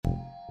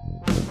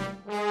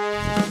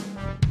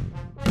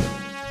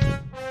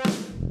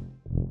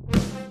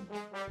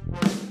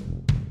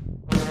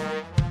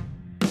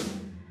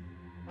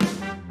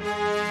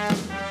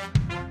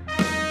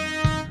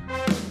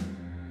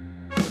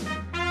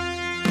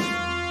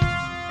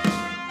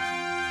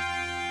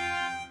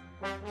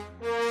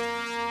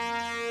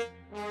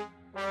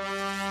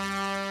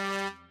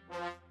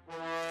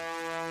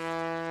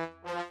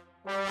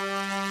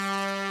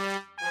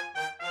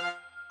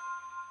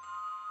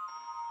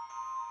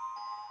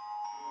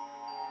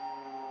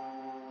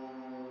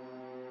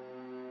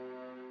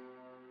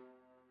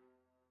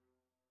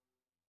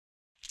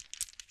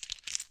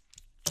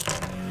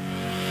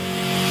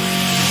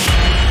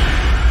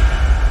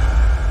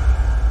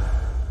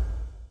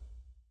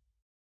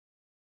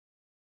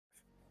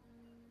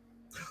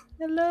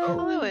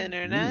Hello,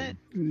 Internet.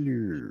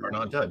 You are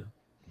not dead,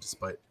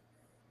 despite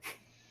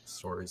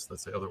stories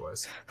that say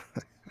otherwise.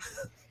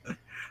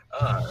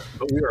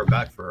 But we are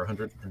back for our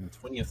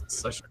 120th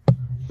session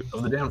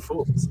of the Damn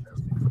Fools,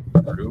 as we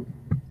put through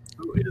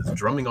who is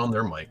drumming on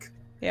their mic.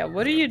 Yeah,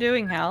 what are you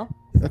doing, Hal?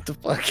 What the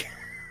fuck?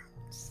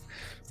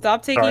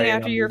 Stop taking Sorry,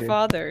 after I'm your muted.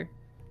 father.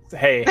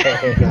 Hey.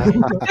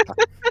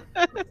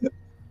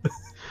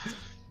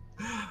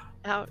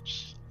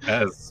 Ouch.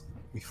 As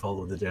we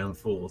follow the Damn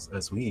Fools,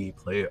 as we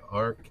play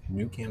our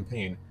new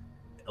campaign,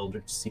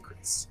 Eldritch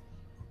Secrets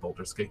of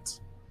Baldur's Gate.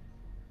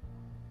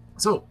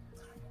 So,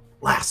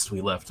 last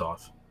we left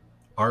off,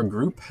 our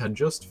group had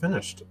just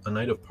finished a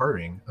night of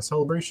partying, a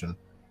celebration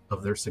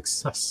of their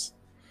success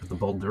at the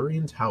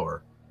Baldurian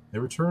Tower. They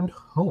returned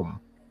home,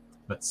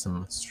 met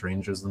some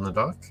strangers in the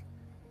dock,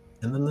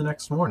 and then the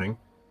next morning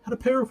had a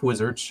pair of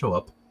wizards show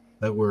up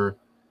that were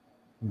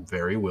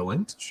very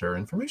willing to share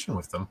information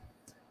with them,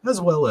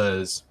 as well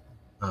as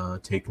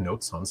take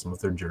notes on some of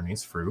their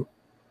journeys through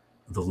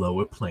the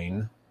lower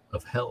plane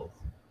of hell.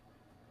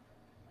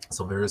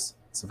 Silverus,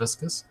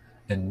 Saviscus,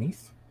 and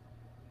Neef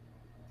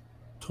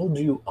told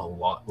you a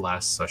lot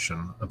last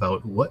session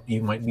about what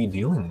you might be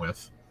dealing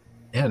with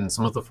and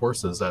some of the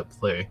forces at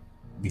play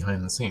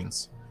behind the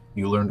scenes.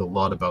 You learned a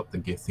lot about the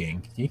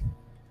Githyanki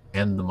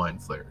and the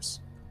Mind Flayers,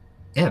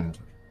 and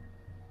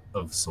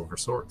of Silver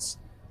Swords.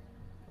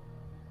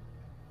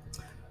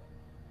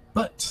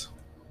 But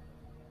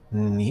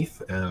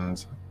Neef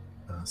and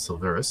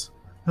Silverus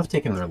have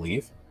taken their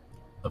leave,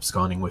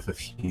 absconding with a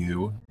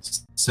few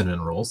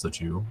cinnamon rolls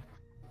that you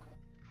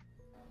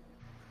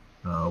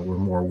were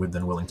more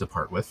than willing to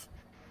part with.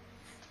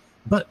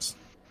 But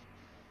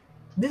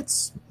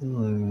it's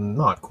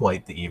not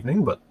quite the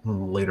evening, but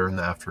later in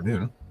the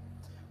afternoon.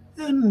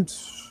 And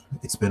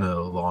it's been a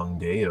long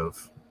day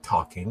of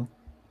talking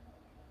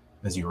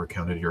as you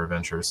recounted your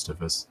adventures to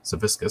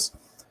Saviscus,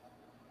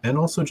 and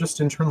also just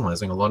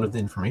internalizing a lot of the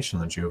information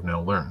that you have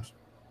now learned.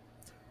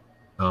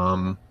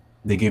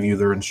 They give you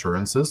their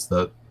assurances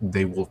that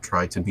they will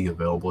try to be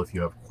available if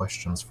you have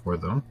questions for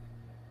them.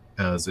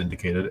 As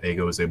indicated,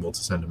 Ego is able to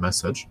send a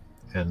message,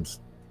 and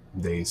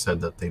they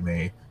said that they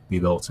may be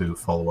able to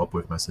follow up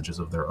with messages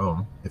of their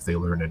own if they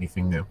learn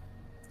anything new.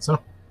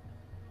 So,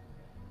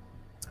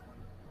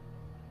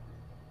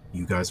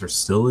 you guys are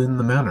still in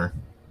the manor.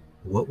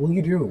 What will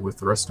you do with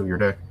the rest of your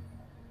day?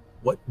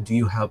 What do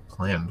you have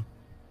planned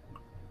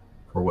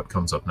for what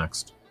comes up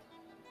next?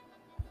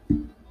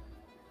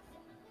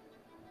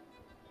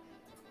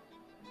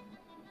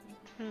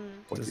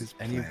 Does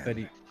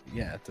anybody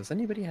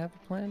have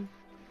a plan?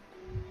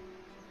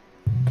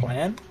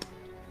 Plan?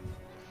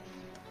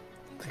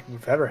 I don't think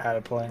we've ever had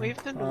a plan.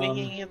 We've been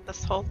winging it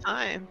this whole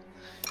time.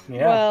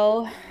 Yeah.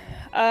 Well,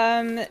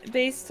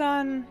 based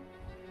on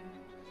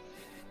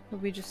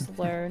what we just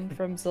learned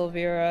from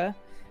Sylvira,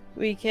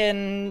 we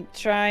can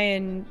try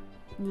and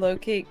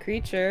locate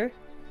creature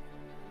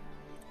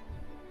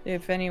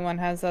if anyone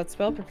has that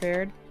spell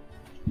prepared.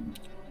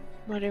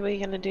 What are we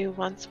gonna do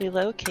once we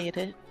locate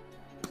it?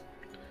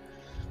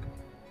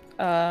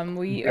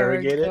 We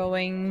Interrogate are it?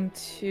 going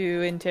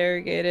to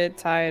interrogate it,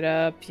 tie it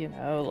up,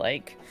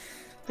 like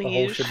The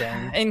whole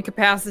shebang.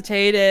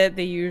 incapacitate it,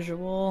 the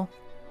usual.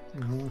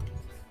 Mm-hmm.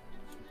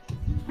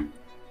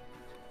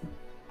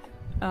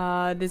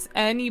 Does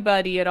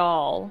anybody at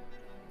all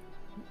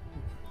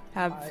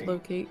have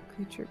locate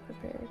creature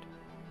prepared?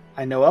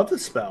 I know of the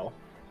spell,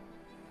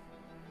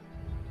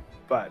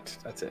 but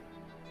that's it.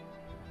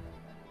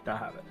 Don't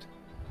have it.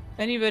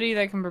 Anybody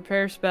that can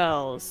prepare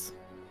spells?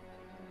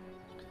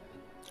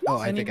 Oh,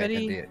 I think I can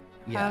Anybody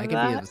be. Yeah, I have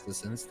can be that? of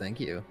assistance.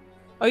 Thank you.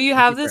 Oh, you Thank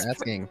have you this. for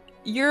asking.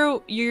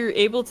 You're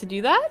able to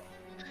do that?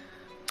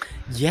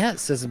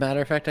 Yes, as a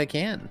matter of fact, I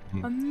can.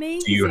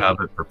 Amazing. Do you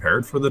have it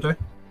prepared for the day?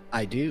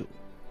 I do.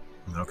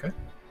 Okay.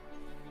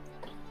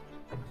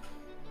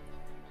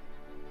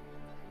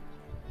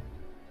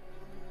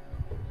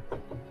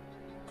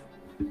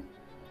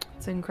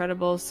 It's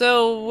incredible.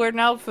 So we're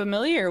now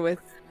familiar with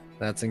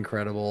That's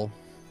incredible.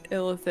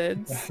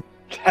 Illithids.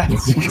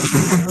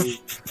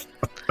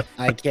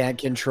 I can't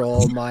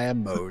control my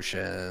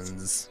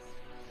emotions.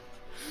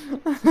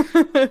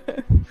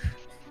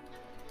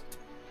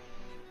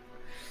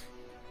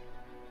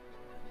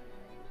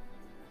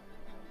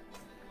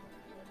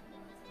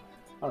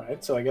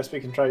 Alright, so I guess we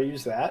can try to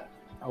use that.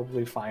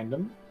 Hopefully find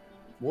them.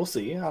 We'll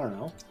see. I don't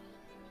know.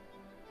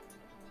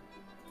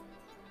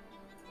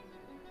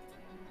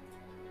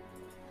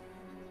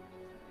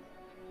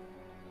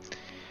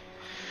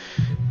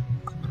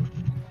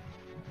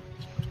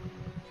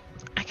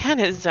 I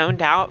kind of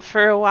zoned out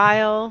for a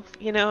while.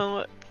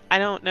 I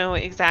don't know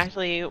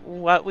exactly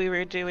what we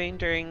were doing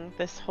during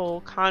this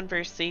whole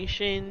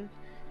conversation,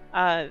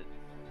 but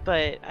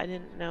I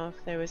didn't know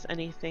if there was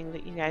anything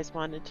that you guys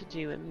wanted to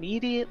do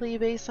immediately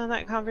based on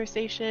that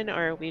conversation,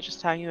 or are we just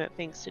talking about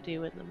things to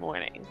do in the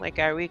morning? Like,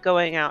 are we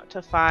going out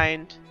to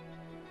find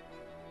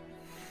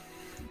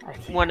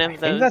one of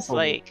those,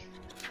 like,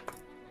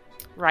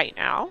 right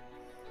now?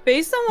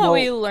 Based on what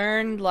we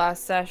learned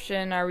last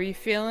session, are we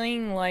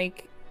feeling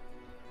like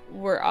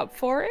we're up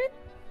for it.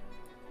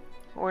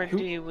 Or Who-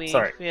 do we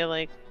sorry. feel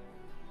like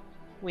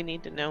we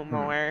need to know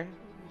more,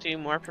 do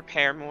more,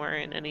 prepare more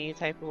in any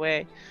type of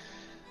way?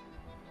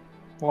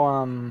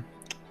 Well,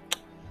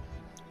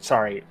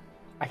 sorry,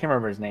 I can't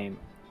remember his name.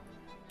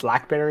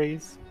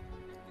 Blackberries,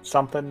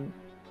 something.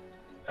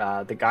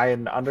 The guy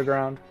in the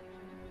underground.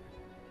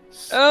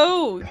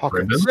 Oh,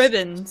 Ribbons?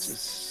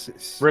 ribbons.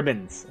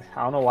 Ribbons.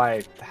 I don't know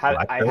why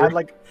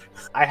Blackberry?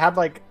 I had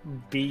like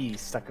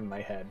bees stuck in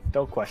my head.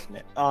 Don't question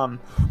it.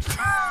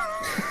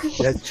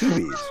 It has two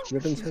B's.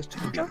 Ribbons has two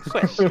B's. Don't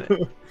question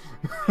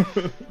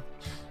it.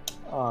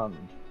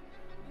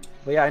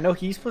 But yeah, I know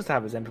he's supposed to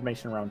have his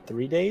information around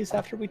 3 days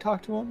after we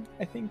talk to him.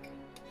 I think,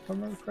 if I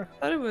remember correctly. I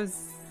thought it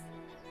was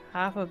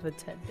half of a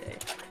 10-day.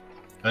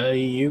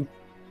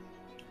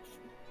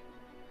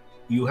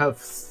 You have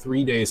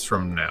 3 days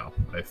from now,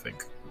 I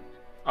think.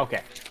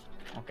 Okay.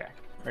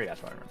 Maybe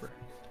that's what I remember.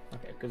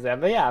 Okay, because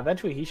yeah,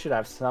 eventually he should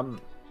have some.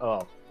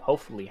 Oh,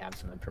 hopefully have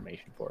some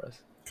information for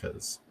us.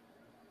 Because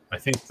I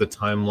think the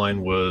timeline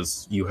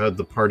was you had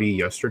the party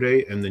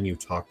yesterday, and then you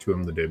talked to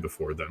him the day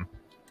before then.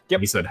 Yep.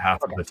 He said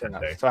half Okay, of the fair 10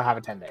 enough. day. So I have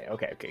a 10-day.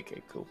 Okay,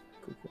 cool.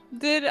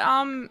 Did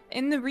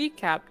in the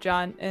recap,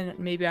 John, and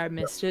maybe I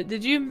missed it.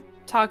 Did you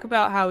talk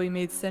about how we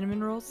made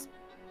cinnamon rolls?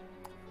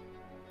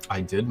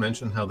 I did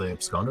mention how they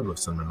absconded with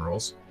cinnamon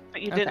rolls.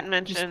 But you Okay. didn't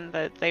mention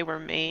that they were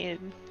made.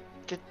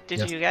 Did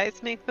Yes. you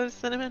guys make those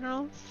cinnamon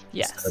rolls?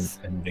 Yes.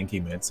 And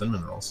Vinky made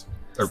cinnamon rolls.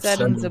 Or Sted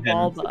and Sted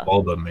Zabalba.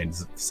 Zabalba made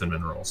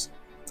cinnamon rolls.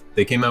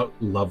 They came out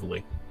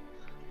lovely.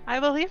 I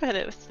believe it.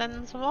 It was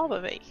Sten's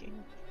Zabalba baking.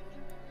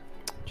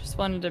 Just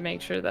wanted to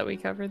make sure that we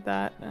covered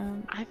that.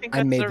 I think I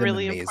that's made a them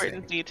really amazing.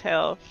 important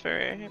detail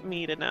for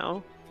me to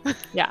know.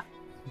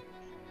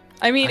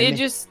 I mean, I it ma-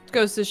 just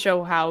goes to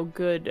show how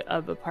good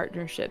of a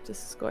partnership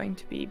this is going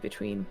to be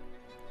between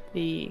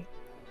the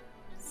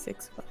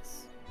 6 of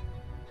us.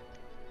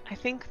 I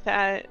think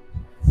that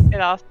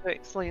it also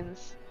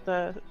explains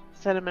the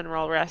cinnamon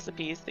roll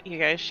recipes that you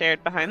guys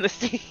shared behind the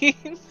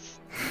scenes.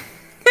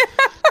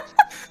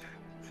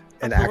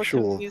 And I'm a little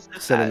actual confused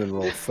at cinnamon that.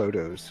 roll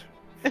photos.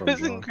 It from was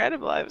John.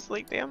 incredible. I was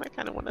like, damn, I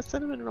kind of want a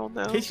cinnamon roll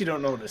now. In case you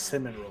don't know what a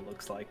cinnamon roll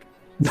looks like.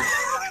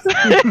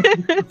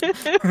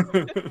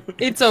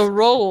 It's a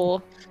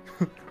roll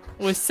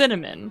with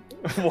cinnamon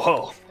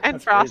Whoa. And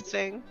that's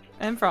frosting.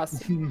 and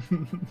frosting.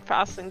 crazy.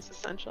 Frosting's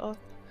essential.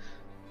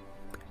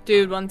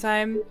 Dude, one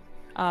time,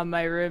 one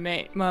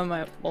of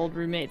my old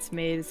roommates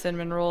made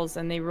cinnamon rolls,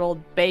 and they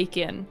rolled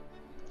bacon,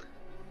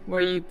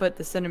 where you put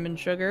the cinnamon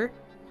sugar,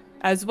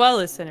 as well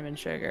as cinnamon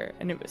sugar,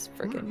 and it was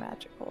freaking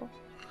magical.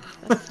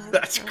 That sounds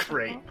That's wonderful.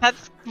 great.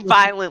 That's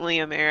violently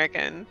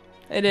American.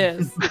 It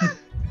is.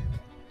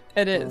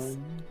 It is.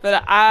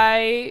 But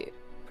I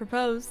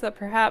propose that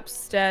perhaps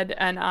Stead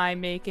and I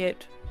make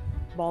it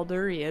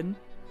Baldurian,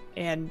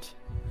 and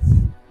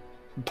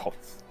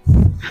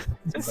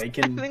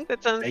Bacon. I think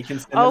that sounds. Bacon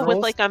cinnamon Oh, with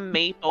rolls? like a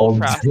maple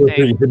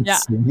frosting. Yeah.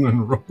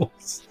 Cinnamon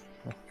rolls.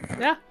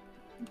 yeah.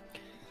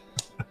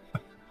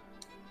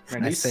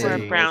 Man, I these say- Or cinnamon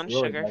rolls brown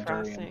really sugar Baldurian.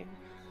 frosting.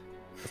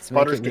 Let's make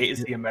Baldur's it Gate with-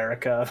 is the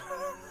America.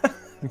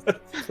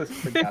 Just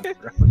forgot it.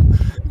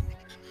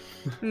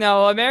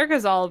 No,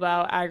 America's all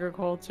about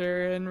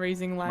agriculture and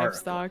raising America.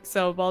 livestock,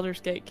 so Baldur's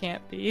Gate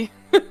can't be.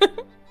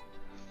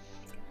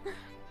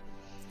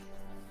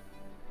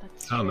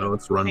 That's I don't true. know,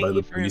 it's run Thank by you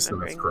the for police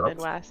and it's remembering the corrupt.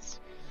 Midwest.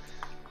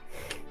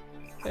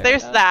 Fair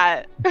There's enough.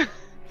 that.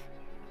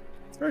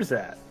 Where's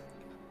that?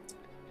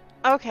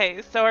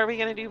 Okay, so are we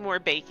gonna do more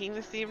baking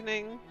this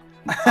evening?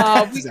 We Is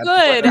that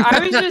could. what- I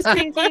was just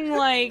thinking,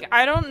 like,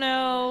 I don't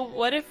know.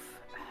 What if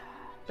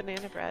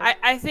Banana bread.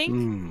 I think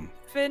Mm.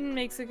 Finn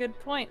makes a good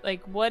point.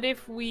 Like, what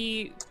if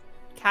we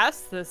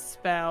cast this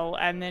spell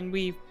and then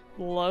we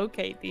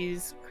locate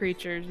these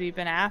creatures we've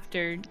been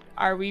after?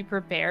 Are we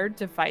prepared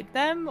to fight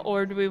them,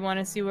 or do we want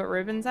to see what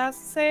Ribbons has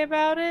to say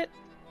about it?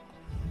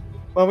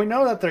 Well, we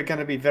know that they're going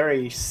to be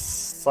very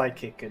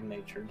psychic in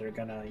nature. They're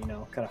going to,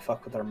 kind of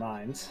fuck with our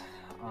minds.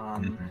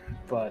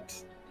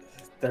 But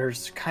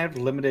there's kind of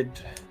limited,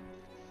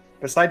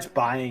 besides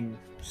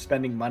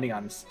spending money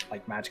on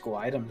like magical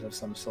items of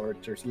some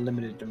sort, there's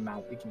limited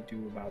amount we can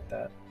do about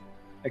that.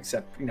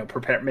 Except,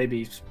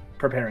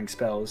 preparing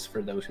spells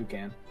for those who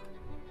can.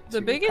 The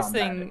to biggest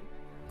combat thing it.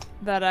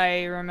 that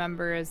I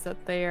remember is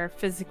that they are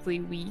physically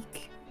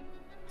weak.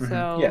 Mhm.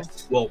 So,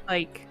 Yes. Well,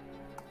 like,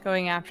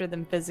 going after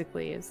them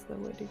physically is the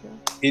way to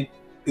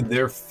go.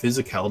 their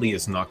physicality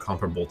is not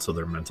comparable to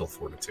their mental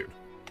fortitude.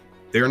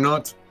 They're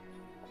not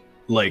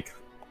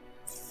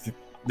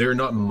they're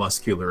not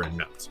muscular and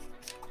inept,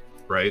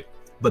 right?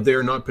 But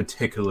they're not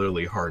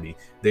particularly hardy.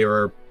 They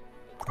are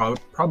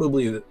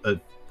probably a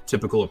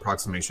typical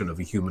approximation of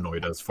a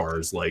humanoid as far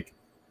as like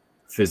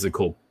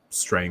physical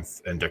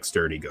strength and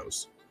dexterity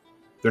goes.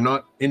 They're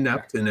not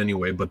inept in any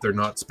way, but they're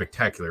not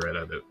spectacular at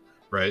it,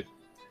 right?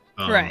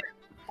 Right.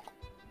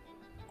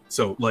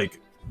 So, like,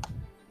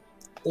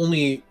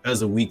 only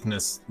as a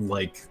weakness,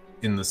 like,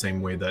 in the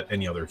same way that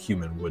any other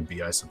human would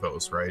be, I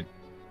suppose, right?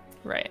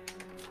 Right.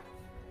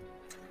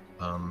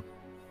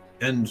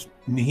 And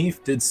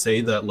Nihif did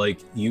say that, like,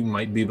 you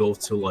might be able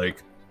to,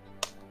 like,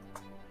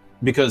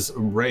 because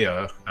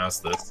Rhea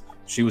asked this,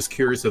 she was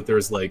curious if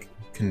there's, like,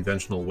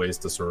 conventional ways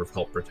to sort of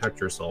help protect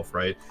yourself,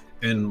 right?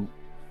 And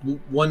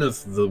one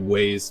of the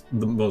ways,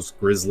 the most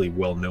grisly,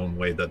 well-known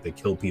way that they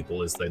kill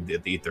people is that they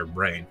eat their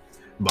brain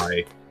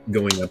by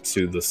going up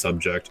to the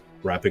subject,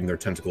 wrapping their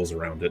tentacles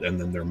around it, and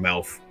then their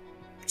mouth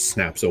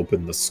snaps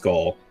open the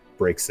skull,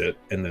 breaks it,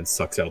 and then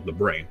sucks out the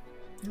brain.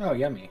 Oh,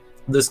 yummy.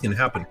 This can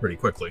happen pretty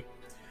quickly.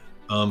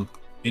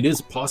 It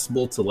is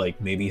possible to, like,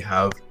 maybe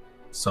have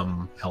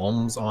some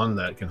helms on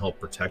that can help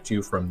protect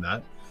you from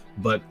that,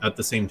 but at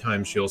the same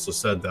time, she also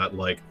said that,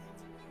 like,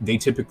 they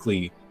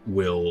typically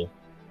will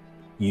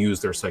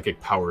use their psychic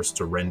powers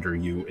to render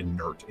you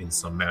inert in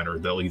some manner.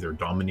 They'll either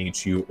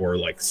dominate you or,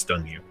 like,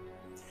 stun you.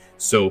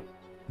 So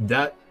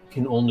that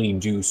can only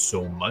do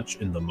so much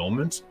in the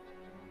moment.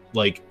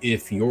 Like,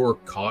 if you're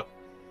caught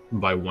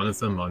by one of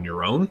them on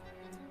your own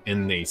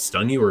and they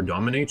stun you or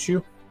dominate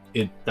you,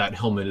 that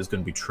helmet is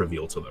going to be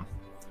trivial to them.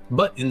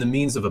 But in the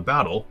means of a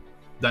battle,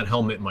 that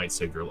helmet might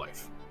save your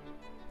life,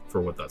 for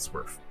what that's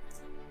worth.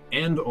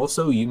 And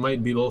also, you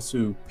might be able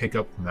to pick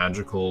up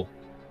magical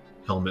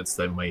helmets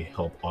that might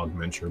help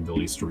augment your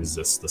abilities to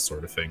resist this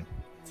sort of thing.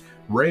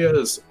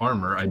 Rhea's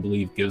armor, I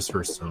believe, gives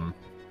her some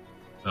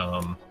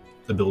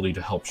ability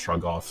to help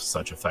shrug off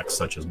such effects,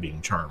 such as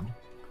being charmed,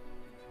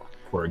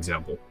 for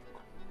example.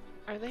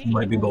 Are they? You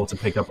might be able to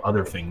pick up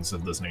other things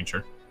of this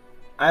nature.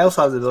 I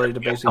also have the ability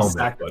to Yeah, basically helmet,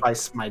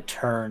 sacrifice my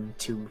turn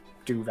to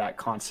do that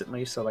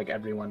constantly, so like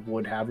everyone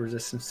would have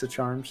resistance to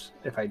charms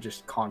if I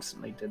just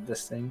constantly did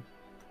this thing.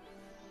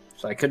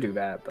 So I could do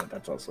that, but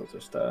that's also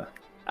just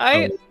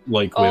I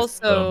like with,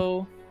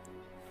 also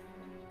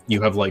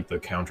you have like the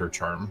counter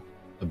charm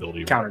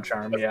ability. counter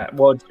charm. Yeah,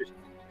 well, it's just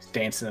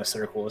dance in a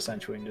circle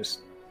essentially, and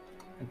just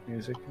make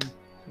music,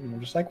 and we're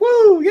just like,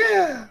 woo,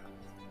 yeah!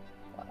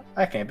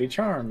 I can't be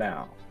charmed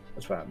now.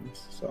 That's what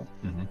happens. So.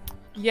 Mhm.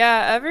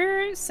 Yeah,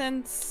 ever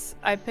since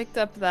I picked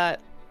up that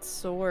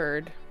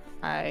sword,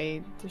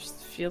 I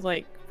just feel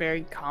like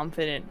very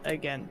confident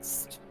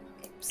against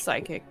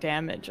psychic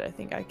damage. I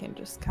think I can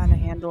just kind of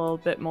handle a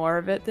bit more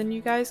of it than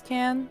you guys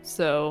can.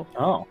 So,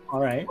 Oh, all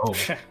right. Oh,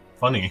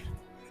 funny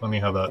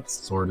how that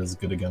sword is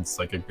good against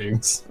psychic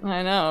beings.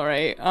 I know,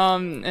 right?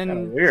 Kinda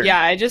And weird.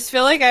 yeah, I just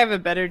feel like I have a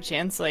better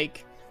chance,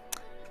 like,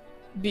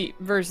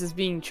 versus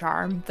being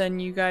charmed than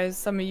you guys.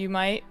 Some of you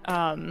might.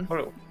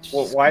 Well,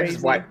 just why crazy.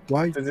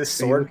 Why does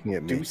this are you sword looking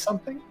at me? do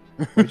something?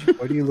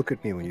 Why do you look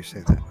at me when you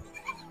say that?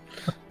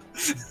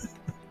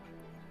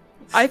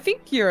 I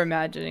think you're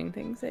imagining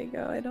things,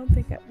 Ego. I don't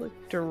think I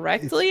looked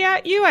directly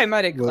at you. I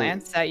might have well,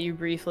 glanced at you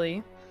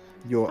briefly.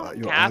 Your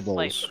Gaslight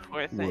eyeballs the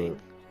poor were thing.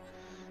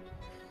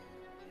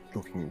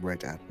 looking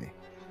right at me.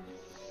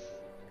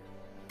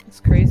 It's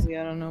crazy.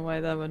 I don't know why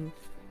that would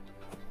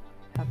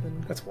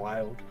happen. That's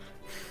wild.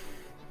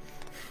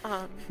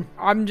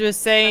 I'm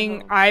just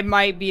saying Uh-huh. I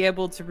might be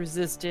able to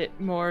resist it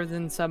more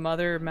than some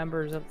other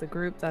members of the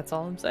group. That's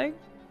all I'm saying.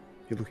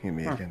 You're looking at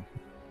me Huh. again.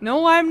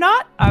 No, I'm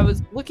not. I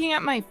was looking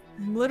at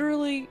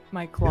literally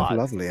my You have claws.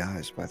 lovely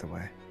eyes, by the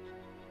way.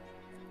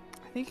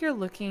 I think you're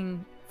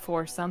looking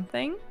for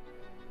something,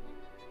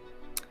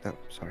 Oh,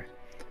 sorry.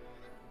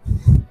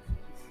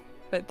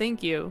 but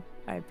thank you.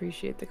 I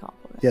appreciate the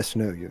compliment. Yes,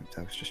 no,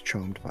 I was just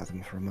charmed by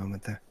them for a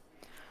moment there.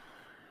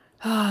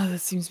 Ah, that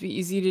seems to be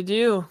easy to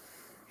do.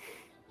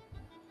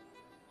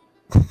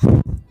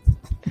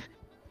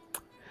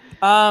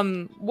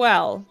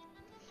 Well,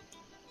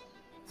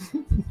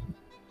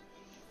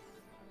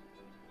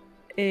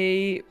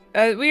 we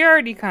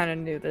already kind of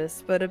knew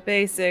this, but a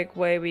basic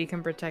way we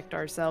can protect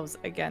ourselves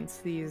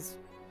against these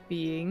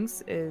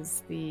beings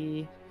is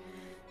the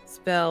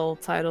spell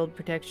titled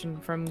Protection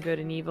from Good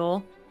and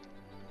Evil.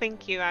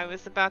 Thank you. I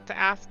was about to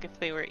ask if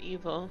they were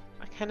evil.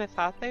 I kind of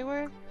thought they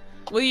were.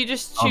 Well, you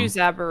just choose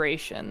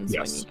aberrations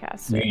when Yes. you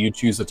cast it. You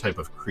choose a type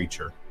of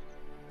creature.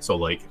 So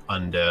like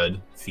undead,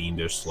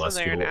 fiendish, So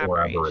they're an celestial, or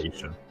aberration.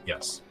 aberration.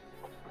 Yes.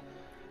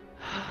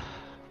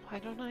 Why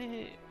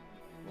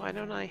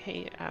don't I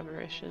hate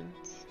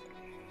aberrations?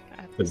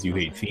 at Because this you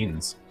hate moment?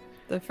 fiends.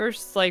 The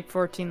first, like,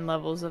 14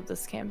 levels of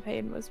this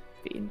campaign was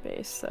fiend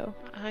based, so.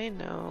 I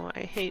know.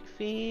 I hate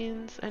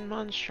fiends and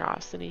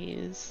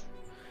monstrosities.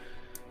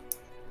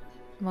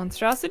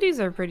 Monstrosities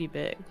are pretty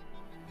big.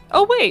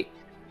 Oh, wait!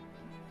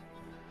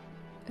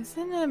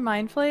 Isn't a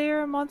Mind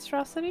Flayer a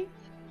monstrosity?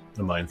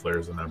 The Mind Flayer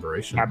is an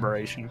aberration.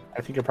 Aberration.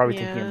 I think you're probably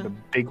thinking Yeah. of the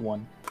big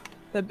one.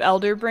 The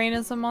Elder Brain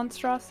is a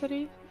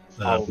monstrosity?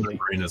 The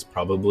brain is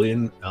probably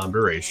an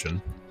aberration,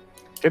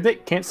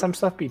 Can't some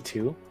stuff be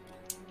two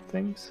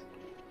things?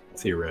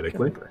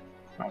 theoretically.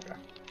 Okay.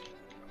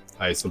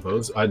 I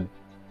suppose. I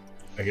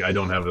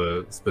don't have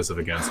a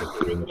specific answer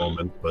for you in the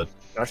moment, but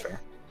That's fair.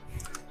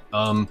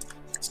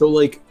 so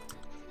like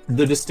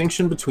the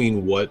distinction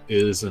between what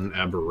is an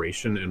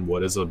aberration and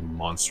what is a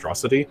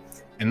monstrosity,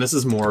 and this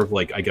is more of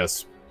like, I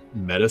guess,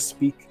 meta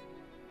speak,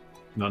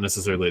 not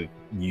necessarily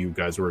you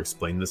guys were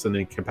explaining this in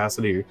any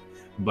capacity,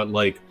 but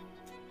like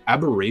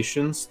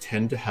aberrations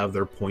tend to have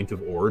their point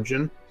of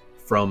origin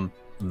from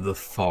the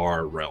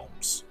far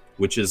realms,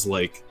 which is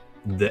like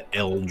the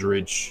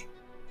Eldritch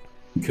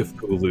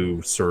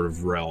Cthulhu sort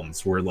of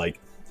realms, where like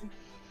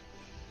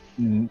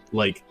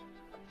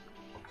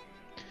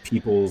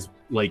people's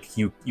like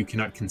you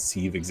cannot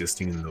conceive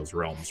existing in those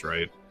realms,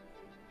 right?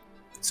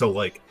 So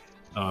like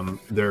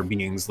there are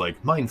beings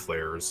like mind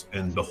flayers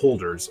and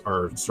beholders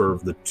are sort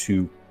of the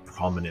two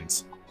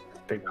prominent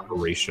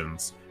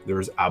aberrations.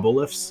 There's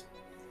aboleths.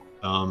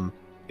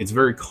 It's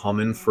very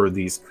common for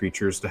these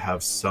creatures to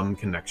have some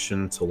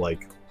connection to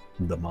like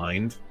the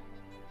mind.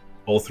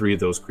 All three of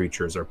those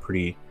creatures are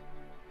pretty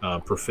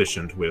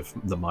proficient with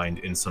the mind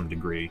in some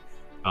degree.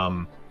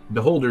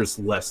 Beholders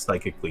less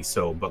psychically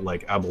so, but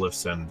like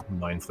aboleths and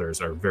mind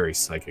flayers are very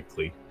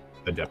psychically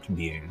adept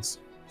beings.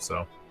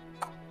 So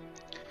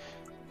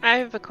I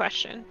have a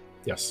question.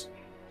 yes.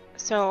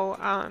 So,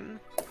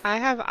 I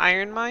have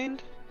Iron Mind.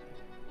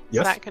 Is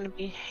Yes. that going to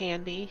be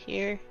handy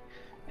here?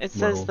 It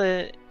says Well-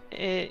 that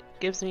it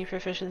gives me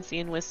proficiency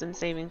in wisdom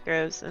saving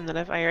throws, and that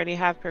if I already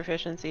have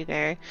proficiency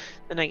there,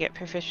 then I get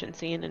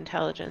proficiency in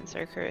intelligence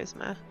or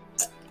charisma.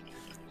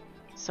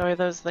 So are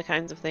those the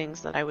kinds of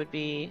things that I would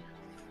be...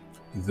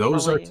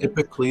 Those are rolling?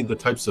 typically the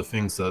types of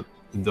things that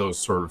those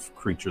sort of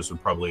creatures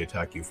would probably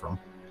attack you from.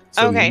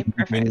 So Okay,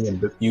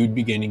 you'd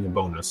be gaining a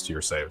bonus to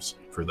your saves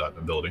for that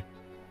ability.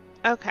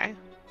 Okay.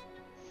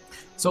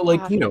 So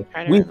like, have you to know,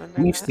 try to we've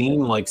remember that. seen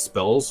like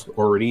spells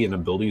already and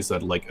abilities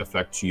that like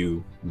affect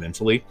you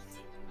mentally.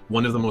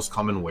 One of the most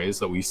common ways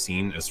that we've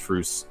seen is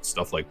through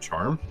stuff like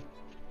charm.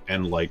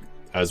 And like,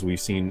 as we've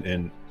seen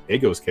in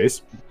Aego's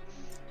case,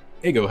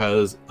 Aego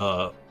has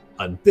a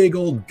big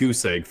old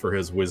goose egg for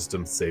his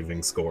wisdom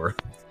saving score.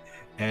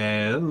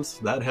 And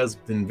that has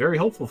been very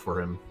helpful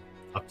for him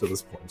up to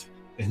this point,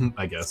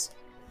 I guess.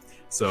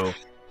 So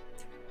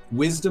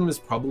wisdom is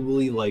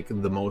probably like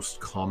the most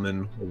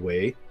common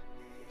way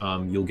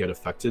you'll get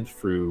affected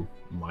through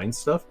mind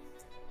stuff.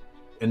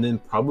 And then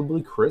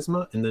probably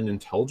charisma and then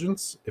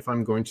intelligence, if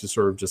I'm going to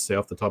sort of just say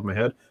off the top of my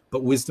head.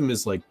 But wisdom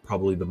is like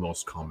probably the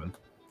most common.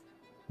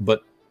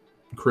 But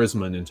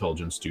charisma and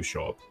intelligence do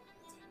show up.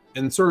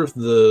 And sort of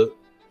the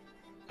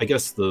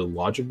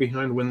logic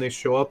behind when they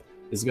show up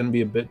is going to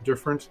be a bit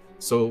different.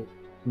 So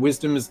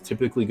wisdom is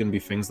typically going to be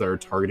things that are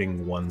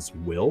targeting one's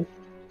will.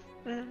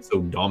 So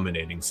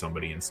dominating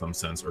somebody in some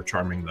sense or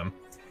charming them.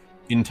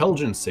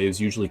 Intelligence saves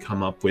usually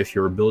come up with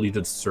your ability to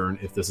discern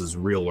if this is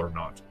real or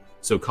not.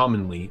 So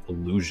commonly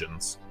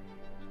illusions.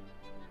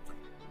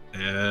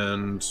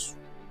 And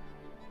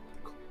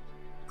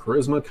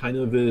charisma kind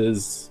of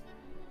is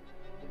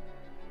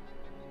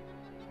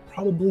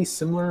probably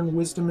similar in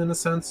wisdom in a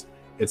sense.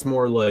 It's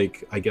more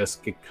like, I guess,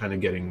 kind of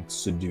getting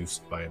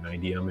seduced by an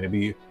idea,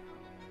 maybe.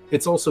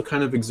 It's also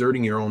kind of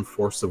exerting your own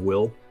force of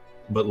will,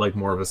 but like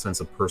more of a sense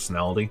of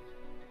personality.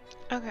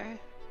 Okay.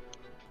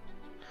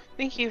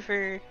 Thank you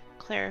for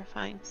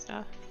clarifying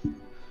stuff.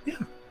 Yeah.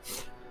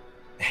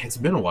 It's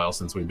been a while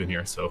since we've been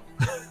here, so.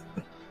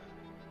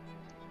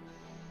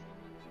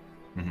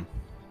 Mm-hmm.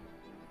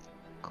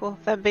 Cool.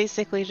 That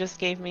basically just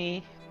gave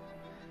me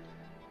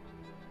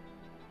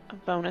a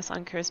bonus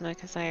on charisma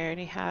because I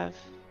already have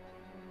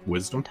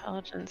Wisdom?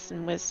 intelligence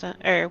and wisdom.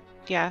 Or,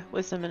 yeah,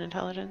 wisdom and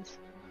intelligence.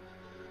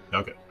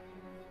 Okay.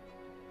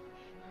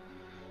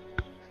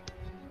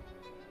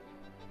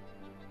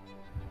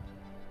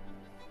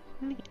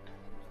 Neat.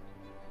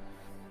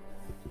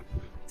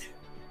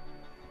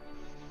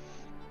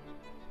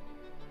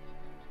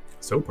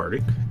 So,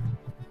 party.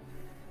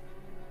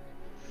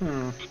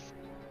 I'm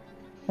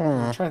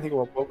trying to think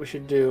about what we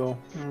should do.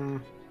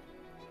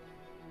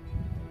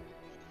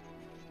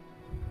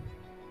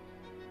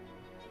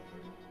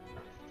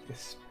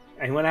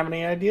 Anyone have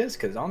any ideas?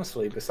 Because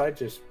honestly, besides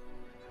just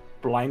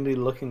blindly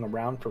looking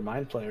around for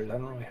mind players, I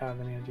don't really have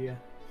any idea.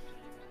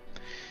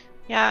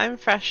 Yeah, I'm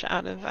fresh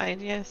out of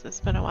ideas. It's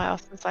been a while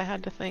since I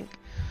had to think.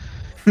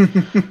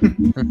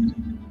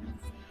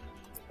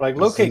 Like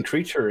locate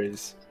creature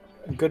is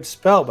a good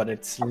spell, but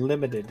it's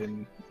limited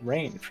in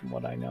range from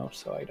what I know,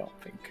 so I don't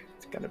think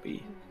it's gonna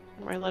be.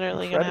 We're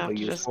literally gonna have to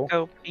Incredibly useful. just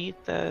go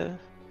beat the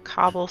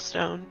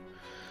cobblestone.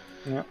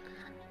 Yeah.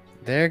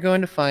 They're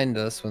going to find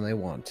us when they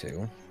want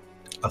to.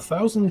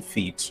 1,000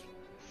 feet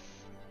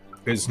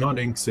is not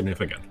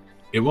insignificant.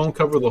 It won't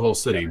cover the whole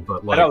city,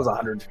 but like That was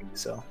 100 feet,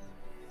 so.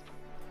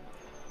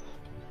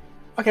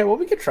 Okay, well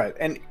we could try it.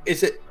 And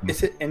is it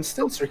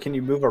instance or can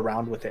you move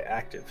around with it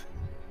active?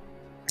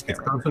 it's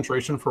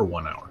concentration for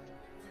 1 hour.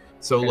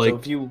 So Okay, like so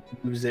if you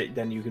use it,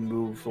 then you can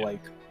move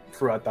like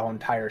throughout the whole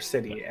entire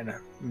city and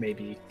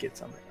maybe get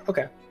something.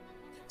 Okay.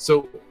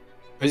 so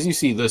as you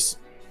see this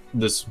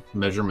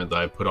measurement that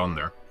I put on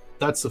there,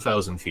 that's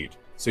 1,000 feet.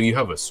 So you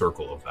have a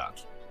circle of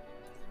that.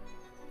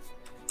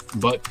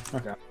 But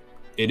Okay.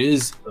 it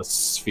is a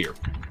sphere.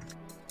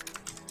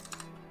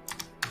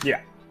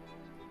 Yeah.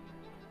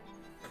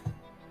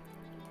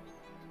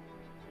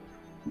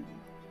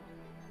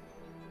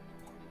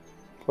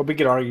 But we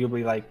could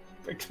arguably like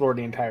explore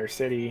the entire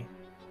city.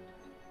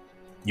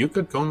 You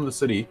could comb the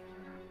city.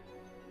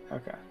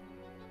 Okay.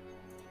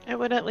 It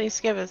would at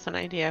least give us an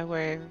idea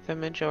where the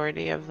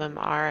majority of them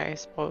are, I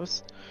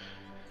suppose.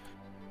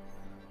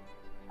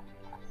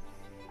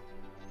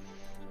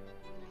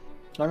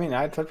 I mean,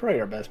 that's probably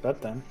our best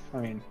bet then. I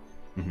mean,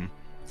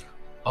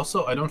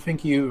 Also, I don't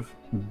think you've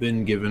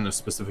been given a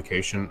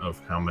specification of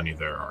how many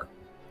there are.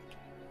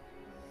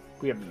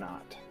 we have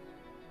not.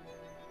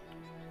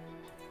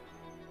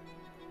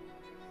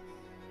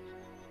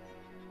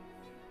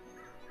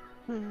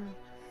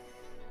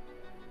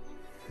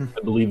 I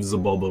believe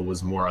Zabulba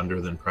was more under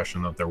the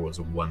impression that there was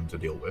one to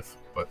deal with,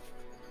 but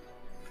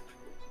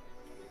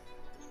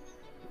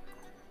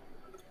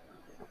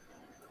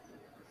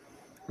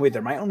Wait,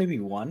 there might only be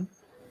one?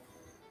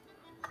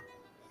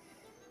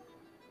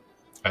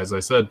 as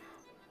I said,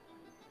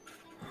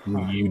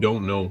 you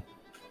don't know.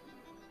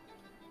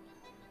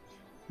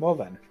 Well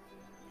then.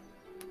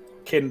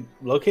 Can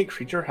locate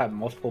creature have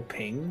multiple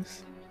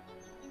pings?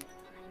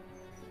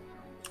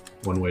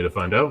 One way to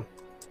find out.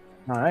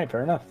 Alright,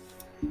 fair enough.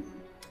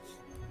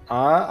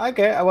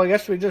 Okay, well I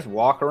guess we just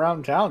walk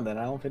around town then.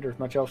 I don't think there's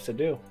much else to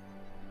do.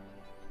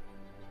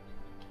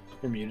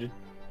 You're muted.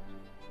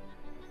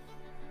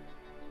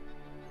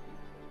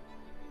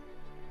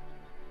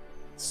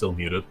 Still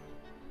muted.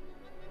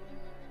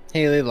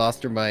 Haley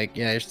lost her mic.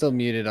 Yeah, you're still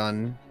muted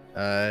on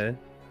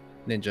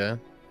Ninja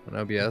on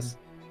OBS.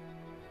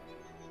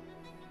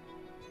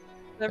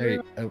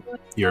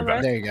 You're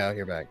back. There you go.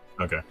 You're back.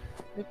 Okay.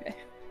 Okay.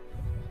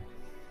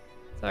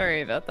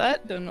 Sorry about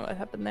that. Don't know what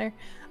happened there.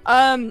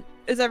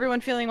 Is everyone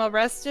feeling well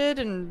rested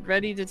and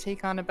ready to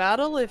take on a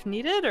battle if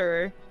needed,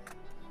 or?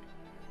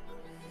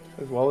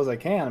 As well as I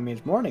can. I mean,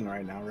 it's morning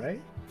right now,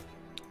 right?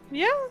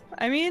 Yeah,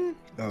 I mean,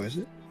 Oh, is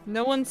it?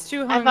 no one's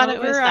too I thought it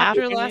was hungover the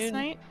after last afternoon.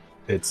 night.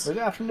 It's Was it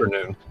afternoon?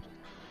 afternoon.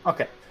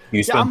 Okay. You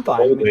Yeah, spent I'm the fine.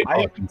 whole I mean, day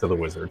I- talking to the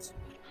wizards.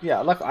 Yeah,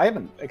 look, I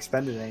haven't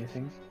expended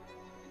anything.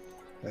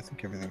 I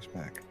think everything's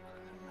back.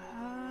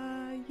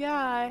 Yeah,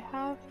 I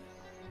have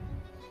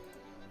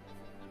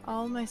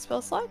all my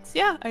spell slots.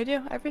 Yeah, I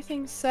do.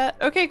 Everything's set.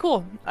 Okay,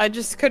 cool. I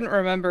just couldn't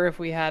remember if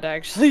we had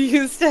actually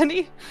used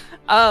any.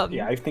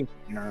 Yeah, I think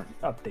in our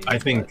update. I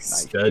think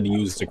Stead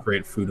used to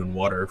create food and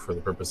water for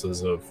the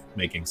purposes of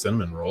making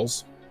cinnamon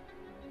rolls.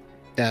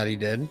 Daddy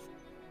did.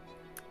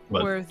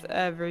 But worth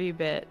every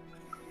bit.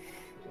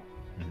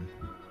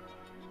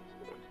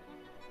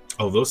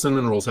 oh, those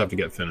cinnamon rolls have to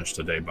get finished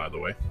today, by the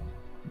way.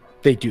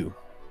 They do.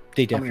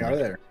 They How many definitely are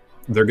there?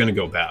 They're gonna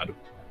go bad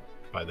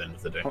by the end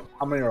of the day.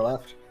 How many are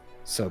left?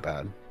 So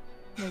bad.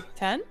 Like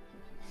 10?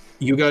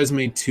 You guys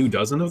made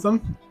 24 of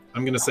them.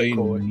 I'm gonna say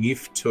cool.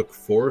 Neef took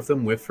 4 of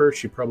them with her.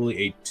 She probably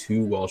ate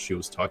 2 while she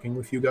was talking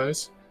with you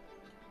guys.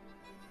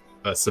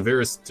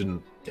 Severus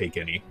didn't take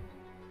any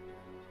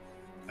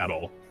at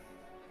all.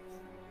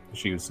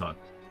 She was not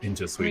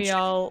into sweets. We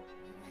all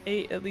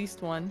ate at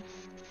least one.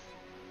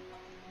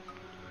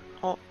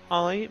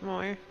 I'll eat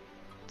more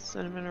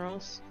cinnamon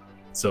rolls.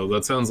 So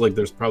that sounds like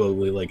there's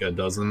probably like a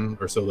dozen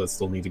or so that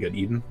still need to get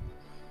eaten,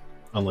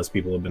 unless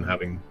people have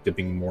been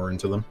dipping more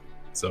into them.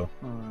 So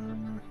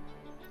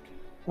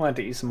We'll have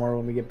to eat some more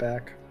when we get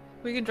back.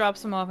 We could drop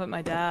some off at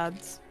my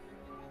dad's.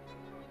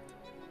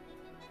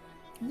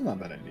 That's not a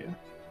bad idea.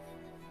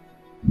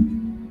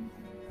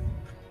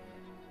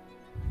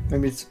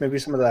 Maybe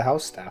some of the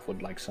house staff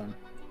would like some.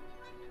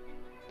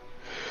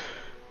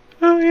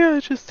 Oh yeah,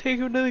 just take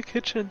them to the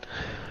kitchen.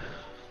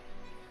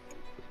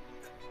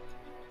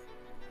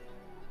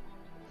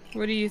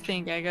 What do you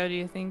think, Ego? Do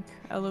you think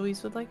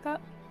Eloise would like that?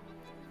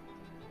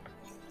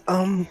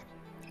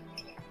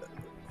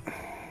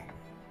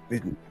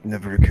 It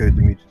never occurred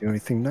to me to do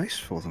anything nice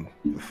for them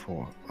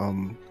before.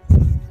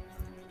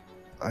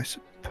 I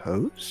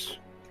suppose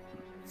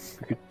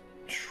we could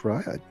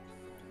try.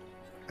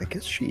 I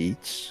guess she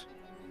eats.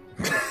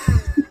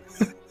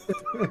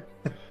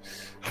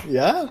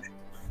 Yeah?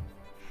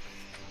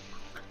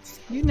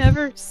 You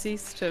never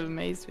cease to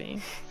amaze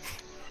me.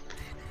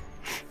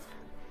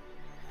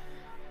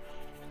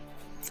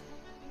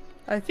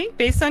 I think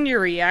based on your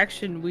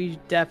reaction, we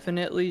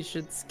definitely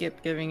should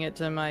skip giving it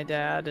to my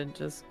dad and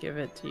just give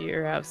it to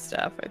your house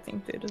staff. I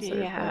think they deserve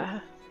Yeah.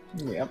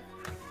 Yep.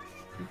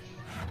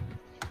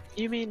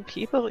 You mean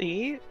people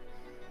eat?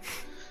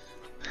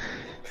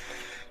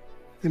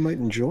 They might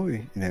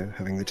enjoy,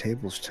 having the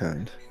tables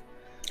turned.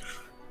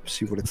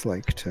 See what it's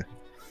like to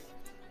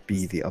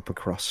be the upper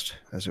crust,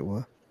 as it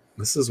were.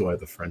 this is why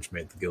the French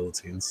made the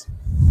guillotines.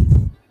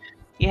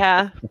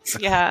 Yeah.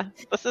 Yeah.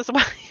 This is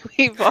why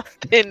we've all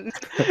been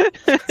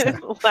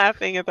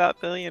laughing about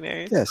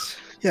billionaires.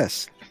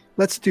 Yes.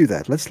 Let's do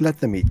that. Let's let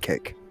them eat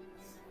cake.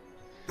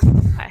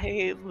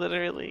 I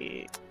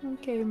literally. it.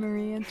 Okay,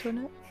 Marie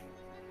Antoinette.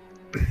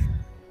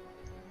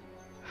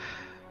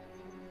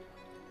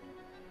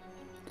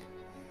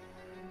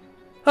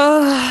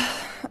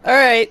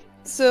 Alright.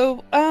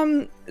 So,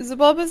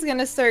 Zabulba's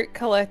gonna start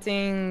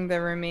collecting the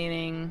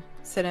remaining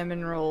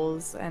cinnamon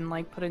rolls and,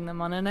 putting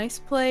them on a nice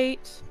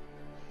plate.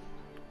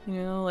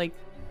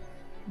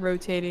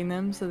 Rotating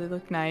them so they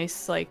look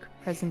nice,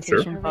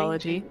 presentation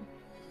quality.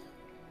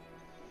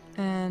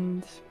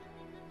 And,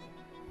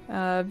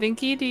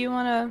 Vinky, do you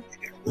want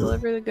to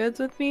deliver the goods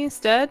with me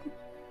instead?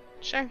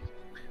 Sure.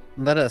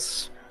 Let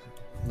us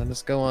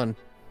go on.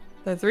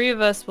 The three of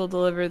us will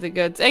deliver the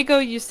goods. Echo,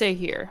 you stay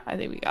here. I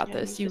think we got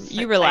this. You just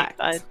sit relax.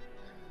 tight,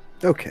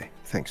 Okay,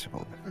 thanks,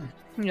 Evolve.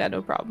 Yeah,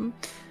 no problem.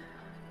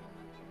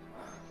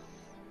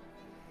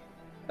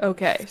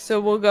 Okay, so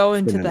we'll go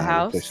into Finn the and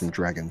I will play house. some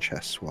dragon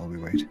chess while we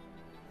wait.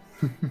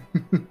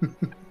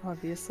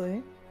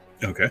 Obviously.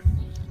 Okay.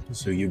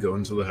 So you go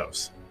into the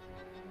house.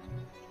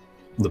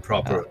 The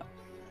proper...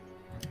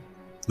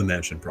 the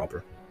mansion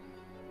proper.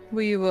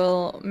 We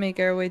will make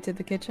our way to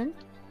the kitchen.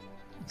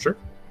 Sure.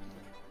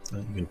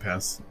 You can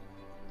pass.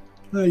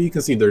 You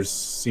can see there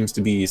seems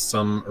to be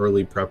some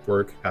early prep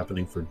work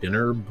happening for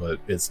dinner, but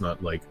it's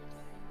not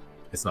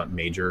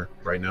major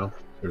right now.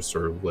 There's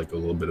sort of like a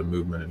little bit of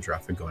movement and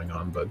traffic going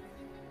on, but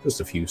just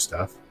a few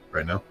staff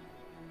right now.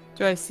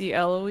 Do I see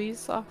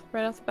Eloise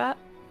right off the bat?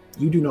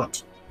 You do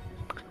not.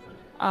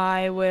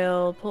 I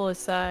will pull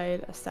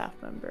aside a staff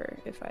member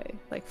if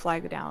I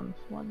flag down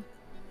one.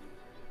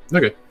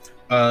 Okay.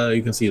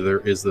 You can see there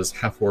is this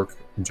half-orc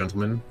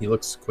gentleman. He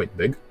looks quite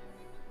big,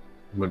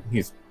 but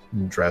he's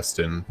dressed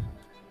in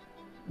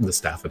the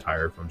staff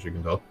attire, from what you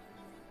can tell.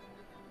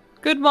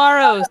 Good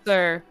morrow,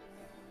 sir.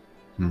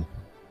 Hmm.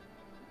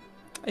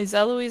 Is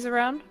Eloise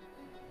around?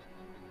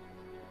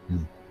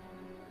 Hmm.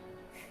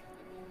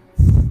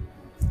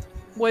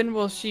 When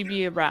will she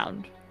be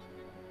around?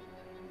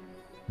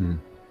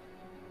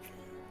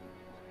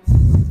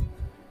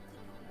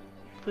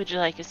 Would you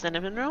like a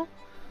cinnamon roll?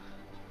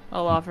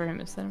 I'll offer him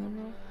a cinnamon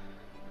roll.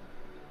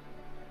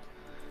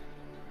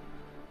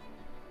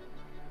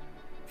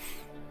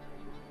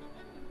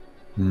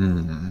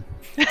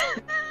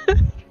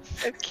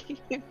 So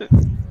cute.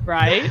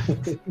 Right?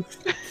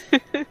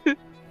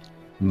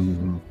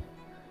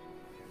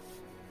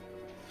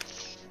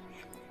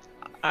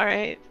 All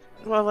right.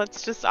 Well,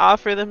 let's just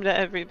offer them to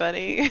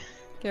everybody.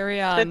 Carry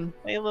That's on.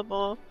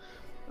 available.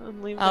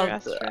 And leave the I'll-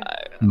 rest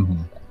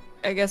for...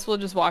 I guess we'll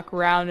just walk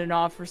around and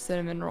offer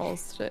cinnamon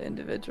rolls to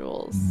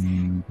individuals.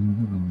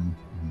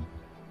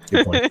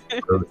 Good point.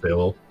 Go to the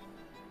table.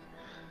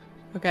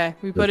 Okay,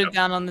 we put it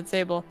down on the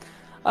table.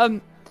 Hmm.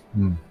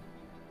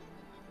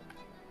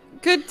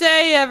 Good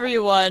day,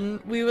 everyone.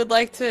 We would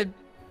like to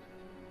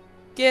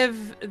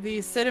give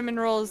the cinnamon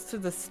rolls to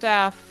the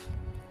staff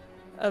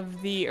of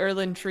the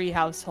Erlin Tree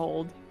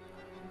household.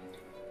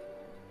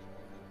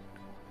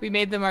 We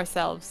made them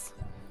ourselves.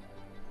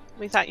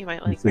 We thought you might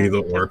You like see them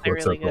the because orc they're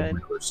looks really up a good.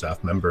 regular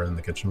staff member in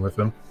the kitchen with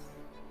him.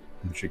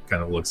 And she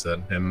kind of looks at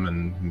him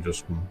and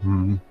just...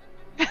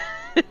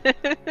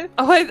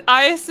 Oh,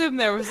 I assume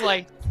there was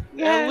Yeah.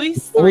 at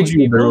least told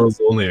 3 you there people. was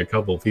only a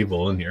couple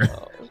people in here.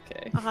 Oh,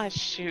 okay. Ah,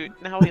 shoot.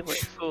 Now we look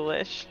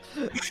foolish.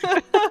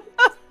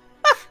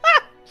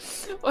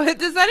 What,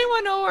 does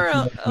anyone know where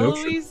No,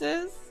 Eloise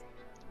is?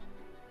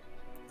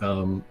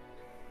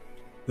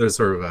 There's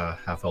sort of a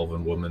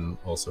half-elven woman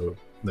also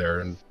there,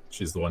 and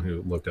she's the one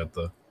who looked at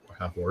the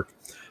half-orc.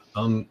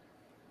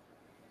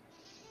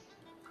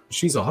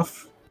 She's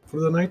off for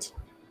the night,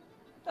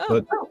 Oh,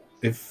 but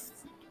if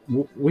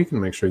we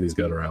can make sure these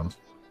get around.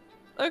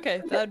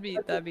 okay, that'd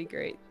be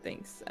great.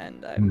 Thanks,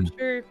 and I'm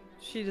sure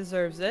she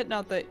deserves it.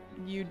 Not that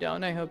you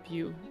don't. I hope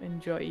you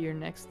enjoy your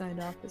next night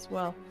off as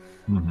well.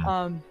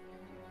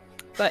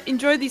 But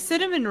enjoy these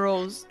cinnamon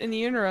rolls in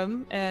the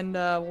interim, and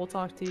we'll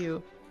talk to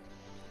you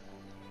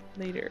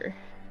later.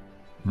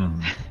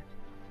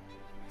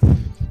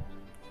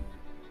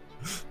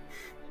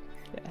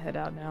 Yeah, head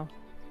out now.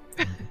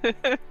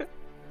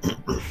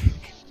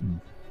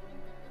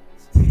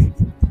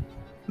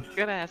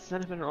 Gonna ask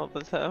cinnamon roll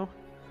though.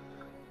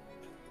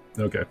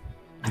 Okay,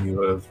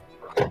 you have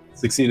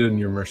succeeded in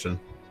your mission.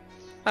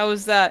 How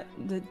was that?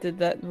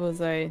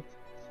 Was I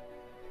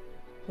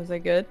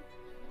good?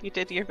 You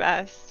did your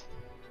best.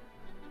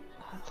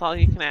 That's all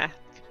you can ask.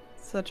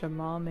 Such a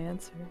mom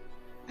answer.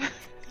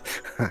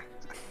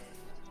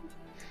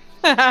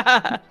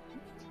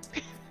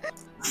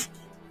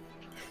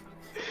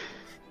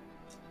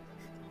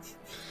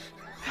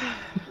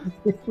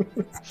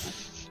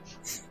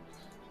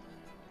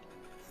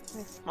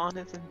 My spawn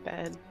is in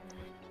bed.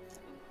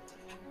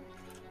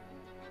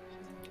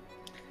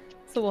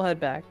 So we'll head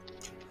back.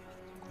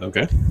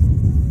 Okay.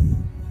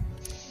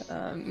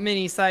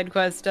 Mini side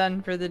quest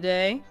done for the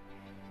day.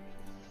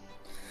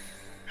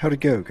 How'd it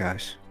go,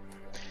 guys?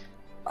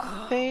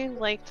 They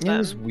liked It them.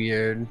 was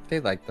weird. They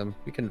liked them.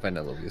 We couldn't find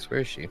Eloise.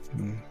 Where is she?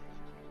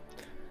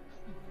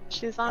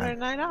 She's on her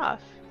night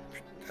off.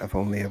 I've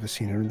only ever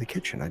seen her in the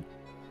kitchen. I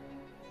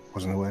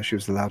wasn't aware she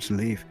was allowed to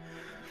leave.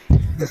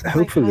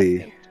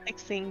 Hopefully, Like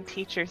seeing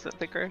teachers at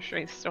the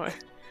grocery store.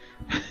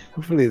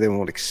 hopefully they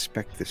won't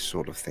expect this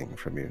sort of thing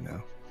from you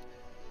now.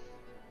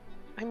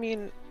 I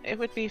mean, it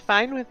would be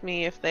fine with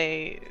me if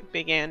they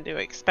began to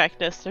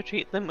expect us to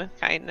treat them with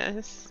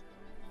kindness.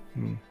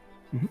 No,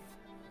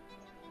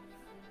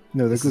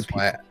 they're This good is people.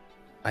 why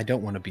I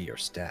don't want to be your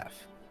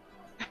staff.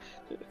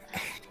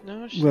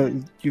 No shit.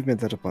 Well, you've made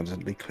that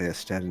abundantly clear,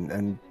 Sted,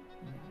 and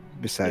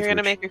besides You're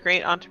gonna which, make a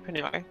great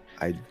entrepreneur.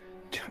 I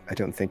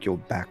don't think your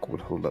back would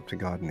hold up to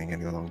gardening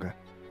any longer.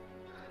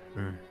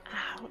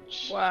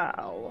 Ouch.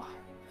 Wow.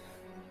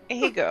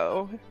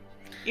 Ego.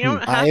 You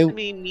don't have I- to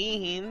be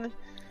mean.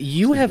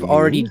 You have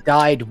already Mean?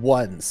 died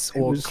once, It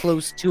or was-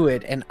 close to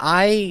it, and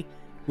I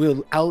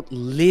will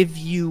outlive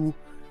you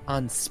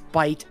on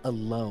spite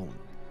alone.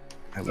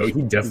 I Oh,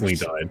 he definitely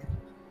died.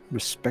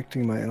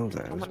 respecting my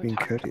elder. I I was wanna being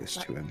talk about courteous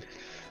that. to him.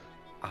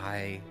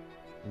 I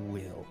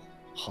will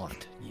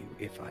haunt you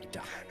if I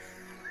die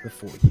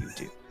before you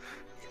do.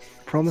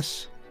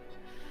 Promise?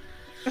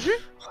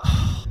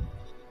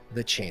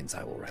 The chains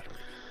I will rattle.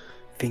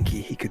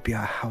 Vinky, he could be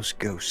our house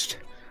ghost.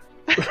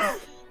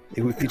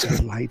 It would be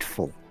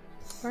delightful.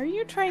 Are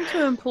you trying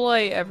to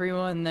employ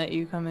everyone that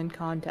you come in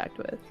contact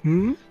with?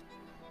 Hmm?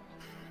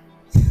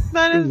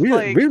 That is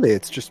Really, really,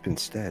 it's just been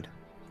stead.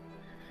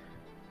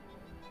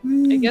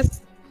 I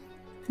guess.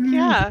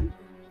 yeah,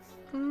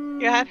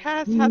 Mm, yeah, it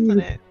has, hasn't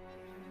it?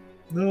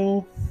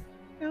 No.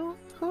 No,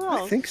 who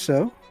else? I think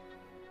so.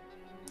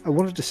 I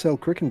wanted to sell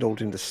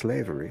Crickendold into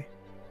slavery.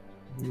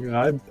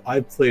 Yeah,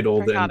 I've played all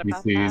the Forgot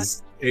about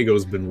NPCs.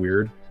 Ego's been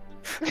weird.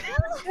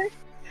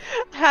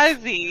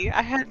 Has he?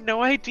 I had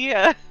no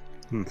idea.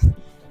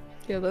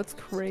 Yeah, that's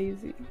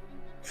crazy.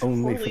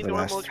 Only Totally for the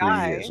last normal 3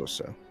 guy. years or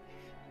so.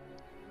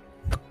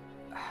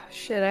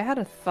 Shit, I had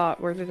a thought.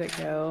 Where did it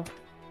go?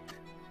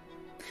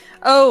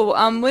 Oh,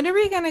 when are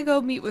we gonna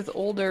go meet with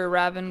older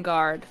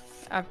Ravengard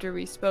after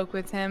we spoke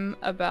with him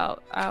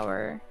about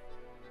our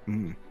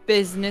Hmm.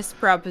 business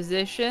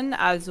proposition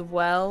as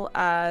well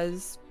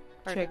as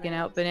checking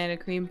out Organized. banana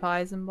cream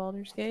pies in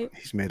Baldur's Gate?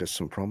 He's made us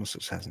some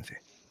promises, hasn't he?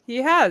 He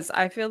has.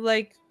 I feel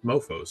like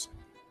Mofos.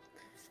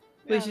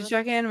 we Yeah, should that's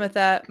check in with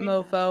that cream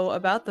mofo pies.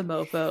 about the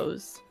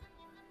mofos.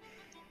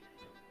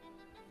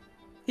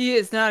 He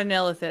is not an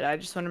Ilithid. I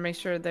just want to make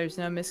sure there's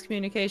no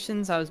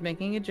miscommunications. I was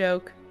making a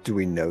joke. Do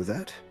we know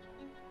that?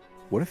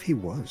 What if he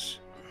was?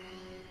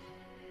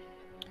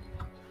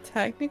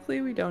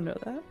 Technically, we don't know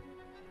that.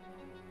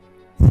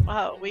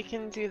 Well, we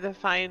can do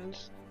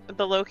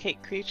the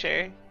locate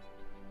creature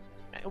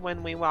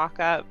when we walk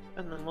up,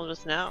 and then we'll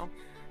just know.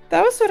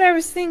 That was what I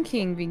was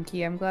thinking,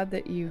 Vinky. I'm glad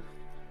that you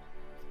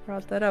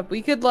brought that up.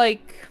 We could,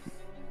 like,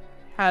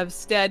 have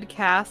Stead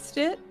cast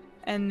it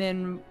and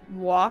then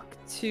walk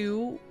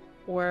to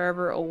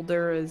wherever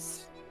Older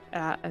is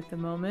at the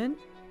moment,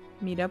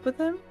 meet up with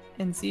him,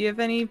 and see if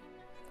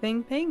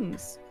anything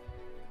pings.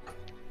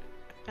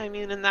 I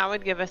mean, and that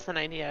would give us an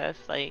idea of,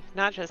 like,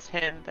 not just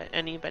him, but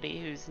anybody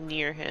who's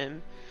near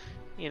him,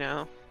 you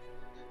know,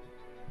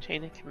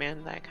 chain of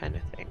command, that kind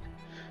of thing.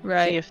 See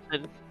Right. if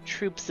the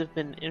troops have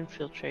been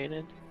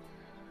infiltrated.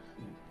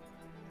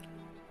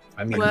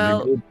 I mean,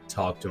 Well- we did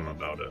talk to him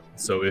about it.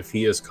 So if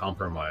he is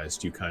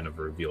compromised, you kind of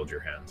revealed your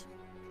hand.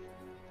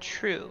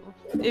 True.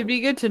 It'd be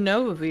good to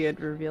know if we had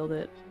revealed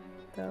it,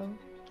 though.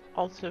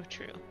 Also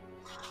true.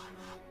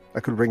 I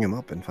could ring him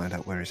up and find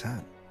out where he's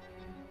at.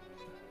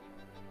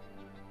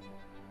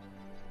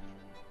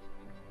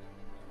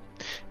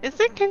 Is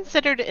it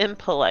considered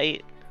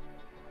impolite?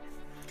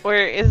 Or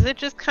is it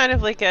just kind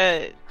of like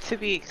a to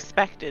be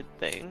expected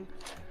thing?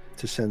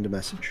 To send a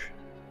message.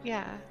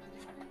 Yeah.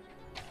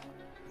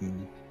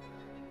 Hmm.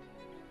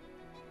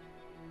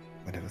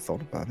 I never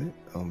thought about it.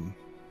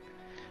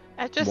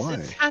 It's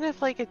Why? kind of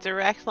like a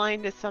direct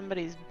line to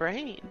somebody's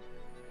brain.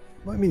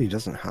 Well, I mean, he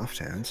doesn't have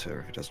to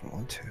answer if he doesn't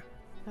want to.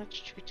 That's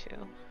true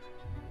too.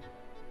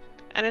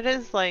 And it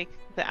is like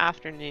the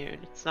afternoon.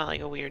 It's not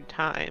like a weird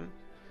time.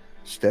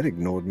 Stead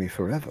ignored me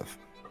forever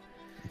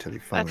until he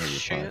finally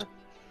That's true. replied.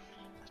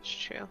 That's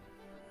true.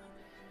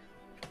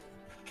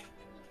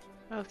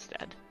 Oh, it's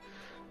dead.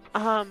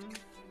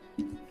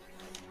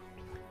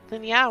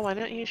 Then yeah, why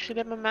don't you shoot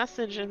him a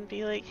message and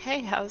be like,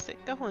 hey, how's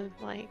it going?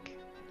 Like,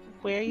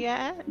 where you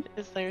at?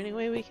 Is there any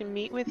way we can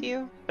meet with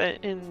you?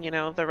 But in, you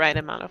know, the right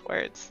amount of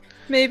words.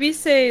 Maybe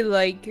say,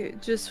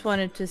 like, just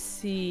wanted to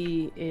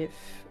see if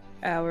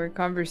our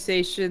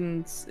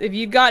conversations, if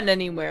you'd gotten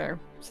anywhere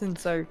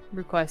since our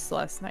request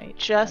last night.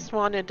 Just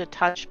wanted to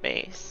touch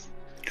base.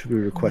 Should we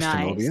request an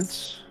Nice.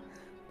 audience?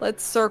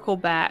 Let's circle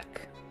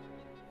back.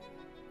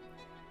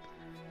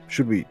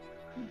 Should we?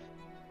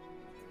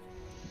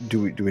 Do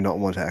we not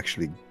want to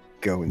actually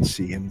go and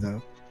see him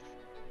though?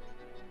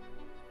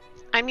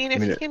 I mean, if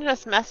mean, you can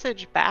just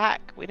message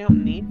back, we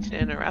don't need to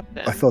interrupt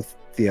him. I thought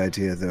the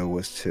idea though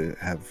was to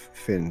have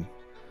Finn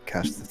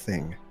cast the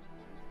thing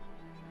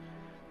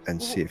and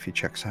see if he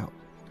checks out.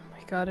 Oh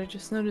my god, I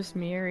just noticed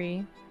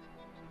Miri.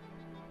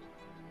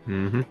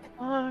 Mm-hmm.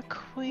 Oh, Look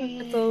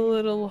queen. at the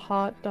little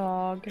hot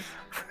dog.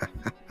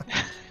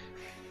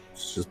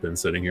 She's just been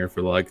sitting here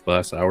for like the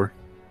last hour.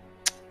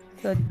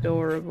 It's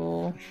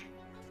adorable.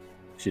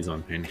 She's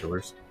on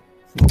painkillers.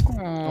 Oh,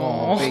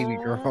 Aww. baby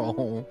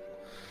girl.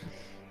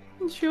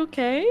 Is she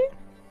okay?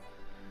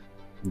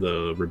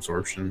 The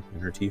resorption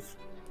in her teeth.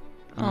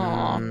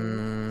 Aw.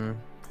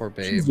 Poor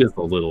babe. She's just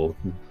a little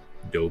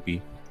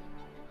dopey.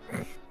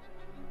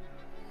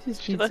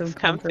 Just She needs looks some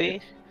comfort.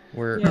 comfy.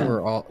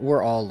 Yeah.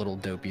 We're all a little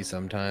dopey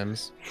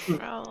sometimes.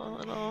 We're all a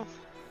little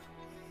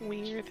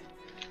weird.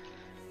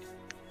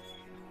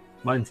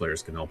 Mind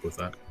flayers can help with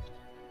that.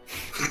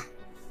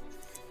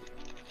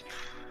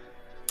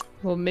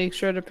 We'll make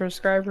sure to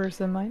prescribe her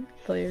some mind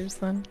players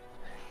then.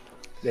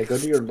 Yeah, go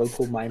to your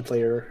local mind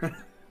player.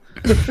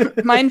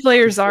 Mind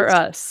flayers are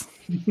us.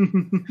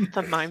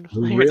 The mind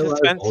You flayer realize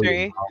all your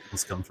dispensary.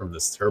 problems come from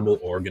this terrible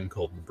organ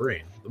called the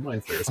brain. The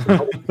mind flayers can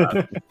help with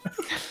that.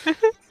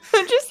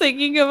 I'm just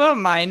thinking of a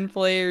mind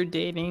flayer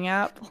dating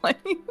app. Like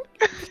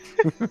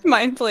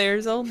mind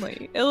flayers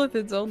only.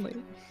 Illithids only.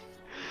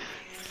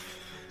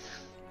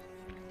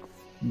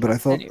 But I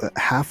thought Anyway. that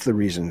half the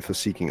reason for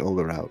seeking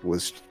Ola out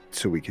was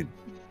so we could,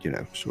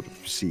 sort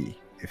of see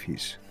if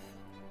he's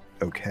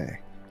okay.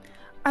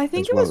 I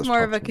think As it well was as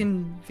more of a talk to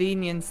him.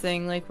 convenience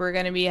thing. Like, we're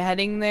going to be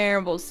heading there.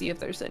 We'll see if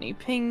there's any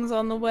pings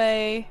on the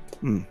way.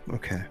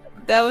 Okay.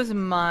 That was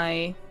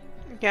my...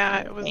 Yeah,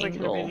 it was a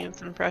Angle.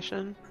 convenience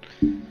impression.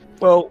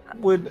 Well,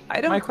 would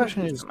I don't my think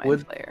question he's is, a mind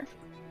would flayer.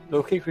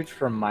 locate creature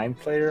from mind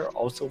player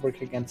also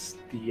work against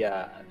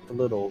the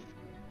little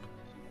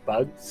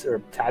bugs or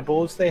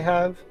tadpoles they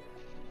have?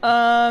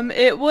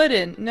 It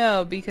wouldn't.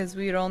 No, because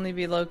we'd only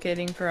be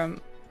locating from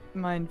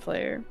mind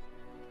flayer.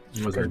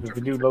 Those are, Because we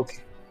could different do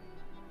locate.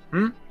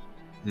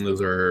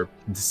 those are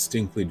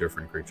distinctly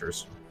different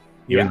creatures.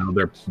 Yeah. Even though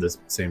they're the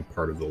same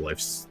part of the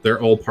life,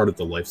 they're all part of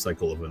the life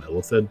cycle of an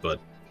Ilithid, but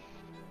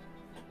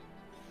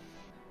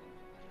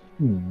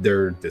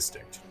they're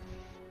distinct.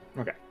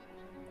 Okay.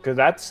 Because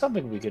that's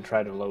something we could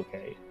try to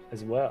locate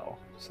as well.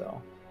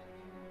 So,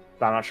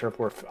 but I'm not sure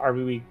if are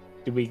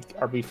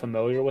we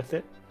familiar with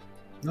it?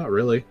 Not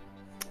really.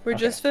 We're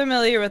Okay. just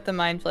familiar with the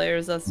mind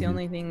flayers. That's the Mhm.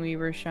 only thing we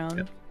were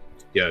shown.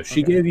 Yeah,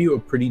 she Okay. gave you a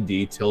pretty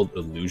detailed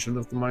illusion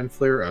of the mind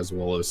flayer, as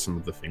well as some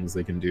of the things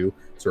they can do,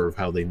 sort of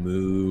how they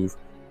move,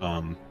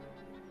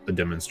 a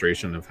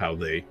demonstration of how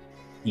they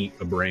eat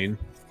a brain.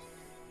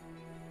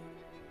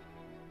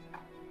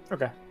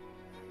 Okay.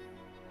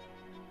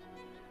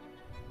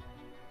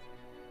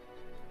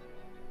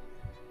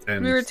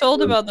 And We were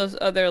told about those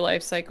other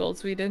life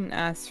cycles. We didn't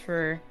ask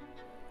for,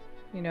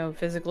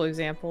 physical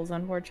examples,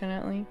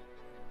 unfortunately.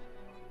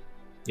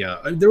 Yeah,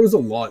 there was a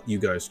lot you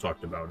guys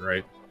talked about,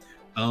 right?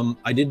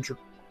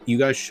 You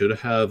guys should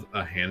have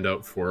a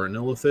handout for an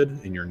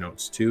Ilithid in your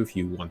notes too, if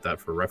you want that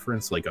for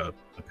reference, like a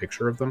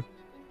picture of them.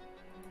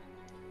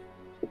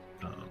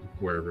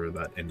 Wherever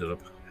that ended up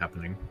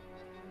happening.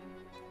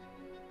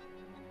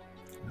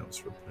 Notes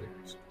for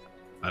players.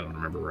 I don't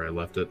remember where I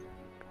left it,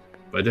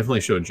 but I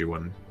definitely showed you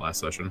one last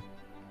session.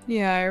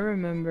 Yeah, I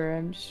remember.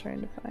 I'm just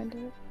trying to find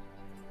it.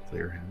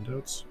 Player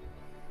handouts.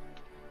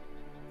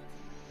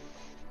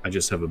 I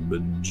just have a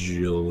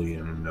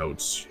bajillion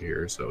notes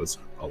here, so it's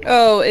a lot.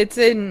 Oh, it's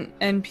in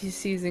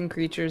NPCs and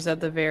creatures at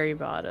the very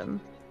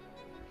bottom.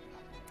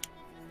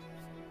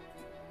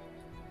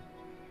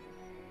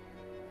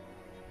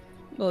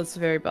 Well, it's the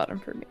very bottom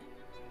for me.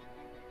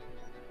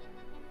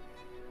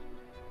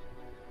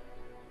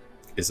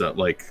 Is that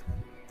like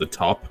the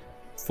top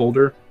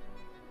folder?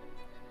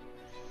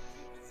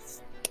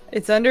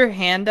 It's under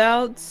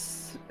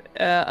handouts,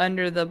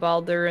 under the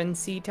Baldur'N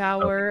Sea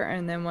Tower,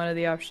 and then one of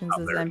the options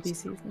Oh, is there it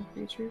is. NPCs and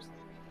creatures.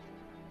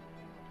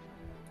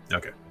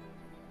 Okay.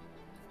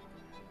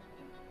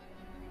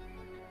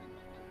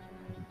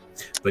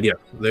 But yeah,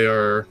 they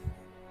are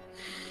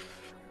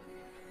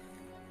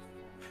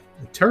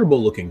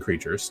terrible looking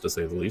creatures, to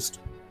say the least.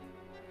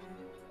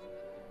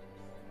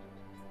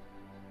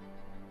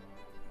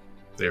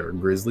 They are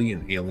grisly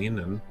and alien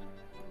and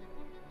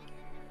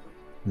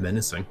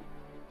menacing.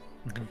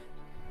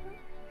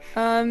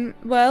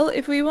 Well,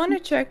 if we want to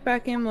check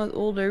back in with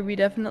Older, we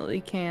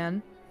definitely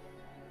can.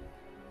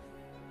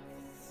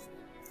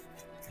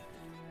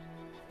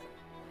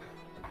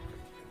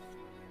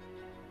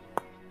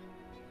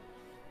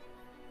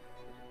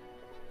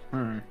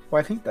 Well,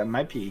 I think that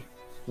might be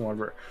more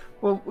of a...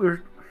 Well,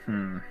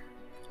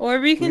 Or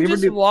we can We would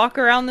just do- walk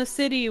around the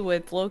city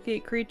with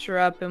locate creature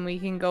up and we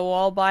can go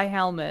all buy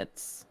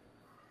helmets.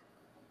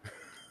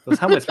 Those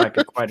helmets might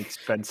be quite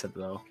expensive,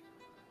 though.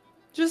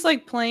 Just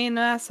like plain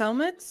ass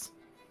helmets?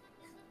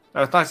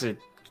 It's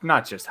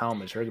not just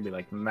helmets. They're gonna be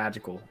like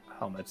magical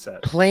helmets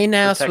that.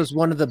 Plainass Protect- was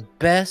one of the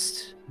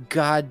best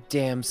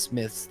goddamn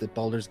smiths that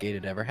Baldur's Gate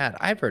had ever had.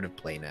 I've heard of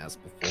Plainass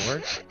before.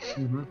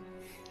 Mm-hmm.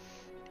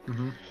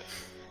 Mm-hmm.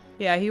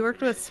 Yeah, he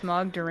worked with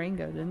Smog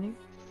Durango, didn't he?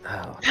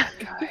 Oh, that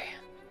guy.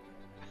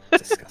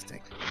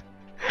 Disgusting.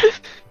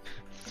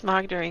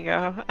 Smog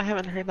Durango. I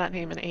haven't heard that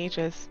name in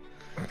ages.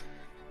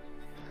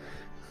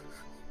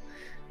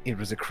 It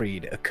was a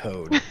creed, a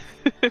code,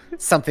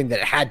 something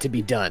that had to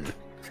be done.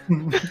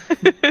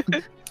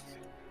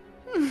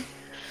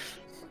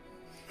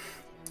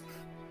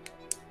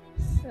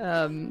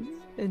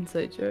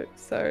 Inside joke,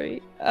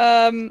 sorry.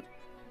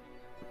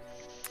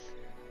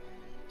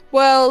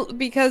 Well,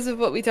 because of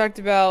what we talked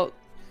about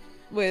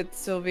with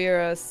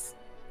Silveris.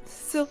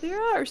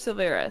 Silvera or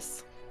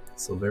Silveris?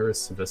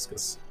 Silverus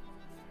Saviscus.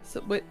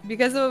 So,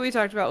 because of what we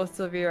talked about with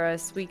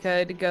Silveris, we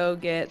could go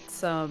get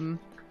some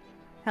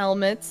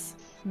helmets.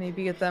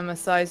 Maybe get them a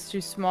size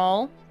too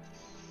small.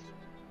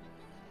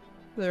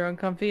 They're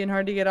uncomfy and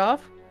hard to get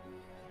off.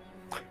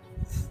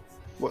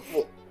 What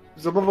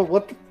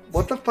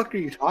the fuck are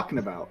you talking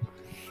about?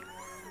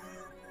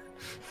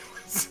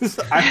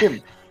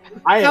 I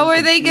How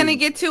are they gonna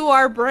get to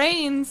our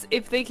brains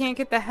if they can't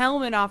get the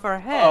helmet off our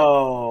head?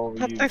 Oh,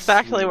 That's you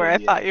exactly sweet where I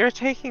idiot. thought you were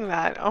taking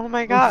that. Oh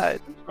my god.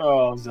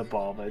 Oh,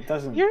 Zabalba, it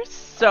doesn't. You're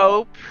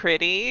so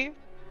pretty.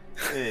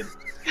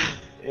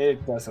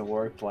 It doesn't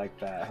work like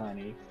that,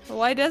 honey.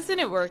 Why doesn't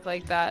it work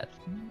like that?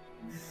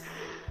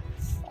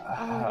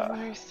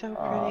 Oh, you're so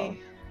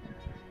pretty.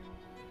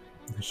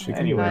 She can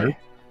Anyway, learn.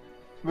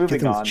 moving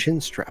Get them with on. chin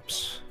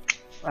straps.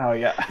 Oh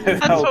yeah,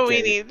 That's what we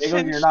Okay. need, Maybe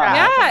chin you're not strap.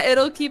 Yeah, happy.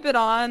 it'll keep it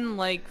on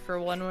like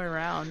for one way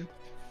round.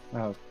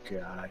 Oh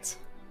god.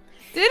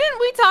 Didn't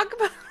we talk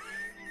about?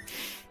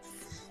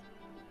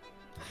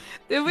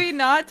 Did we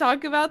not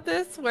talk about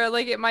this? Where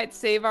like it might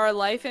save our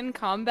life in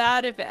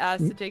combat if it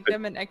has to take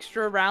them an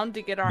extra round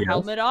to get our Yes.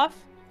 helmet off?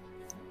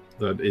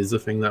 That is a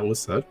thing that was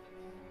said.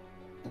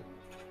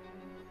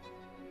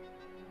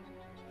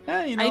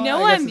 Yeah, you I know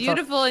guess I'm it's all-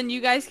 beautiful and you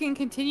guys can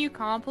continue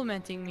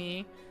complimenting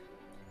me,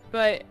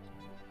 but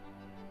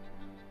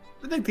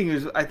The big thing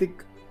is, I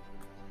think.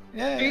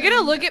 Yeah. you're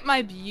gonna look at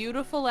my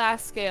beautiful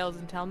ass scales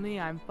and tell me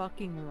I'm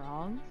fucking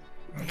wrong?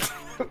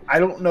 I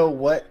don't know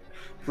what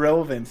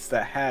relevance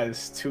that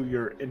has to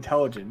your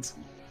intelligence.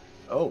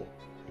 Oh,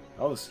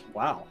 that was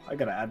wow. I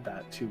gotta add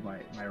that to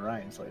my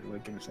rhymes later.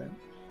 What can I say?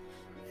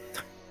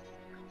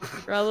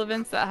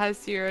 Relevance that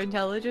has to your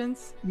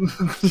intelligence?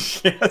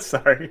 Yeah,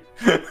 sorry.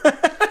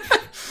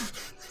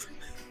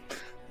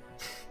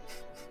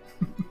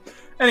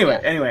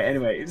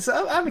 anyway.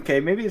 So I'm okay.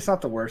 Maybe it's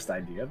not the worst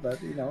idea, but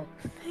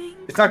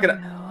it's not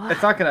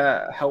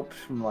gonna help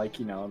from like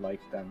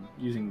them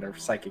using their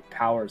psychic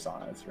powers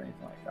on us or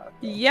anything like that.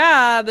 though.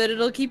 Yeah, but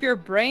it'll keep your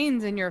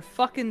brains in your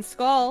fucking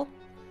skull.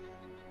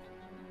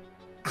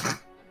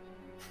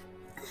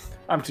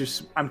 I'm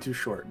too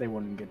short. They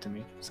wouldn't get to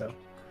me, so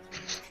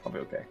I'll be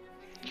okay.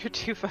 You're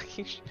too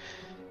fucking.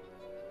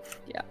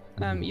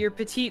 Your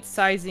petite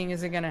sizing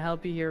isn't gonna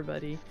help you here,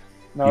 buddy.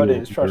 No, You it will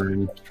is. Trust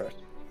me. burn. Trust.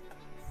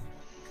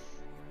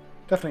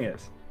 Definitely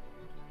is.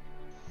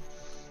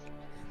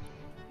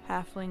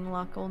 Halfling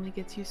luck only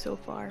gets you so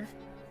far.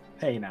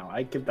 Hey, now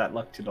I give that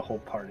luck to the whole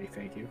party.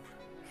 Thank you.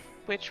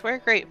 Which we're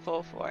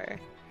grateful for.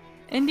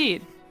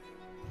 Indeed.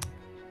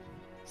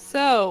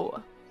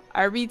 So,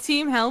 are we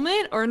team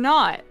helmet or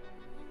not?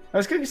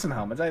 Let's give you some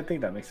helmets. I think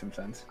that makes some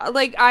sense.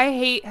 Like, I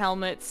hate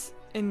helmets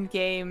in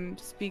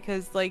games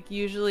because, like,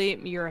 usually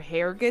your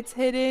hair gets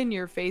hidden,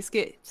 your face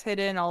gets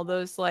hidden, all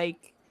those,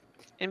 like,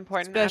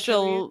 Important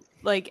special, attributes.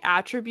 like,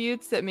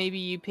 attributes that maybe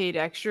you paid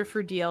extra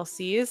for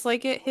DLCs,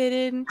 like, get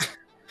hidden.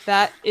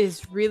 That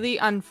is really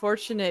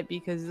unfortunate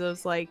because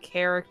those, like,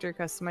 character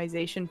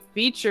customization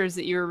features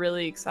that you were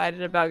really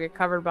excited about get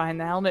covered behind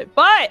the helmet.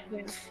 But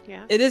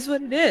Yeah. it is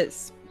what it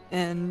is.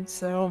 And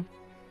so,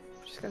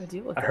 just gotta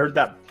deal with I it. heard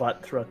that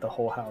butt throughout the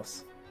whole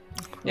house.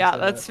 Yeah,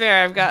 that's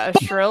fair. I've got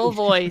a shrill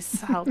voice,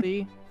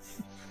 Halby.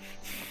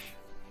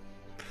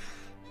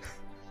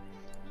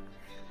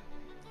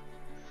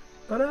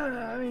 But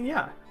I mean,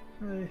 yeah.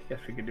 I guess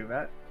we could do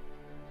that.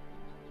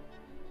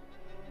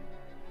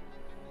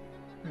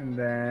 And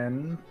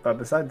then, but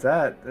besides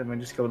that, then we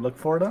just go look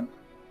for them.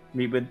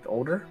 Meet with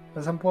Older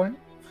at some point.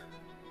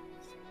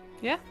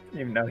 Yeah.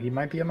 Even though he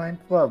might be a mind.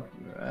 Well,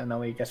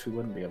 no, I guess we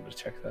wouldn't be able to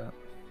check that.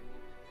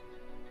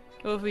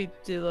 Well, if we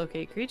do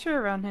locate creature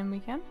around him, we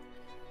can.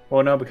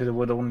 Well, no, because it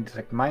would only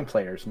detect mind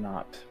players,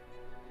 not.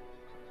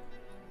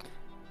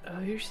 Oh,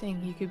 you're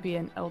saying he could be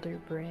an elder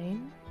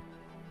brain?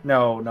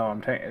 No,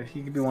 I'm telling.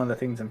 He could be one of the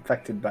things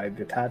infected by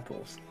the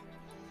tadpoles.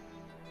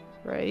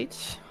 Right.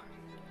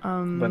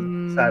 But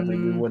sadly,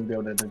 we wouldn't be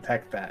able to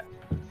detect that.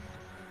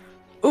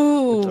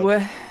 Ooh,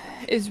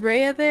 is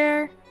Rhea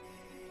there?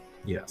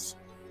 Yes.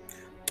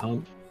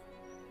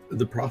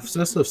 The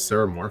process of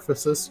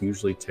ceremorphosis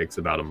usually takes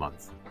about a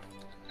month.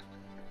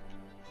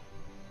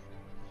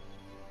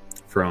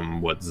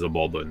 From what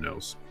Zabalba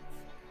knows.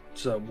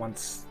 So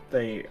once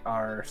they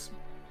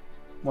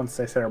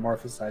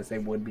ceremorphosize, they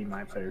would be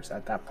mind players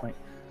at that point.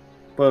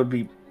 But it would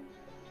be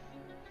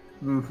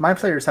mind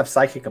players have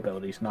psychic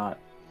abilities, not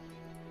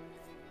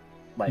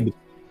like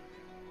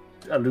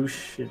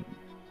illusion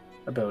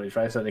abilities,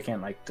 right? So they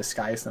can't like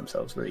disguise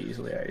themselves very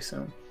easily, I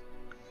assume.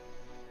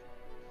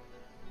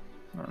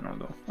 I don't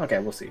know though. Okay,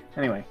 we'll see.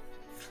 Anyway,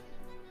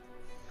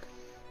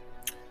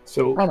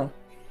 So, I don't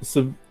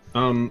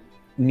know.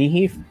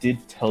 Nihif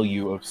did tell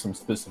you of some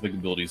specific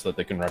abilities that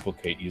they can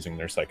replicate using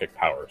their psychic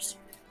powers.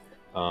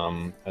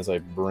 As I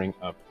bring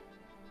up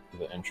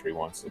the entry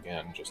once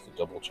again, just to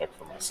double check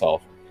for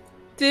myself.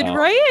 Did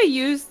Rhea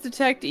use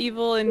detect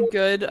evil and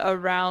good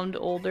around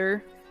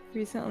Older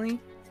recently?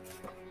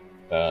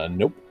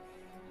 Nope.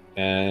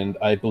 And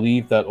I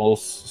believe that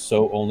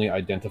also only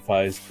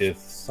identifies if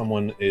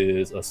someone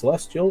is a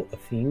celestial, a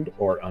fiend,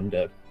 or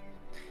undead.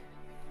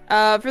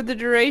 For the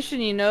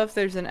duration, you know if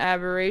there's an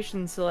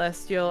aberration,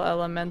 celestial,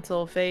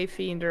 elemental, fey,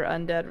 fiend, or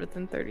undead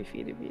within 30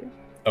 feet of you.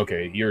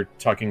 Okay, you're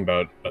talking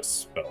about a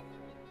spell.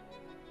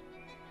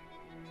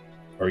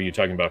 Or are you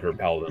talking about her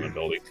paladin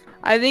ability?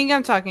 I think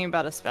I'm talking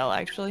about a spell,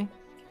 actually.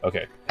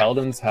 Okay,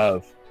 paladins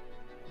have,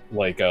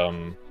 like,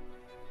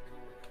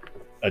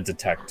 a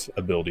detect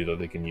ability that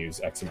they can use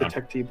X amount.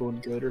 Protect evil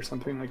and good or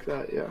something like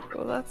that. Yeah.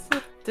 Well, that's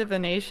the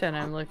divination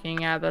I'm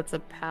looking at. That's a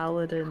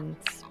paladin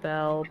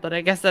spell, but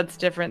I guess that's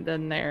different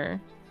than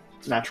their.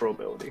 Natural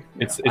ability.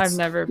 Yeah. I've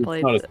never played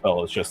It's not a it.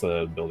 spell. It's just an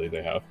ability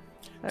they have.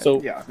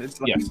 So Yeah, it's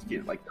like,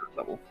 yes. like third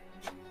level.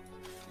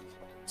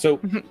 So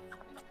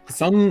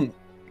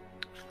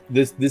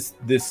this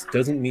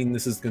doesn't mean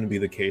this is going to be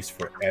the case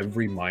for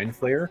every Mind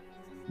Flayer,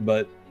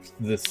 but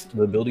the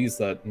abilities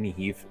that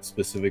Nihif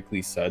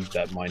specifically said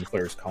that Mind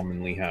Flayers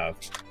commonly have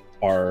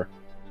are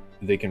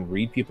they can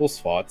read people's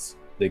thoughts,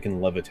 they can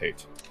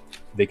levitate,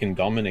 they can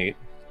dominate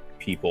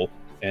people,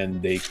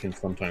 and they can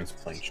sometimes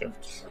plane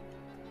shift.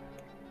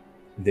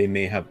 They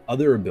may have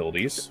other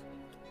abilities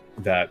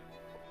that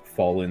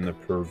fall in the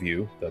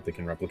purview that they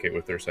can replicate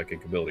with their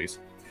psychic abilities,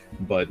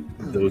 but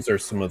those are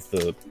some of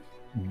the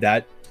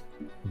that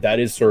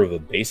is sort of a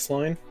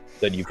baseline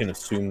that you can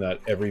assume that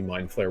every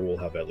Mind Flayer will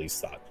have at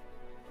least that.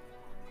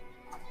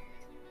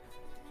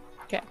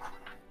 Okay.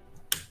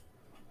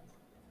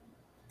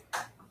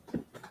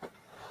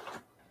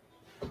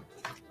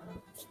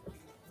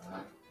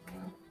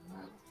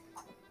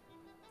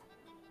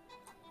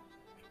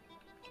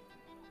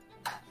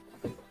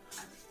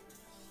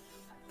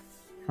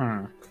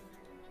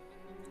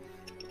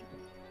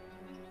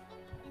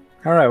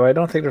 All right. Well, I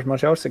don't think there's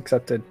much else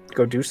except to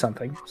go do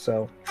something.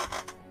 So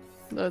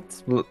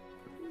Let's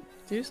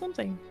do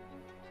something.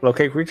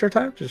 locate creature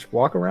type. Just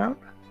walk around.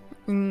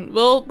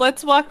 Well,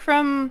 let's walk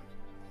from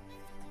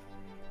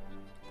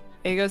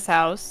Aego's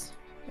house,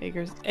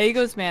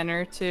 Aego's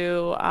manor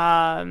to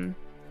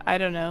I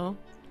don't know,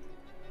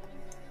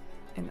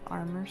 an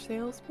armor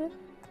salesman.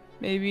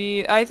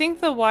 Maybe I think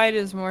the wide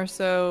is more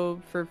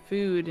so for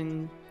food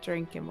and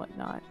drink and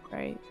whatnot,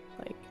 right?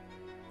 Like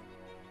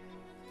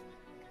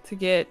to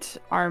get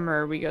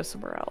armor, we go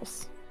somewhere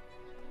else.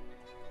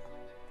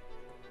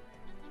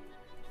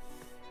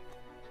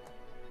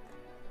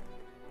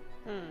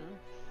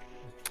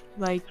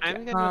 Like I'm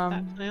good with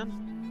that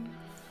plan.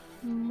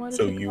 What is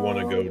So it you want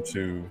to go called?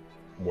 to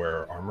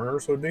where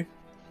armorers would be?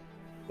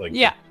 Like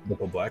Yeah. the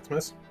local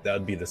blacksmiths? That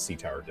would be the Sea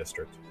Tower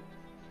district.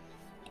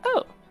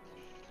 Oh.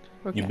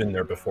 Okay. You've been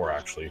there before,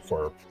 actually,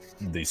 for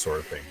these sort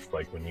of things.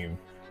 Like when you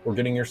were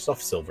getting your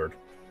stuff silvered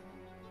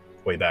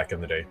way back in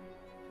the day.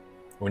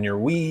 When you're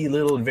wee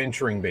little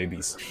adventuring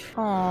babies.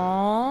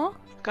 Aww.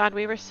 God,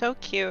 we were so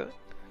cute.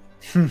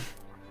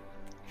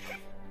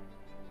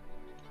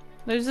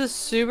 There's a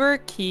sewer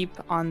keep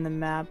on the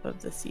map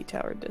of the Sea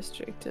Tower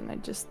district, and I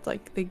just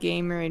like the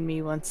gamer in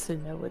me wants to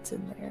know what's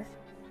in there.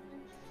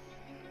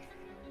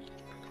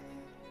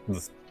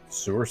 The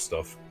sewer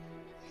stuff.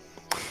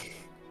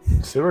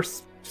 Sewer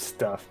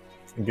stuff.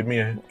 Give me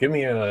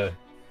a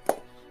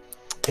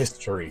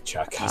history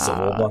check,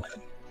 Zawoba.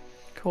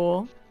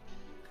 Cool.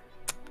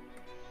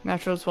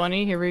 Natural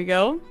 20, here we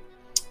go.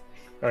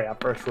 Oh yeah,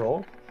 first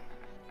roll.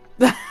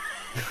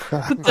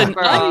 It's an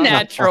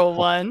unnatural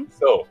one.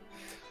 So,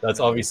 that's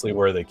obviously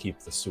where they keep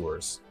the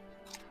sewers.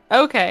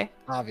 Okay.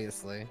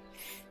 Obviously.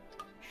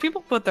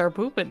 People put their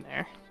poop in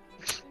there.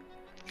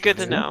 Good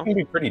to Sewers know. can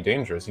be pretty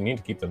dangerous. You need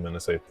to keep them in a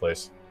safe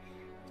place.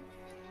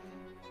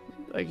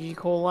 Like E.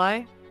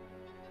 coli.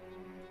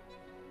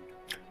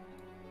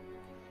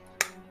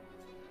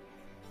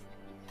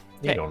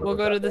 You Okay, don't know we'll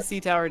what go to that the is. Sea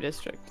Tower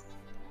district.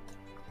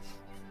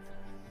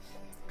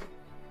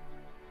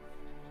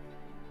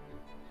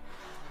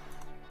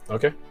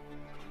 Okay.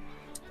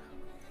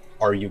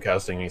 Are you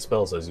casting any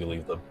spells as you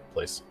leave the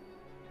place?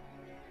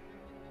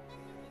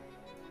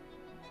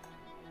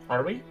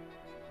 Are we?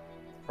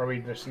 Or are we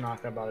just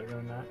not gonna bother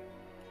doing that?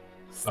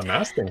 I'm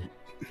asking.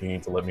 You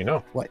need to let me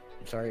know. What?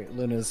 Sorry,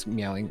 Luna's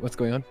meowing. What's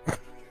going on?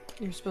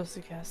 You're supposed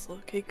to cast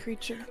locate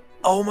creature.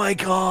 Oh my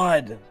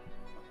god!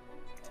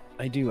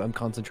 I do. I'm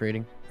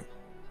concentrating.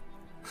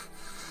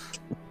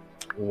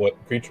 What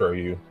creature are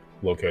you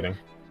locating?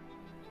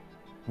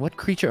 What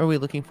creature are we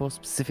looking for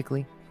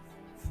specifically?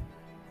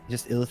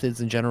 Just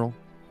illithids in general?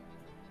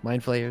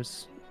 Mind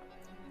flayers?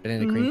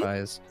 Banana cream Mhm.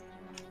 pies?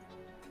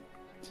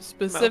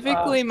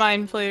 Specifically,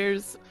 mind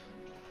flayers.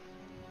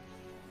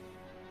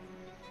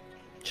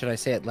 Should I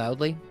say it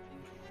loudly?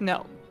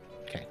 No.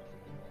 Okay.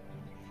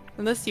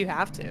 Unless you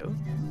have to.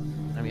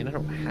 I mean, I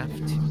don't have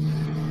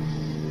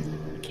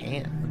to. I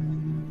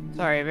can.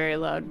 Sorry, a very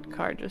loud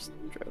car just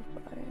drove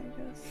by, I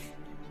guess.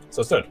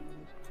 So instead,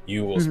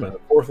 you will spend a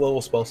 4th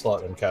level spell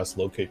slot and cast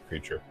Locate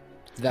Creature,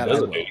 That I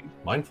will. designating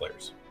Mind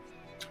Flayers.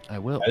 I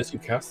will. As you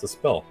cast the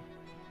spell,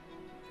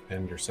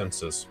 and your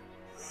senses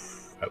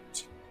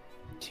out,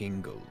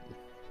 Tingle.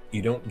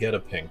 you don't get a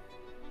ping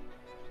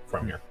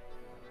from here.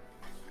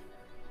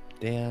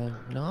 They're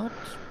not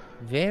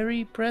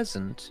very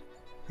present.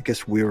 I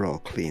guess we're all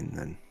clean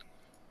then.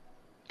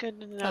 Good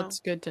to know. That's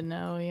good to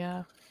know,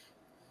 yeah.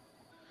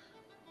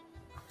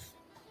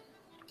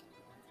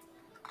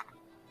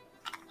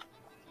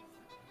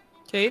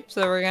 Okay,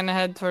 so we're gonna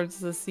head towards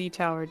the Sea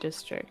Tower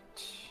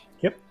district.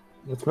 Yep.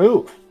 Let's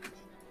move.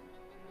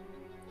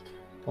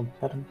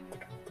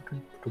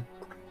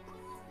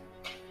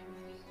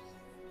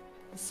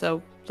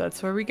 So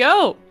that's where we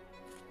go.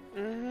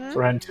 Mhm. So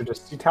we're heading to the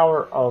Sea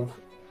Tower of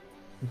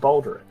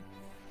Baldur'N.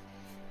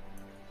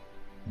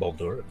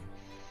 Baldur.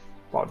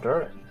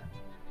 Baldur'N.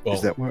 Well,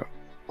 Is that where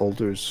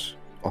Alder's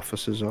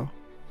offices are?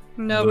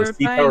 No, the we're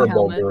Sea buying Tower of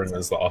helmets. Baldur'N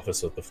is the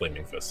office of the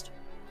Flaming Fist.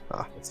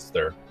 Ah. It's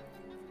there.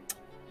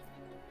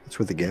 That's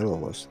where the gala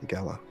was. The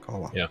gala.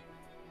 Yeah.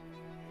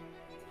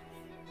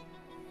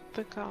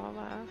 The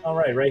gala. All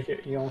right here.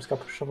 You almost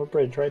got pushed off a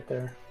bridge right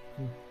there.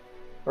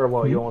 Or,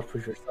 well, you almost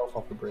pushed yourself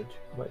off the bridge,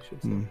 I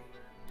should say.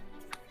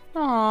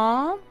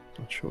 Aww.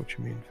 Not sure what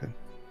you mean,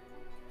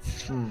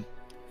 Finn.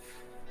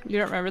 You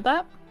don't remember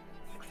that?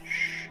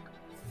 Shh.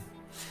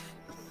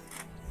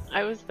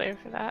 I was there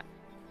for that.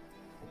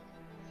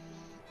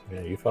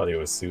 Yeah, you thought he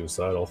was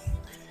suicidal.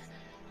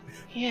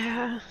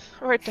 Yeah,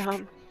 or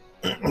dumb.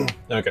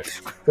 Okay,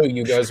 so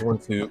you guys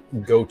want to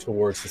go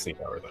towards the Sea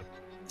Tower then?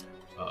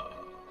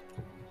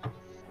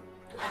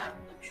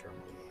 Sure.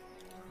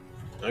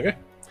 Okay,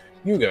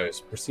 you guys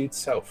proceed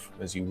south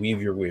as you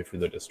weave your way through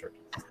the district.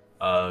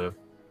 As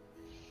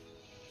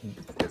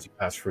you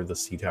pass through the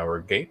Sea Tower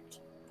gate,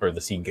 or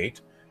the Sea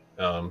Gate,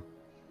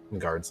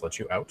 guards let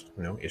you out,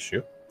 no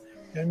issue.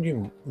 And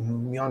you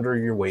meander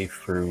your way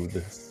through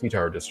the Sea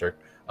Tower district.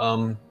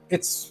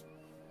 It's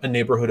a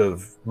neighborhood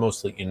of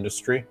mostly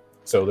industry,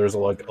 so there's a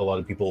lot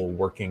of people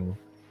working.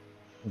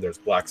 There's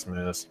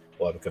blacksmiths,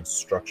 a lot of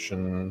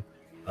construction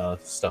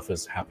stuff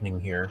is happening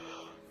here.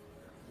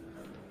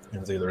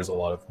 And so there's a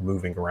lot of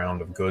moving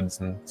around of goods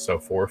and so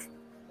forth.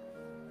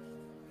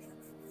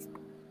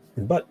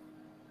 But,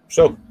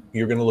 so,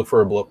 you're going to look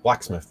for a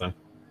blacksmith then.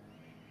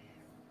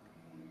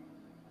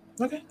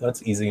 Okay,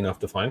 that's easy enough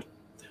to find.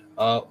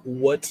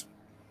 What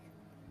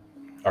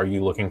are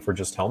you looking for?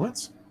 Just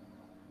helmets?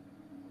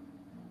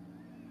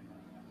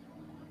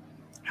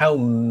 How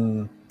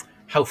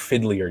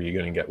fiddly are you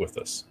going to get with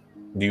this?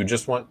 Do you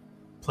just want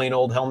plain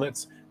old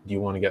helmets? Do you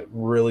want to get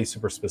really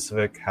super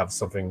specific, have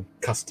something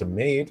custom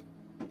made?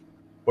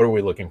 What are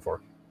we looking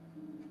for?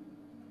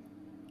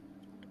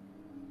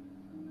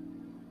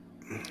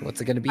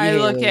 What's it going to be? I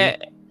look Haley?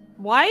 at.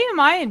 Why am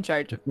I in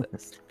charge of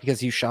this?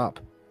 Because you shop.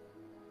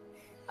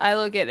 I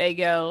look at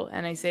Ego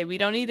and I say, we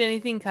don't need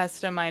anything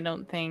custom, I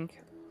don't think.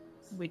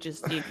 We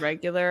just need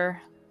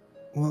regular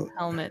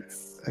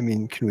helmets. I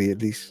mean, can we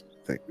at least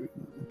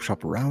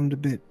shop around a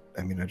bit?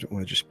 I mean, I don't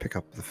want to just pick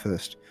up the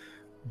first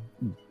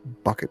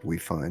bucket we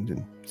find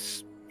and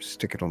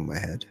stick it on my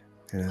head.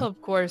 You know?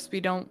 Of course, we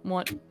don't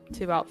want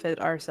to outfit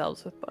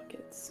ourselves with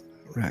buckets.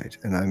 Right,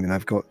 and I mean,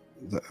 I've got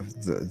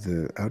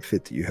the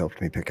outfit that you helped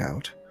me pick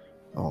out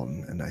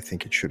on, and I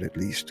think it should at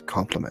least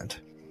complement.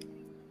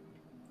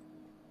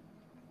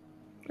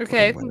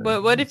 Okay,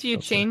 but what if you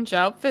change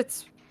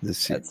outfits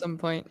at some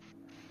point?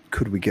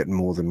 Could we get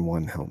more than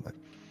one helmet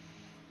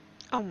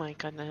Oh my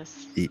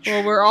goodness. each?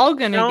 Well, we're all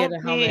gonna Don't get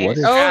a be helmet. What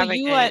if- Oh,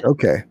 you want?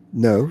 Okay,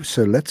 no,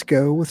 so let's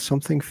go with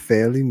something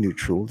fairly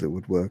neutral that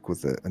would work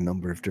with a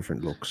number of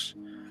different looks.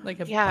 Like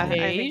a Yeah,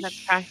 beige? I think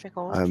that's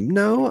practical.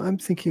 No, I'm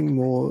thinking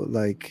more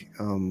like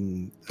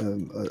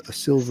a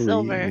silvery,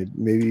 Silver.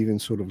 maybe even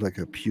sort of like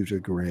a pewter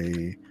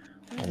gray,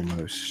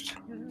 almost.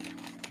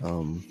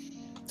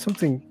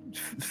 Something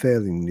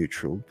fairly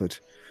neutral, but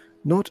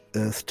not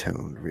earth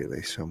toned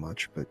really so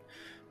much. But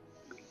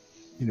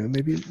you know,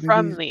 maybe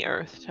From the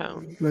earth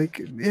tone.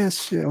 like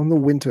yes, yeah, on the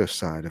winter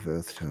side of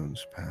earth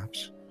tones,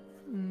 perhaps.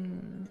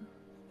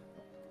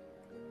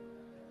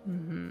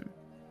 Mm-hmm.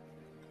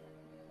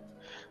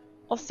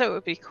 Also, it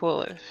would be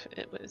cool if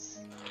it was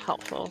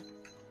helpful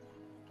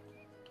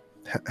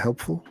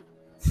Helpful.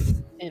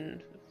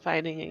 in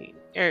fighting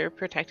or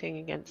protecting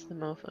against the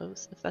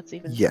mofos, if that's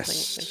even Yes,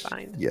 something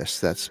we can find. yes,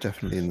 that's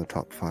definitely in the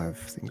top 5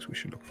 things we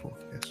should look for.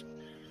 Yes.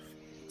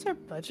 What's our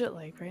budget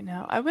like right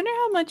now? I wonder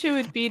how much it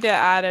would be to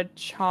add a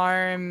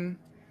charm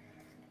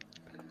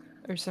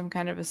or some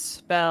kind of a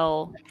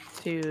spell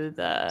to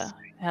the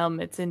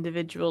helmets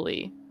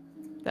individually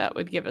that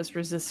would give us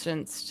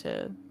resistance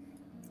to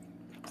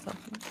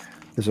something.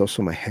 There's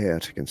also my hair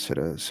to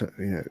consider. So,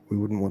 you know, we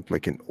wouldn't want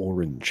like an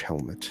orange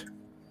helmet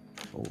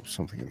or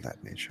something of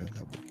that nature.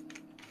 That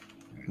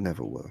would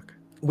never work.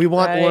 We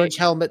want Right. orange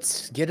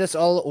helmets. Get us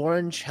all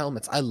orange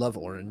helmets. I love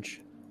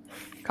orange.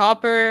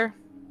 Copper.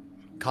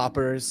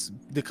 Copper's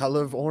the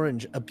color of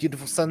orange. A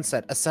beautiful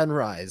sunset, a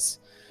sunrise.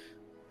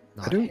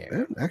 I Not don't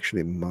hair.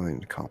 actually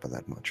mind copper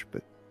that much,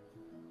 but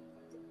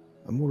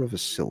I'm more of a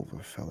silver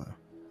fellow.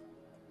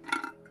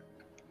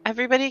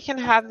 Everybody can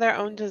have their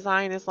own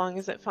design as long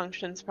as it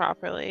functions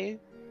properly.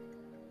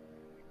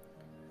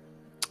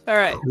 All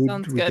right, Could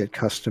sounds we good. get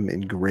custom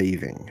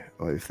engraving,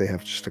 or if they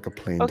have just like a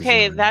plain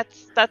Okay, design?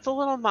 that's a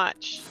little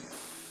much.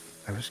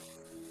 I was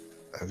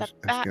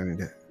back. going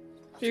to.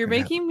 You're gonna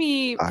have making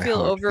me I feel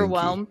heart Vinky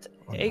overwhelmed,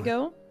 on my-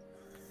 Ego.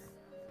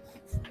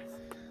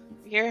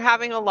 You're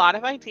having a lot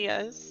of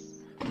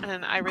ideas,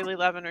 and I really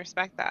love and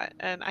respect that.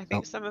 And I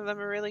think Oh. some of them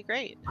are really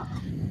great.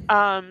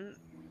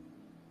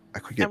 I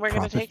could get we're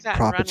gonna take that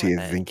and run property of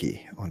with it.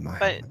 Vinky on my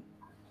But-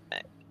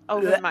 helmet.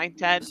 Over my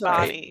dead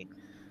Sorry.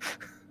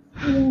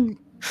 body.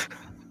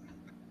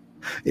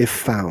 If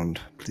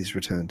found, please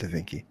return to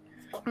Vinky.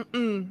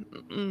 Mm-mm,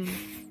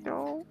 mm-mm.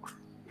 No.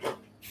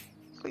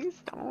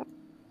 Please don't.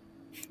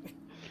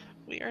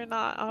 We are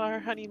not on our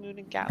honeymoon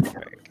in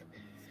Gatlinburg.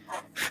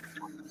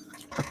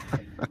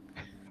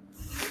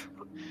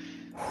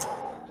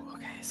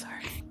 Okay,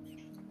 sorry.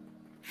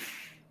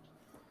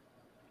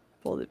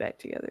 Pulled it back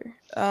together.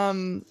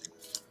 I'm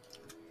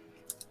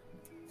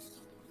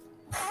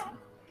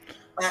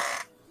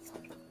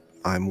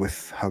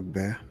with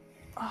Hugbear.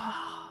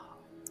 Oh,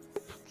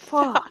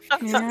 fuck,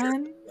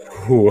 man.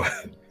 Ooh.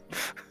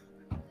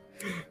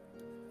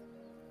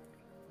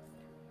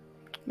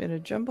 I'm gonna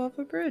jump off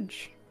a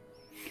bridge.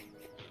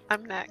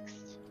 I'm next.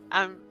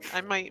 I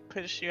might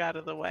push you out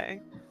of the way.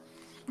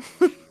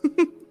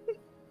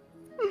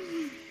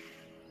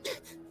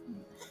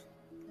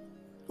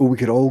 Or we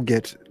could all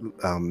get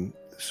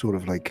sort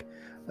of like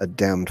a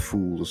damned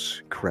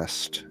fool's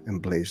crest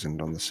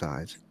emblazoned on the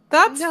side.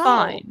 That's No.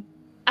 fine.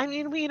 I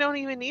mean, we don't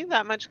even need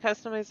that much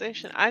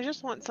customization. I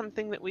just want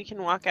something that we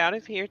can walk out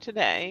of here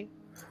today.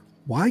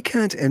 Why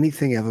can't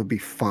anything ever be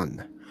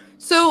fun?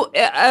 So,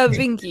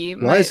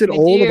 Vinky, Why is it my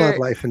all dear, about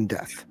life and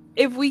death?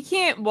 if we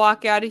can't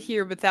walk out of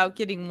here without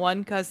getting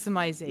one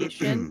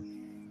customization,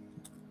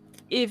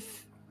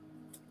 if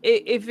Per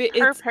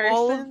it's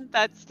all, person,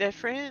 that's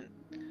different.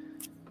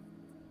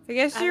 I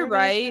guess you're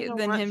Everybody's right.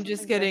 gonna Than want him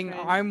just something getting,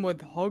 different. I'm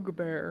with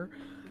Hugbear.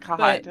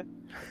 God.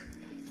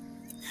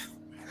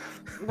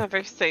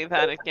 Never say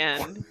that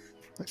again.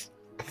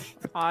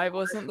 I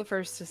wasn't the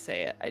first to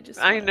say it. I just.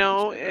 I wanna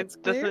know make sure that's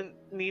it clear. doesn't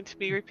need to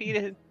be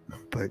repeated.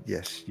 But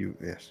yes, you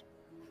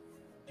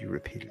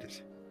repeated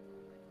it.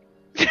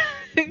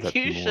 That's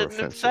You more shouldn't have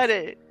offensive. said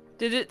it.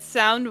 Did it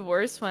sound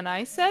worse when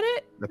I said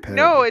it?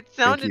 Apparently, No, it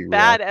Pinky sounded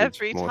bad reacted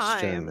every more time.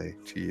 sternly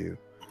to you.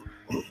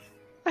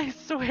 I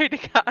swear to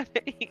God,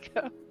 there you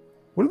go.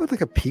 What about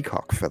like a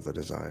peacock feather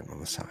design on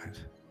the side?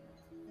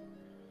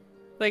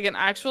 Like an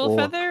actual Or-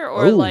 feather,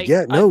 or oh like?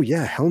 yeah, no,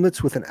 yeah,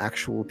 helmets with an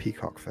actual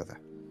peacock feather.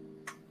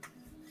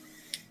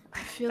 I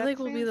feel That like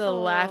we'll be seems the a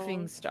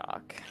laughing little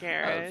stock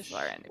garish. of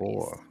our enemies.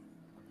 Or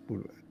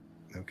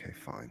okay,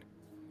 fine.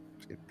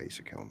 Let's get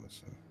basic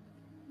helmets. Then.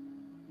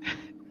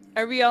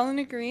 Are we all in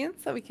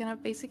agreement that we can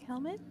have basic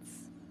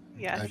helmets?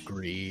 Yes.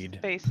 Agreed.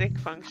 Basic,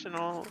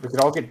 functional. We could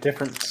all get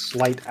different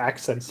slight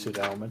accents to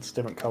the helmets,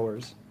 different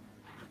colors.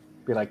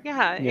 Be like,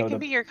 Yeah, you know, it can the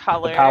be your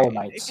color. Power It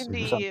Knights can or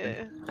be,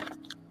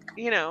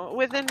 something.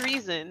 within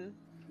reason.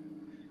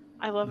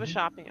 I love a Mhm.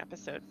 shopping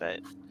episode, but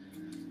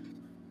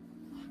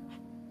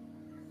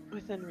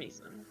within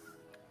reason.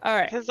 All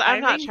right. Because I'm I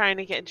not think trying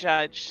to get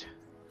judged.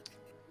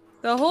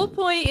 the whole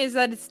point is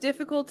that it's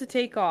difficult to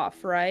take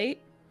off, right?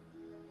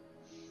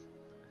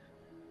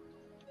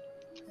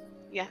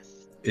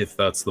 Yes. If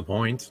that's the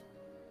point,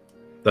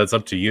 that's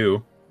up to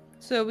you.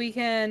 So we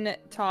can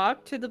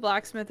talk to the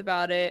blacksmith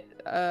about it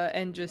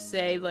and just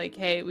say like,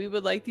 hey, we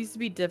would like these to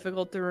be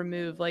difficult to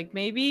remove. Like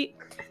maybe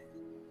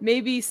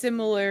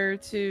similar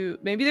to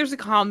there's a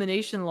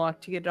combination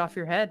lock to get it off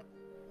your head.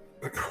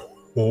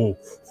 Oh.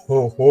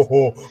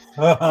 No.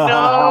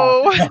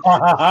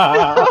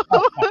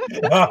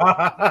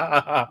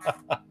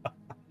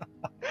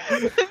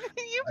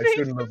 You I made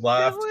shouldn't the have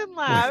laughed. villain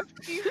laugh.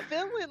 You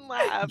villain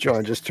laugh.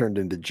 John just turned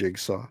into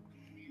Jigsaw.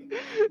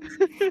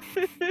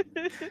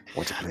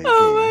 Want to play a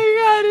Oh game?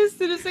 my god, as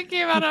soon as it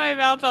came out of my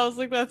mouth, I was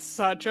like, that's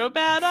such a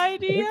bad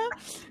idea.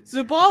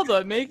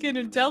 Zabalba, make an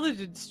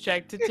intelligence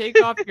check to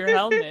take off your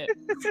helmet.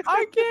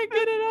 I can't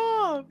get it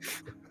off.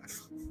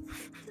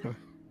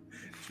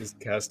 Just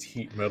cast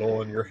heat metal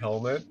on your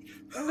helmet.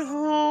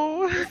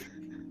 No.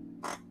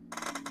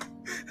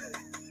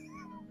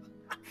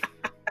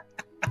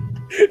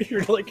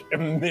 You're like a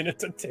minute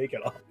to take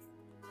it off.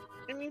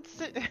 I mean,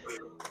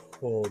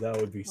 Oh, that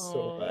would be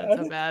so bad.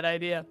 That's a bad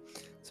idea.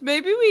 So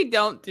maybe we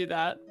don't do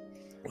that.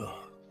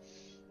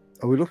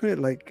 Are we looking at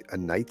like a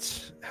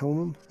knight's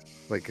helm,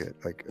 like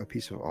a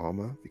piece of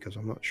armor? Because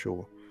I'm not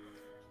sure.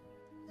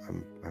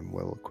 I'm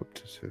well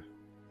equipped to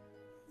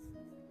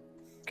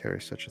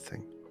carry such a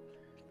thing.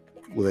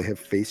 Will they have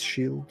face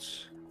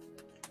shields?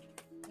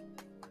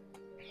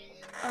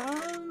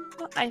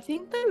 I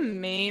think the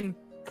main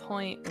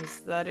point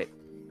is that it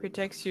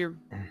protects your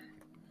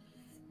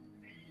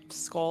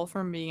skull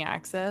from being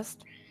accessed.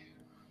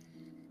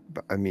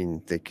 But I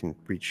mean, they can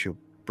reach your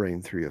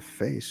brain through your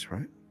face,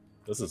 right?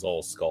 This is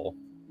all skull.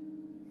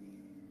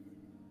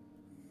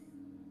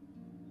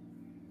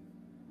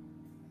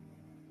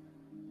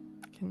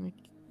 Can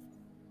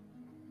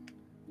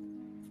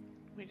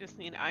we just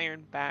need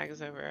iron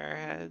bags over our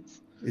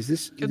heads. Is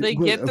this? Could they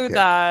well, get through okay.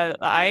 the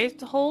eye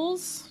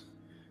holes?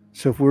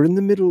 So if we're in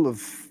the middle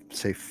of,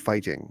 say,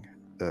 fighting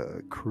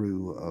a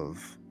crew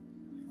of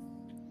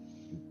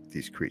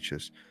these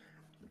creatures,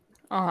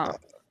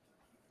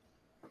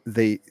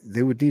 they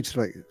would need to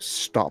like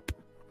stop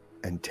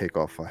and take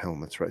off our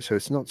helmets, right? So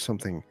it's not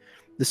something.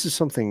 This is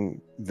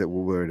something that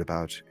we're worried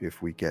about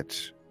if we get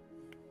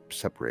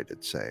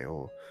separated, say,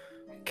 or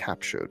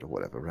captured or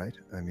whatever, right?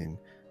 I mean,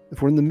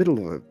 if we're in the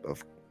middle of a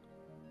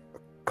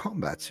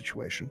combat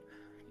situation,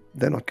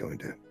 they're not going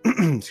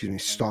to,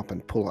 stop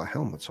and pull our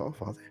helmets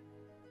off, are they?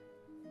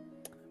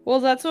 Well,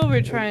 that's what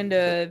we're trying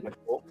to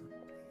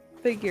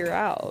figure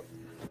out.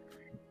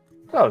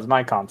 That was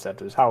my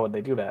concept. Is how would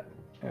they do that?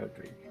 It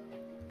would be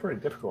pretty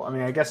difficult. I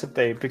mean, I guess if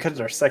they, because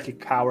their psychic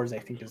powers, I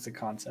think is the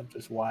concept,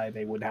 is why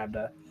they would have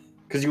to.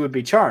 Because you would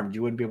be charmed,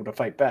 you wouldn't be able to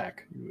fight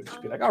back. You would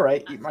just be like, "All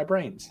right, eat my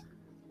brains."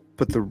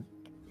 But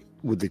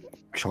would they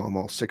charm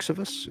all 6 of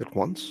us at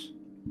once?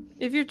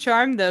 If you're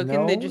charmed, though,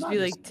 can they No, just not be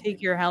like,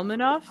 take your helmet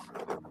off?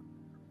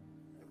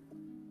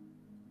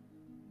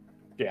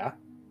 Yeah.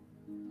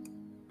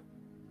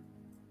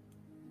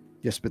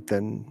 Yes, but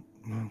then.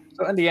 Well,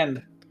 So in the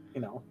end,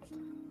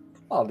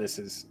 all this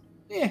is,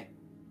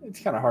 it's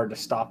kind of hard to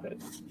stop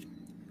it.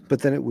 but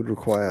then it would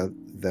require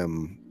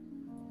them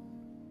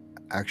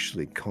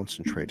actually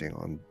concentrating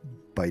on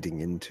biting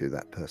into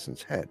that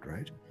person's head,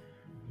 right?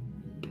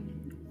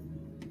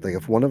 Like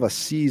if one of us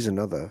sees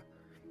another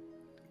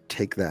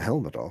take their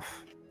helmet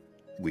off,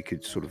 we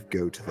could sort of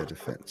go to their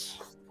defense.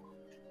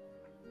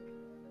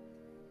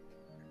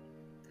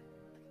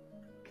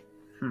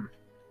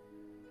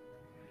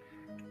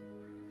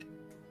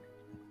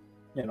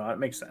 It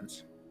makes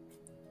sense.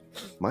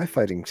 My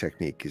fighting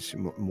technique is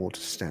more to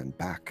stand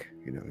back,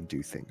 and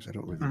do things. I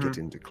don't really get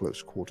into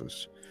close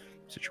quarters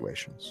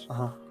situations.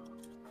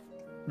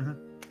 Mm-hmm.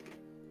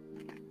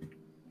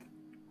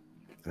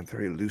 I'm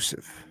very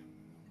elusive,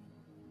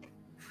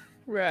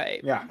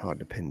 Right. Yeah, hard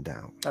to pin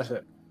down. that's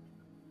it.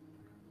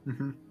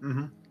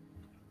 And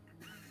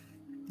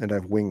I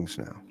have wings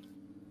now.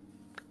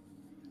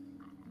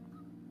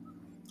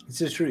 It's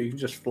just true. You can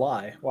just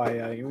fly.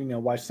 Why,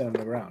 why stand on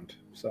the ground?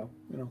 So,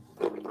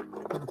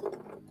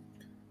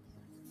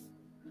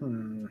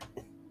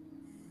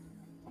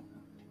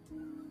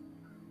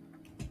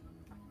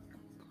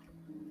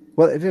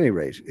 Well, at any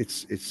rate,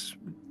 it's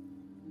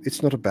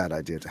not a bad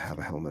idea to have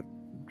a helmet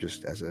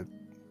just as a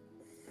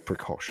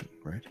precaution,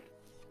 right?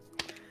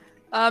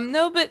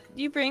 No, but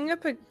you bring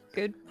up a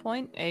good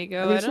point,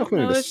 Ego. I mean, it's not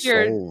going to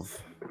you're.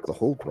 solve the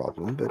whole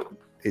problem, but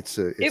it's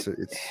a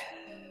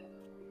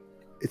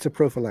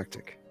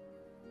prophylactic.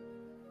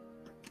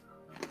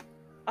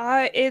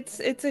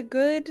 It's a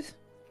good,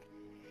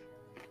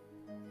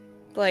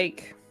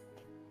 like,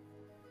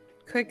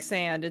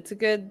 quicksand. It's a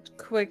good,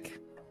 quick,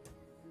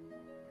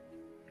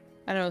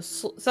 I don't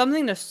know,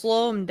 something to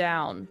slow him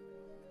down.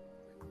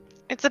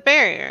 It's a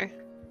barrier.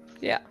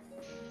 Yeah.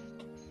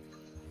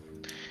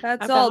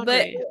 That's A all.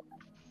 But, boundary.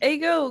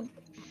 Ego,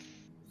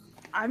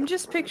 I'm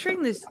just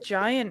picturing this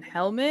giant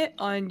helmet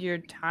on your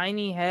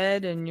tiny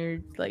head and your,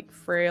 like,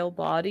 frail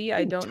body.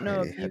 I don't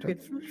know if you Tiny could...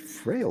 head,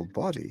 frail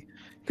body.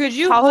 Could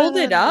you Taller hold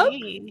it than up?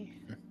 me.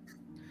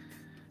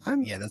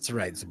 Yeah, that's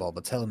right,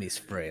 Zabal, tell him he's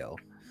frail.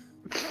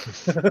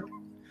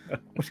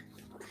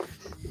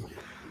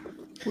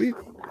 What are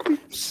you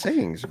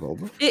saying,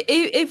 Zabulba?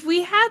 If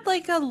we had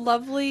like a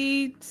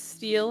lovely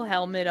steel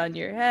helmet on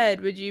your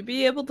head, would you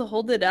be able to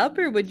hold it up,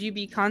 or would you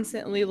be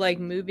constantly like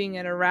moving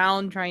it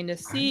around trying to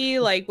see?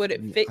 Like, would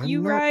it fit I'm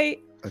you not right?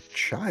 a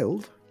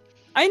child.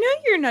 I know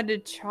you're not a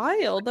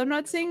child. I'm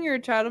not saying you're a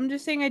child. I'm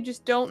just saying I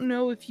just don't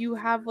know if you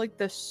have like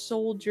the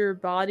soldier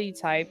body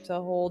type to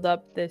hold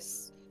up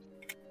this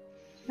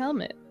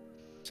helmet.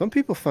 Some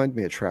people find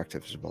me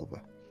attractive,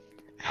 Zabulba.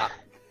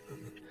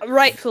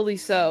 Rightfully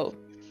so.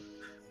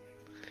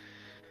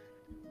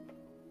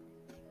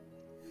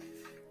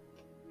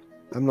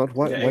 I'm not.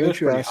 Why it don't was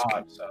you pretty ask?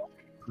 hot, so.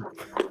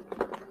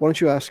 Why don't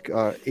you ask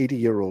our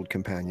 80-year-old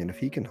companion if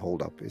he can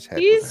hold up his head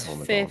with He's a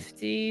helmet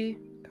 50.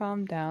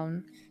 Calm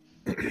down.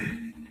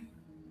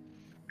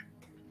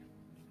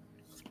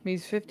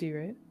 He's 50,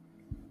 right?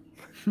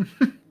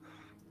 on?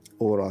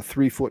 Or our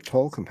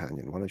 3-foot-tall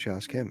companion. Why don't you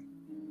ask him?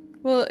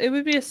 Well, it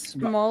would be a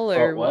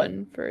smaller what?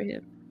 one for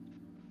him.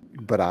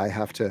 But I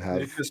have to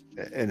have It's just-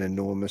 an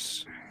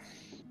enormous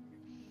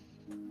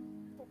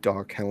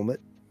dark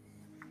helmet.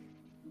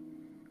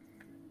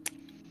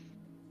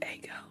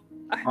 Ego,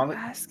 I'm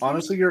asking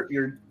Honestly, you're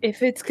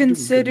if it's doing good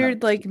considered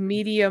enough. like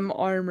medium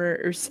armor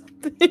or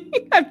something.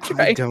 I'm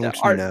trying don't to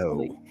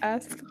artfully know.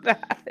 ask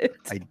that.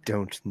 I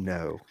don't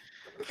know.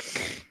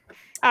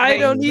 I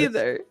don't Unless-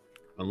 either.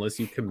 Unless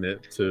you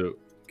commit to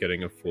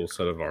getting a full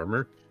set of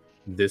armor,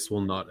 this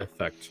will not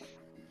affect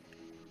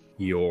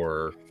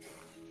your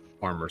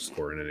armor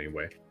score in any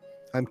way.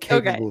 I'm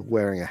capable of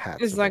wearing a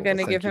hat. It's not Zabulba. gonna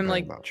Thank give you him, very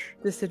like, much.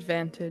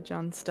 Disadvantage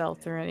on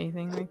stealth or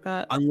anything like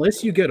that.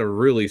 Unless you get a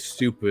really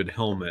stupid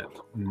helmet,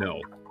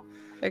 no.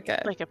 Okay,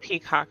 Like a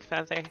peacock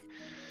feather.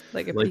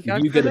 like a Like peacock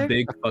if you get feather? a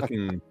big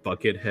fucking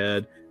bucket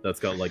head that's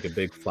got like a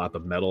big flap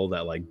of metal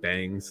that like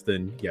bangs,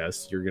 then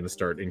yes, you're gonna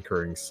start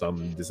incurring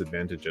some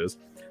disadvantages.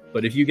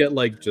 But if you get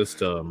like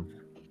just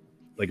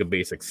like a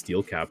basic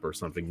steel cap or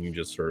something, you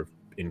just sort of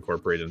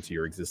incorporate into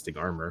your existing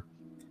armor,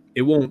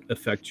 it won't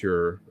affect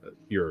your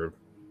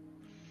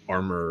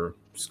armor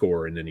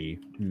score in any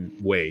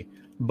way.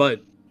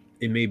 But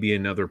it may be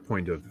another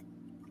point of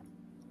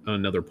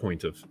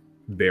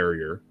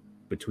barrier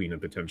between a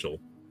potential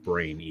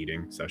brain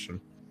eating session.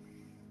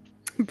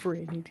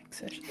 Brain eating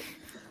session.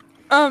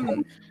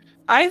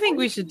 I think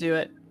we should do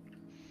it.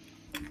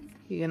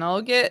 You can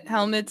all get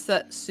helmets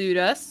that suit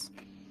us.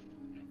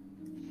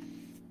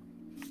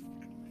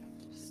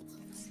 Just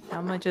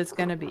how much it's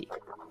gonna be.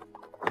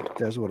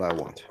 There's what I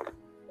want.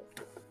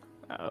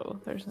 Oh,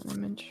 there's an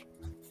image.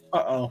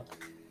 Uh-oh.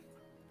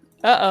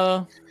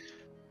 Uh-oh.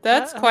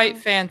 That's quite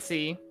Uh-oh.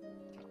 fancy.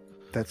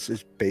 That's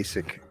as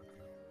basic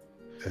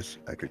as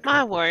I could My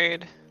come up with.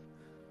 word.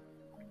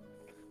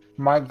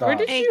 My Where God.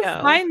 did you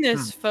Ago. find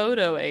this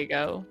photo,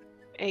 Ego?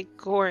 A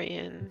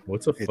Gorian.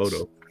 What's a It's-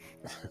 photo?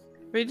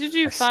 Where did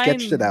you I find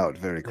sketched it out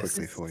very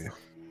quickly this for you.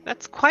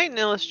 That's quite an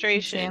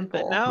illustration,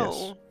 but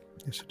example? no.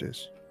 Yes, it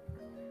is.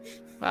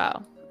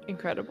 Wow,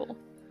 incredible.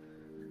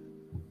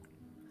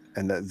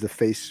 And the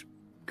face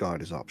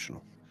guard is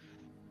optional.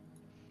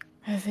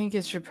 I think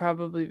it should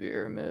probably be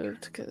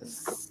removed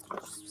because,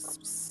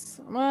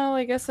 well,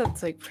 I guess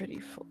that's like pretty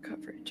full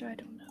coverage. I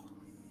don't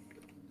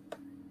know.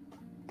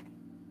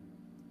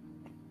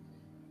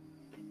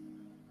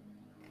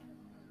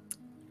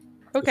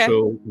 Okay.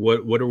 So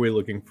what are we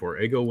looking for?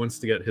 Ego wants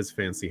to get his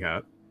fancy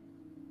hat.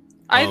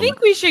 I think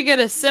we should get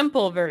a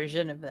simple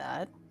version of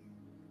that.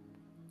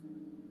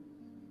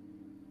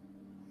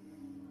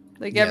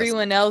 Like Yes.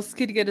 everyone else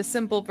could get a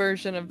simple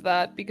version of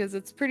that because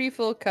it's pretty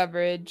full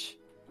coverage.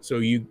 So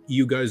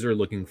you guys are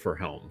looking for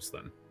helms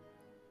then?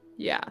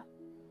 Yeah.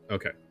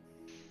 Okay.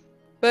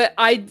 But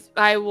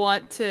I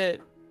want to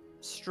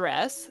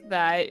stress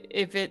that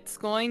if it's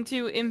going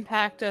to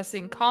impact us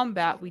in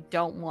combat, we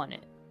don't want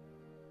it.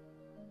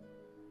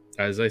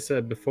 As I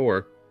said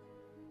before,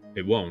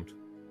 it won't.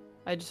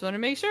 I just want to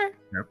make sure.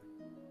 Yep.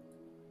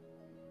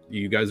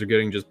 You guys are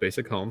getting just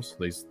basic helms.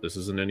 This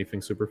isn't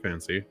anything super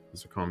fancy.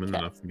 These are common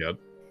enough to get.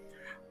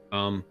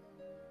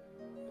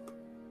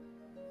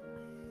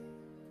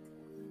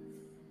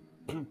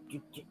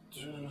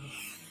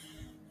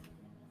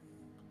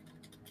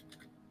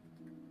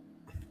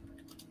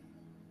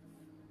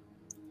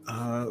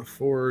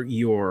 For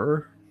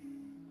your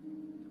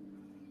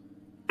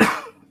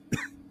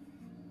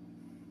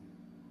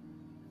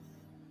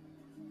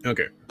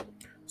okay,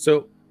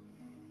 so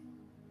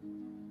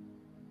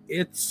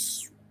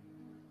it's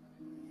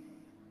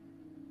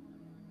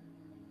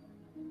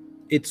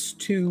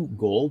 2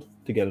 gold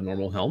to get a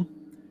normal helm.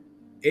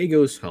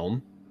 Aego's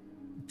helm,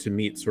 to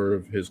meet sort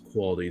of his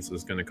qualities,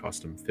 is going to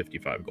cost him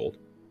 55 gold.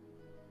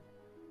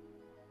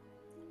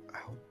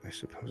 Oh, I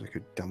suppose I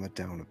could dumb it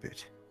down a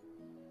bit.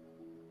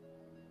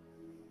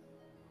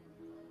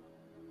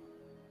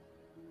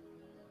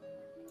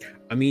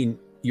 I mean,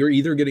 you're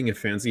either getting a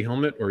fancy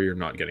helmet or you're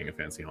not getting a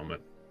fancy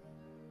helmet.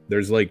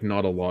 There's like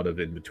not a lot of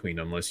in between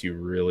unless you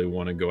really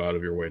want to go out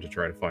of your way to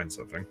try to find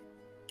something.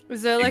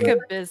 Is there like a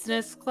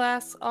business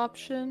class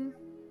option?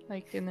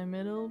 Like in the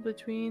middle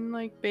between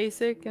like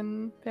basic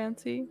and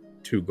fancy?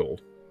 2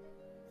 gold.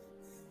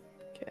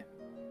 Okay.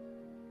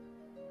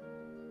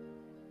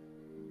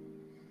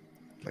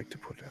 I'd like to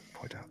point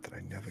out that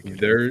I never get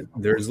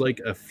There's like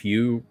a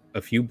few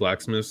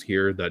blacksmiths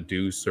here that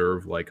do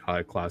serve like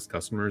high class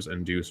customers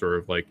and do sort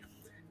of like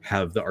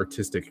have the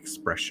artistic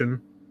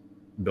expression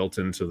built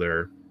into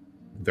their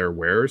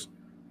wares,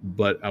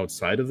 but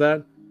outside of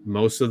that,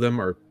 most of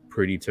them are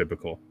pretty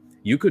typical.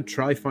 You could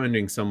try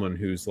finding someone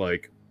who's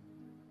like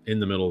in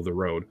the middle of the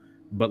road,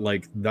 but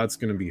like that's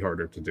going to be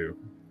harder to do.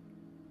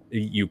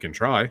 You can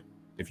try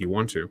if you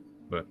want to,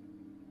 but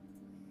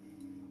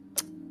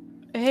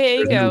Hey,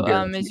 There's no Ego,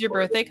 guarantee is your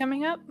for it. birthday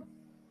coming up?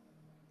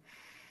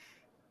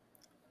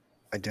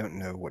 I don't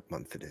know what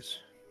month it is.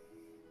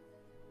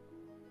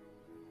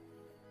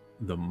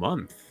 the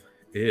month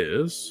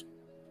is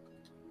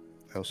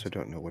I also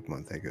don't know what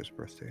month Ego's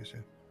birthday is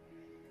in.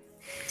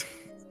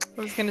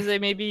 I was gonna say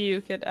maybe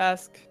you could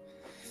ask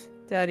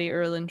Daddy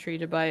Erlentree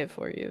to buy it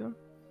for you.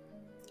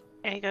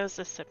 Ago's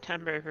a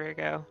September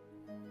Virgo.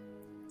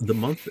 the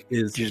month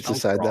is Did you just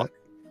decide that?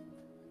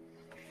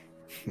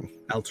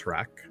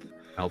 Alterac.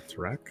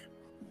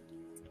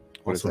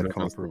 What is Also that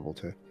known as- comparable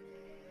to?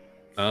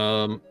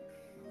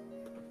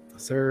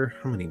 Is there,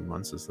 how many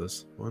months is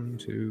this? 1,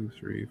 2,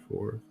 3,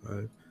 4,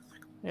 5.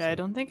 Yeah, I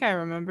don't think I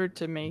remembered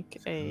to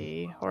make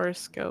a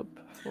horoscope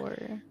for.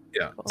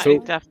 Yeah. Well, I So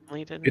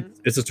definitely didn't.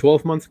 it's a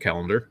 12-month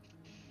calendar,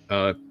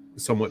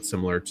 somewhat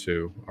similar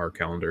to our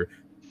calendar.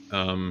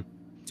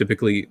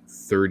 Typically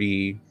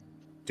 30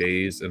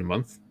 days in a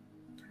month.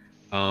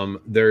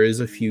 There is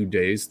a few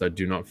days that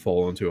do not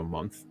fall into a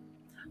month.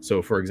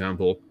 So, for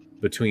example,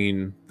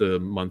 between the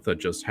month that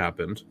just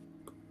happened,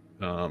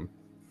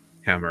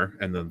 Hammer,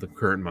 and then the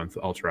current month,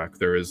 Alterac,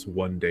 there is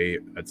 1 day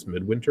that's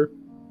midwinter.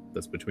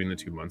 That's between the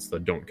 2 months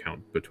that don't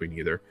count between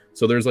either.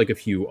 So there's like a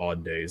few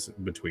odd days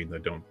between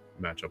that don't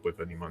match up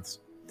with any months.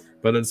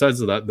 But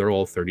besides of that, they're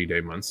all 30-day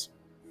months.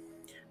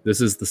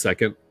 This is the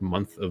second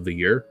month of the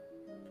year,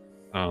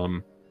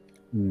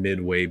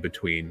 midway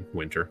between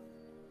winter.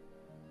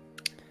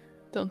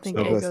 Don't think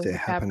So- My Ego's birthday a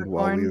happened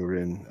while we Capricorn. were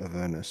in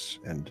Avernus,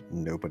 and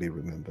nobody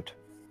remembered.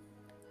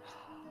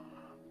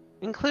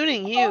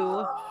 Including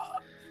you.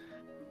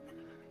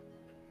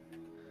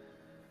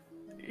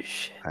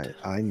 Shit.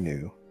 I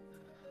knew.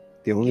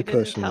 The only You didn't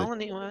person tell that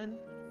anyone.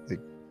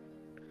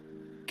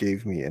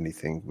 gave me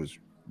anything was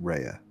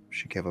Rhea.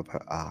 She gave up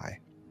her eye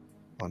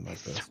on my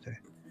birthday.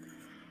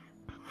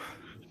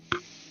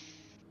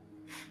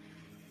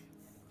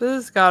 This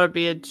has got to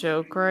be a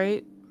joke,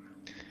 right?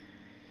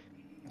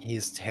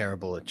 He's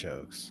terrible at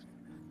jokes.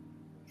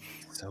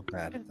 So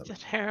bad at It's them. a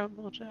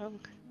terrible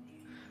joke.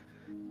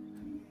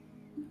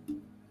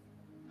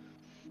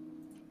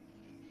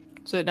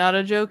 Is it not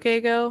a joke,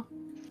 Ego?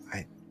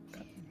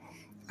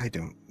 I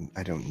don't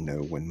know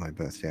when my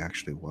birthday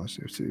actually was.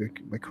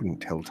 I couldn't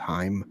tell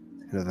time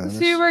in advance. So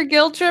you were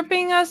guilt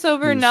tripping us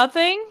over He was-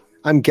 nothing?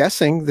 I'm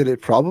guessing that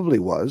it probably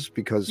was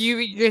because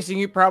You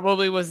guessing it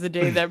probably was the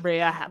day that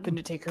Rhea happened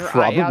to take her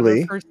eye out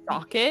Probably. of her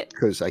socket.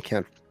 I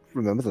can't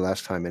remember the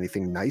last time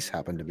anything nice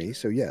happened to me.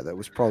 So yeah, that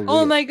was probably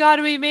Oh it. my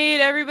god, we made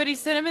everybody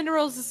cinnamon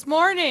rolls this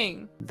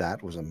morning.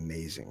 That was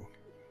amazing.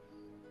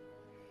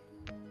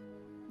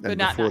 But And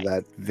not before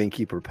nice. that,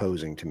 Vinky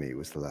proposing to me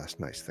was the last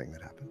nice thing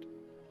that happened.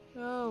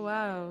 Oh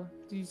wow.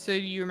 So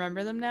do you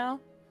remember them now?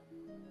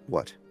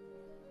 What?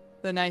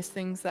 The nice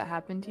things that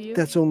happened to you?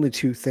 That's only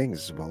 2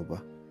 things,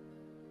 Bulba.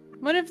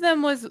 One of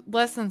them was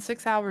less than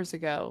 6 hours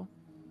ago.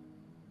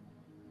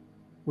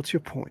 What's your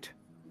point?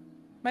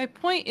 My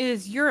point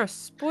is you're a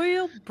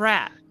spoiled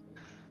brat.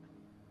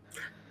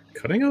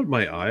 Cutting out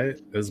my eye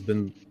has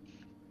been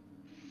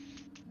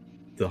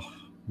the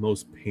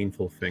most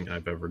painful thing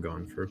I've ever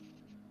gone through.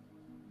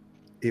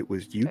 It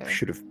was you Fair.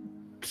 should have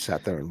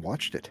sat there and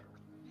watched it.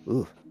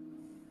 Ugh.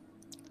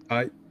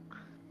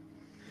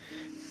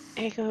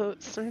 Ego,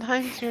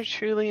 sometimes you're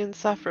truly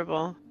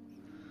insufferable.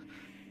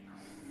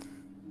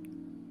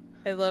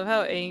 I love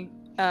how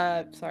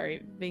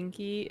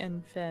Vinky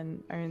and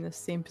Finn are in the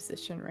same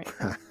position right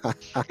now.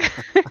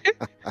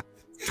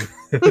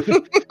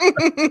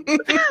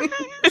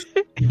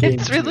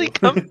 It's really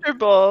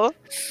comfortable.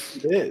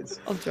 It is.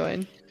 I'll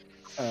join.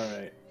 All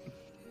right.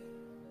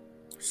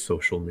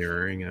 Social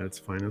mirroring at its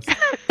finest.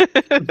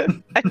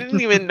 I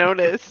didn't even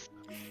notice.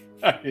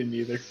 I didn't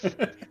either.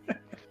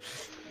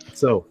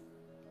 So,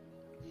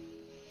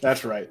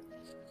 That's right.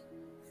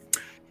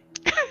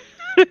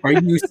 are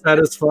you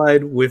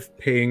satisfied with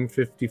paying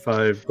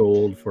 55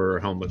 gold for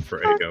a helmet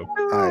for Ego?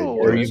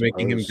 Or are you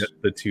making him suppose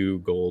get the 2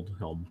 gold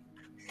helm?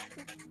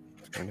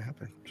 it's going to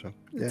happen? So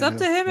It's yeah, up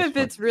to him that's if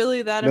fine. it's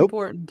really that Nope.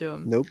 important to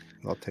him. Nope.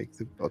 I'll take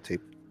the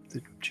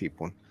cheap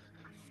one.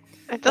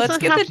 It Let's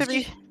doesn't get have the to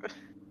be.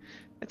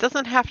 It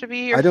doesn't have to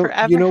be your I don't.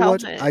 forever You know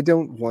what? helmet. I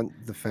don't want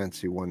the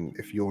fancy one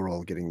if you're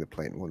all getting the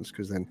plain ones,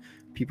 because then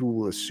people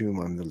will assume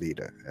I'm the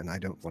leader, and I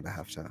don't want to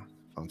have to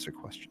answer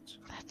questions.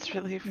 That's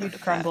really for You'd the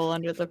crumble best.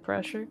 under the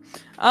pressure.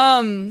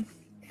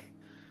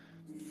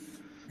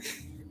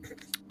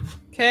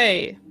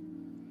 Okay.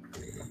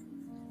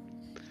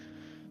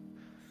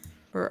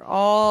 We're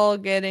all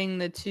getting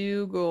the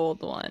 2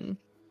 gold one.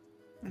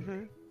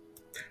 Mhm.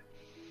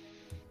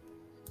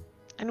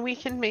 And we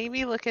can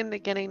maybe look into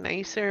getting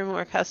nicer,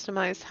 more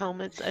customized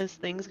helmets as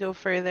things go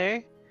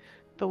further.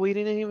 But we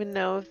didn't even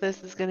know if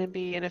this is going to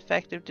be an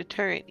effective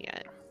deterrent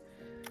yet.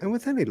 And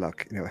with any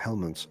luck,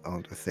 helmets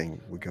aren't a thing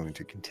we're going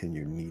to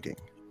continue needing.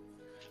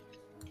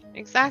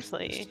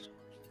 Exactly.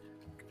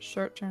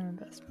 Short-term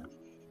investment.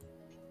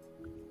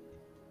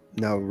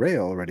 Now, Ray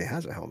already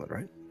has a helmet,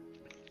 right?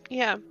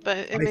 Yeah, but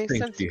it I makes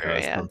think sense she for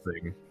has Rhea.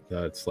 something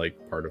that's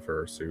like part of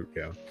her suit,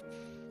 yeah.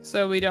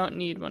 So we don't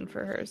need one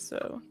for her,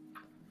 so...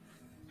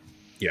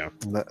 Yeah.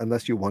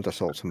 Unless you want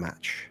us all to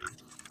match.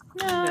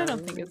 No, I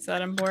don't think it's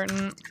that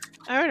important.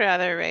 I would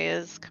rather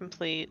Rhea's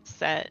complete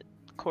set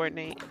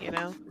coordinate, you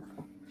know?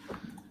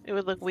 It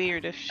would look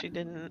weird if she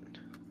didn't.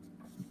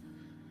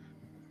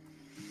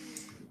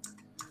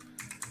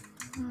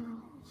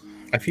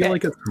 I feel Okay.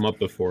 like it's come up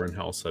before in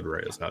Hell said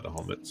Ray has had a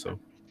helmet, so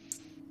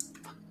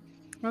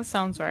That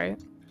sounds right.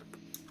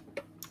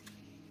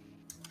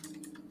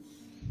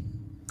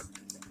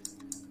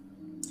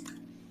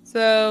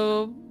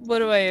 So, what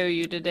do I owe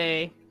you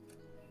today?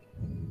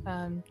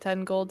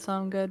 10 gold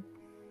sound good?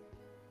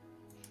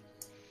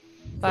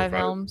 5 five.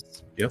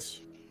 helms?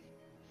 yes.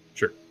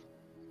 Sure.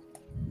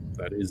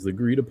 That is the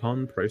agreed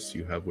upon price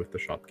you have with the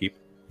shopkeep.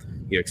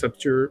 He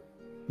accepts your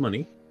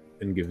money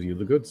and gives you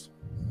the goods.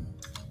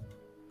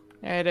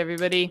 Alright,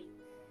 everybody.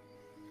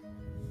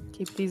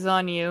 Keep these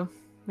on you.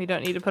 We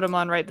don't need to put them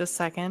on right this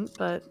second,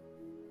 but...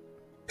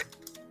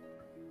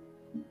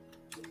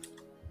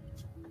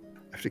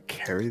 I have to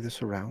carry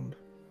this around?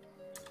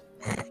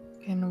 You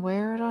can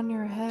wear it on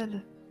your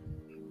head.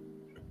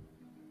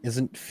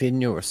 Isn't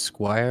Finn your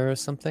squire or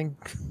something?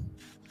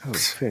 Oh,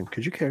 Finn,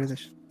 could you carry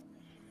this?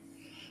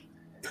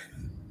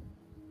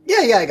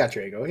 Yeah, I got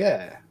your ego.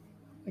 Yeah.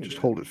 Just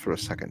hold it for a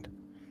second.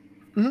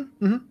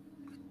 Mm-hmm.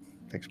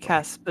 Thanks, buddy.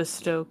 Cast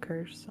bestow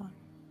curse on.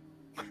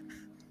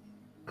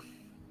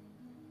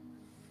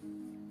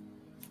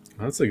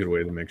 That's a good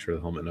way to make sure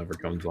the helmet never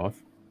comes off.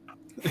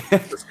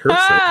 Just curse it.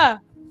 Ah!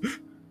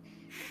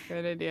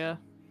 Good idea.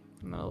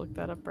 I'm gonna look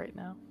that up right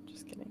now.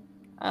 Just kidding.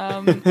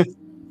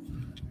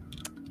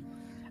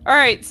 All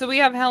right, so we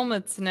have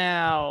helmets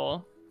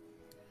now.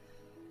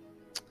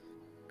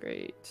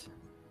 Great.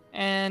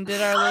 And did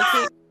our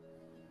locate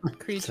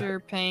creature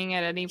ping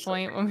at any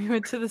point when we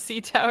went to the Sea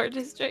Tower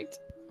district?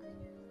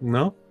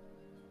 No?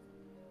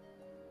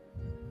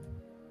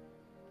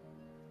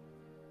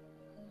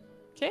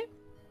 Okay.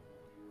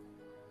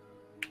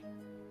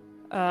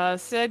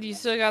 Sid, you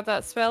still got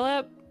that spell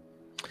up?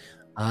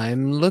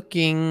 I'm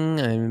looking.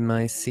 Am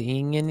I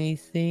seeing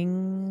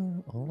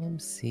anything? All I'm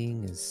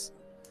seeing is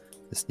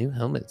this new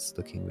helmet's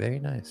looking very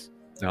nice.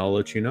 I'll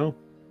let you know.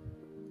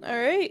 All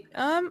right.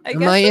 I guess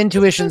My let's just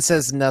intuition go-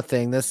 says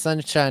nothing. The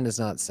sunshine is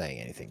not saying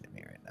anything to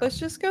me right now. Let's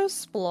just go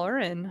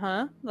exploring,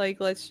 huh? Like,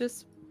 let's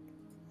just.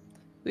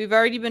 We've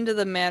already been to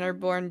the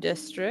Manorborn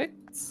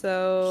district,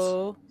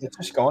 so It's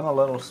just going a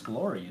little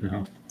exploring, you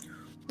know.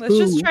 let's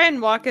just Who- try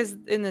and walk us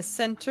in the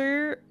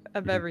center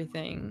of Mhm.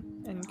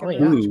 everything. And Oh,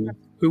 get yeah. around.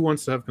 Who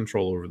wants to have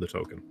control over the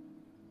token?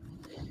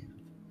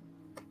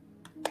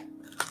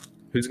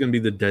 Who's going to be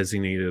the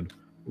designated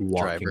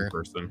walking Driver.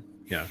 person?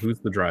 Yeah, who's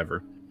the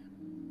driver?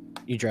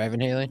 You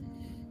driving, Haley?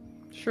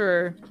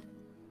 Sure.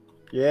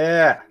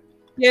 Yeah.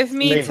 Give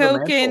me Leave the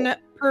token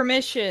mantle.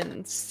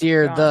 permissions.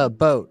 Steer John. the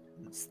boat.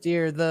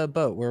 Steer the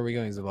boat. Where are we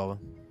going, Zavala?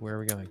 Where are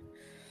we going?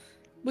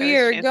 We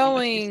was are chanting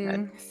what you said.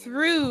 going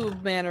through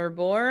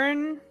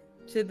Manorborn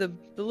to the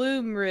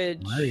Bloom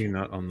Ridge Why are you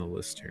not on the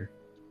list here,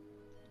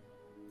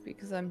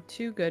 because I'm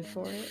too good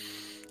for it.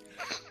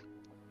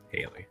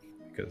 Haley?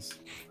 Because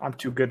I'm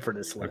too good for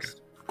this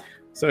list.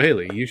 so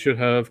Haley, you should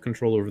have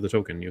control over the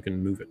token. You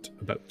can move it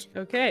about.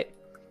 Okay.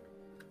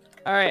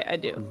 All right, I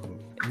do.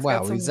 It's Wow,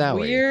 got some Zowie.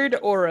 weird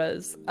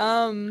auras.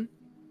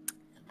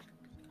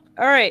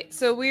 All right,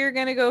 so we are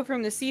gonna go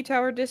from the Sea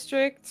Tower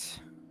district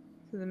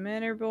to the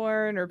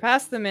Manorborn, or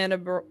past the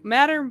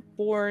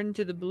Manorborn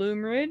to the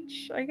Bloom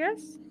Ridge, I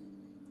guess.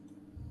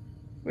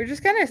 We're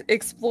just kind of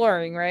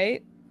exploring,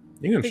 right?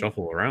 You can Big-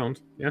 shuffle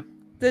around. Yeah.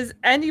 Does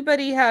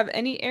anybody have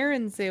any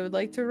errands they would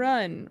like to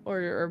run, or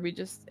are we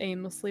just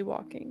aimlessly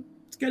walking?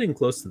 It's getting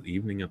close to the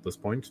evening at this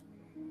point.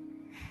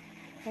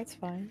 That's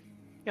fine.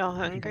 Y'all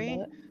hungry?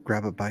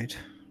 Grab a bite.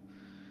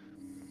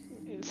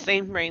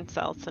 Same brain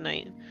cell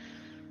tonight.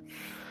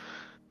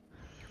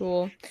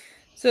 Cool.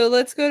 So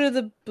let's go to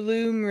the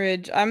Bloom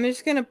Ridge. I'm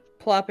just gonna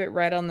plop it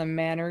right on the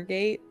Manor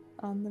Gate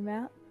on the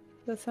map.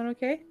 Does that sound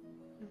okay,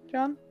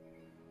 John?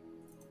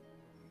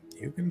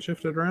 You can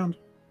shift it around.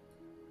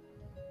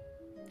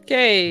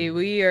 Okay,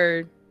 we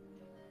are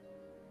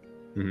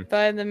Mhm.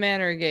 by the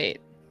Manor Gate.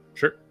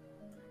 Sure.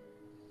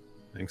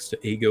 Thanks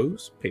to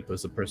Ago's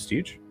Papers of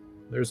Prestige,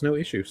 there's no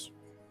issues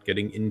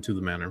getting into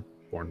the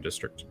Manorborn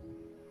district.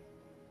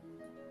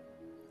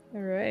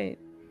 All right.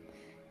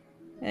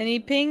 Any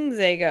pings,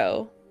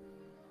 Ego?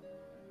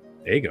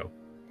 Ago.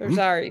 Or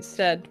sorry,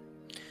 Stead.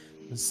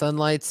 The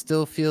sunlight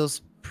still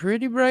feels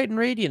pretty bright and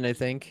radiant, I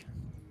think.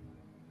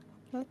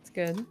 That's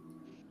good.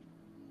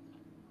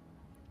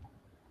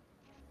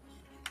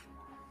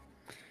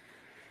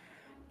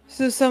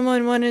 So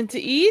someone wanted to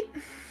eat?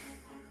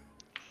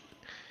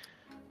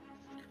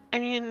 I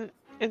mean,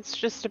 it's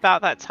just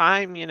about that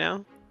time, you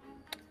know?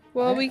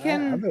 Well, we I'm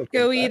can okay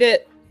go with eat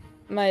that. at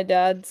my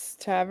dad's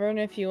tavern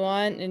if you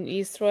want in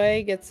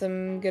Eastway, get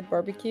some good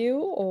barbecue,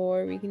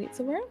 or we can eat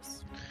somewhere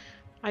else.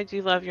 I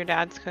do love your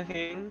dad's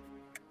cooking.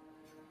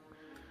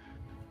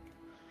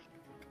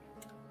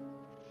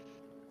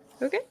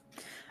 Okay.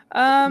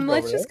 go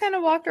Let's over just kind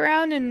of walk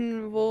around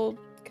and we'll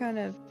kind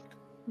of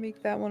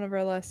make that one of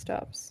our last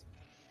stops.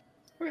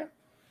 So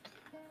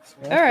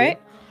All that's right.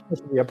 good. This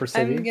is the upper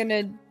city. I'm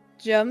gonna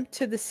jump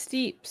to the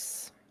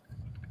steeps.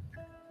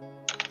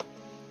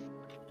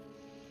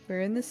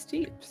 We're in the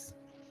steeps.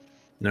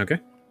 Okay.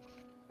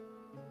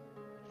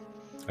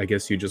 I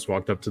guess you just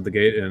walked up to the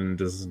gate and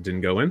just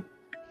didn't go in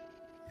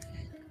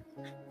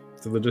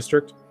to the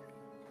district.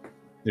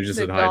 You just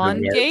The said hi to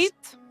Dawn the guards?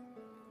 Gate.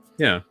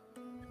 Yeah.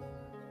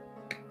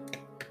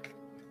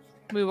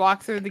 We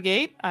walk through the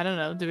gate. I don't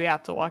know. Do we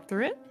have to walk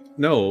through it?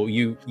 No,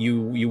 you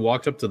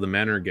walked up to the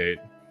manor gate,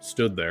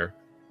 stood there,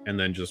 and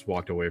then just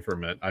walked away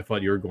from it. I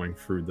thought you were going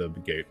through the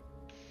gate.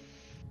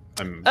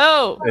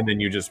 Oh, And then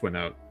you just went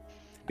out.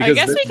 I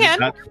guess we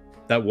can.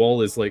 That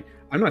wall is like,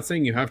 I'm not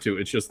saying you have to.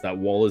 It's just that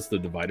wall is the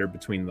divider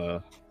between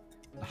the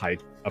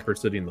upper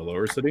city and the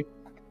lower city,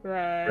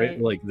 right?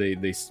 Like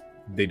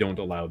they don't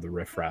allow the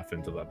riffraff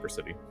into the upper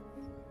city.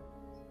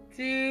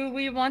 Do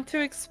we want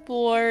to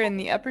explore in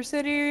the upper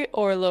city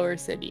or lower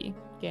city,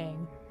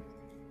 gang?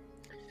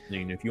 I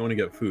mean, if you want to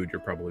get food,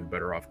 you're probably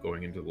better off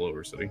going into the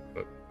lower city.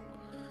 But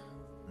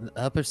The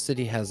upper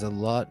city has a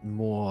lot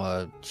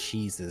more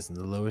cheeses, and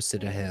the lower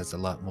city has a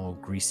lot more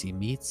greasy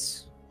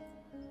meats.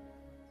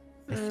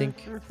 I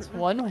think. That's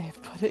one way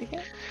of putting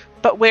it.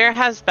 But where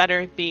has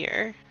better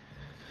beer?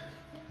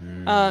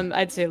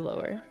 I'd say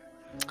lower.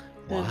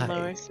 In Why?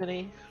 Lower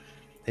City.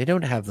 They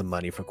don't have the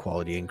money for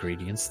quality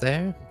ingredients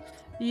there.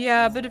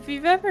 Yeah, but if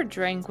you've ever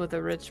drank with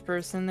a rich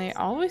person, they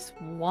always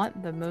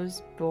want the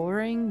most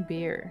boring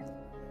beer.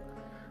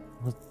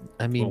 Well,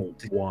 I mean,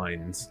 well,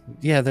 wines.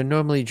 yeah, they're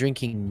normally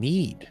drinking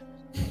mead.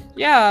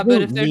 Yeah, but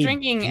don't if they're need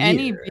drinking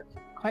any beer.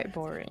 beer, quite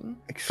boring.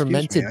 Excuse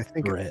Fermented me, I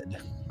think bread.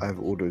 I've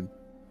ordered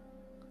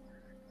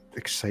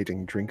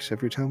exciting drinks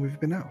every time we've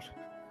been out.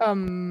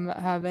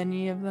 Have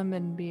any of them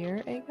been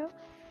beer, Ego?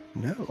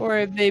 No. Or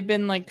have they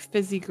been like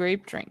fizzy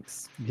grape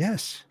drinks?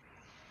 Yes.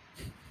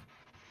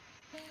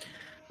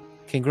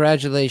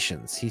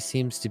 Congratulations. He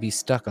seems to be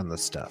stuck on the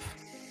stuff.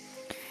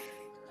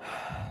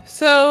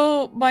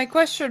 So my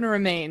question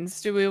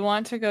remains: do we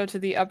want to go to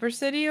the upper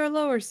city or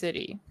lower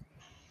city?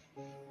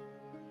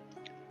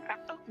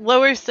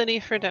 Lower city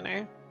for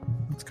dinner.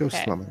 Let's go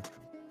Okay. slumming.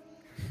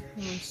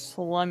 We're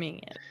slumming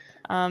it.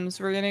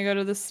 So we're gonna go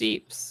to the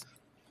steeps.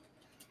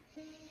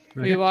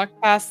 We Okay.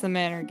 walked past the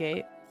manor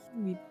gate.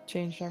 We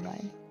changed our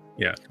mind.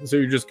 Yeah, so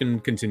you're just going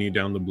to continue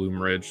down the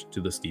Bloom Ridge to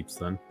the steeps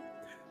then.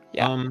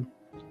 Yeah.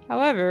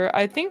 However,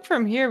 I think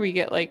from here we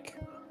get like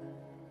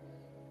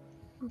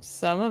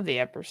some of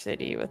the upper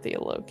city with the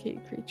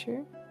locate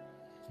creature.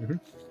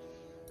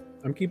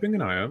 I'm keeping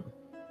an eye out.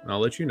 I'll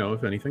let you know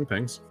if anything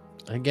pings.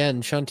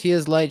 Again,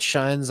 Shantia's light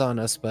shines on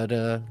us, but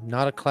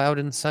not a cloud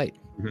in sight.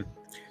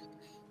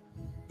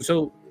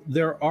 So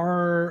there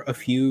are a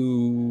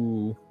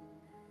few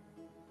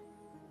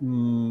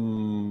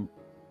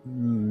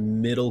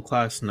middle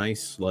class,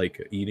 nice like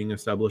eating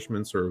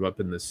establishments sort of up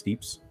in the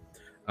steeps.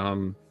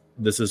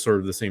 This is sort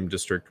of the same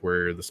district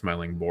where the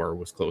Smiling Boar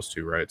was close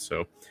to, right?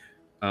 So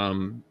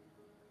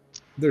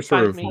there's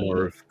sort Find of me.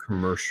 more of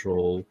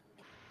commercial,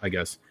 I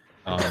guess,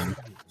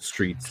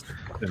 streets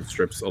and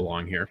strips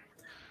along here.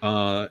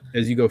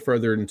 As you go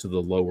further into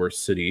the lower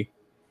city,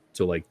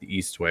 to like the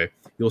east way,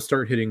 you'll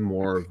start hitting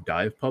more of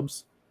dive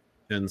pubs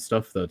and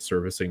stuff that's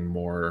servicing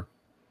more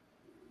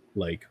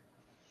like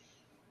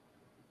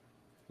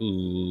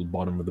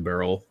bottom of the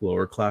barrel,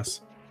 lower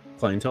class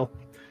clientele.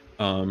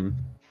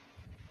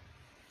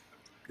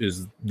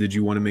 Did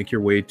you want to make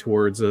your way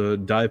towards a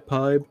dive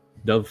pub,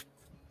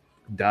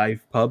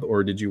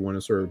 or did you want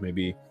to sort of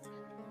maybe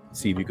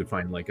see if you could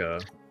find like a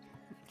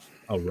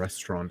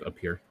restaurant up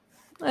here?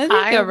 I think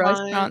I a want-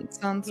 restaurant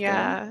sounds good.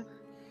 Yeah.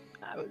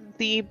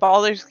 The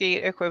Baldur's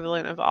Gate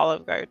equivalent of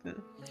Olive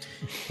Garden.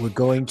 We're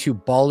going to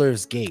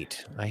Baldur's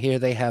Gate. I hear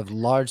they have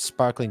large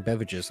sparkling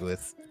beverages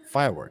with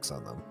fireworks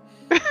on them.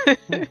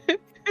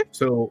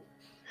 So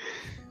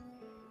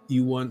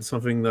you want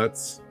something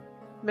that's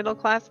Middle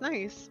class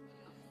nice.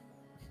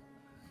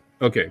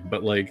 okay,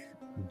 but like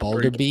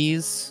Baldur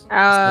Bees?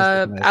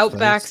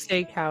 Outback place.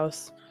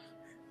 Steakhouse.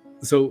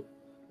 so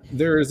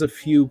there's a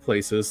few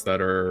places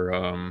that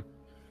are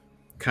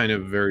kind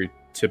of very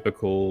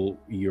typical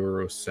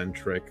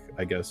Eurocentric,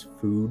 I guess,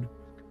 food.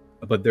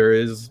 But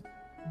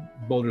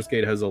Baldur's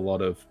Gate has a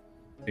lot of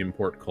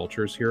import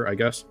cultures here, I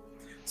guess.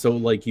 So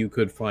like you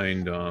could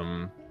find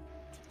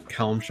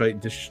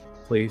Kalmshite dish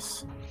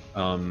place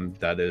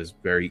that is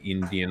very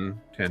Indian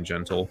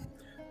tangential.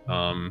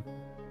 There's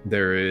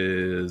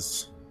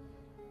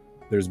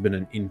been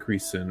an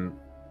increase in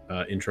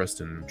interest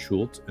in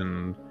Chult,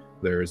 and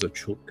there is a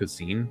Chult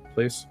cuisine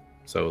place.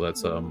 So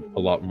that's a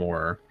lot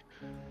more,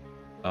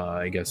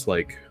 I guess,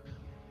 like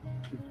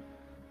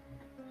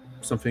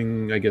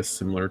something, I guess,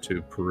 similar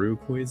to Peru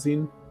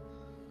cuisine,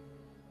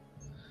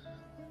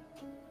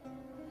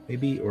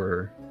 maybe,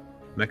 or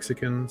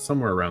Mexican,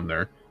 somewhere around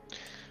there,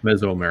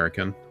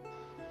 Mesoamerican.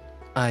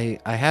 I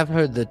have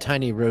heard the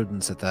tiny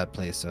rodents at that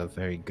place are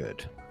very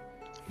good.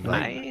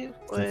 Like I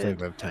the would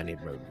flavor of tiny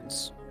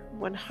rodents.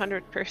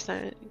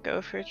 100%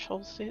 go for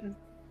Cholston.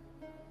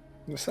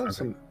 This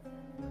sounds Okay.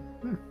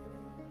 some.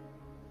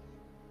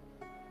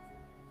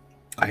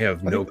 I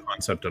have no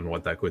concept on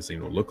what that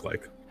cuisine will look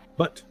like,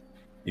 but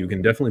you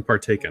can definitely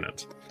partake in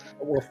it.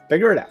 We'll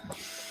figure it out.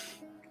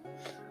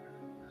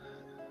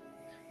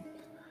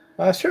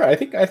 Sure. I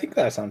think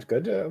that sounds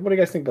good. What do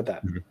you guys think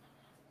about that?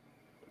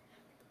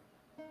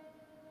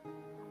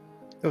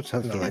 Oh, it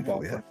sounds Yeah,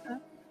 delightful. Yeah,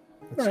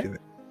 let's Alright. do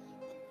it.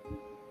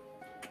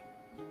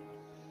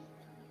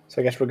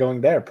 So I guess we're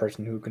going there.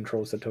 Person who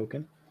controls the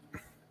token.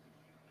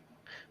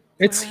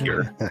 It's Wow.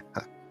 here.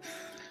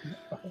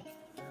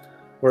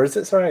 Where is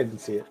it? Sorry, I didn't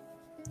see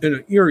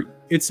it.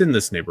 It's in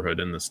this neighborhood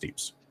in the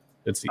steeps.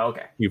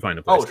 Okay. You find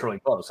a Oh, place. it's really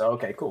close.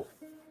 Okay, cool.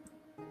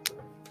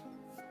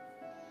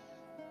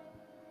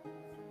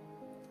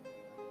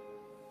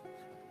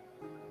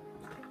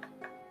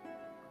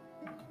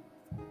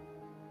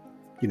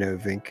 You know,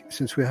 Vink,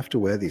 since we have to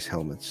wear these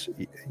helmets,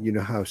 you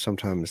know how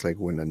sometimes, like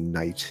when a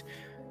knight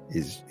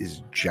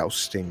is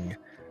jousting,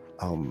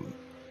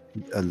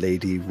 a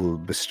lady will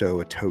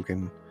bestow a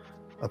token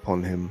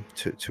upon him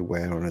to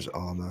wear on his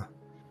armor.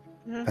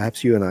 Mhm.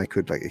 Perhaps you and I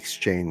could like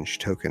exchange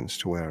tokens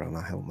to wear on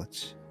our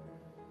helmets.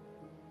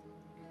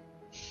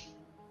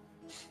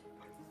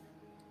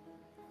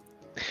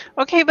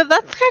 Okay, but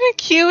that's kind of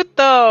cute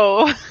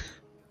though.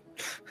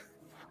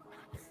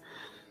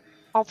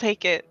 I'll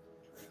take it.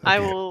 I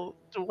Okay. will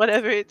do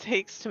whatever it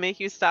takes to make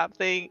you stop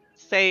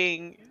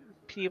saying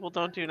people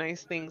don't do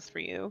nice things for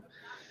you.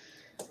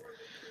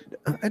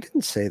 I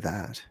didn't say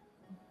that.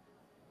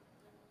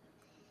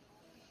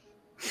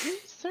 You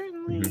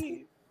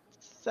certainly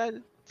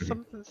said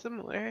something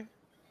similar.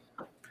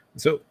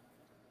 So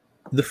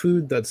the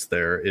food that's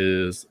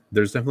there's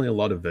definitely a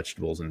lot of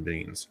vegetables and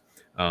beans,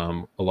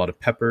 a lot of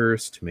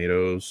peppers,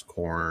 tomatoes,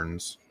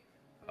 corns,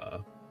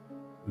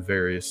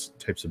 various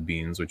types of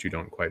beans which you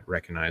don't quite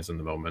recognize in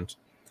the moment.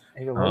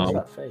 Hey, what's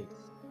that face?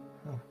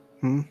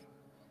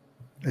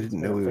 I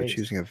didn't know Their we were face.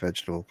 choosing a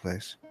vegetable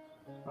place.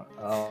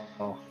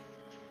 Oh,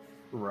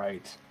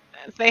 right.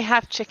 They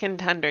have chicken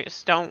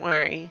tenders. Don't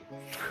worry.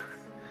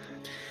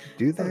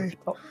 Do they?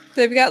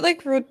 They've got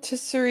like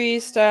rotisserie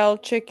style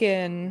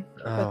chicken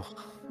with Oh,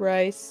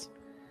 rice.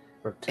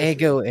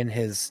 Ego and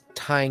his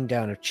tying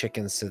down of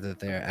chickens so that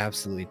they're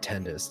absolutely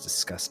tender is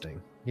disgusting.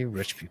 You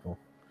rich people.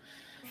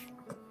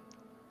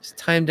 Just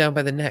tie them down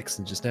by the necks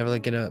and just never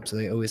let get up so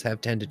they always have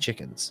tender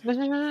chickens.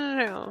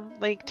 No.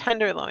 Like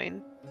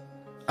tenderloin.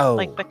 Oh,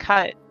 Like the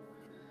cut.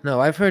 no,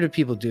 I've heard of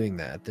people doing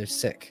that. They're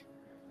sick.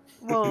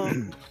 Well,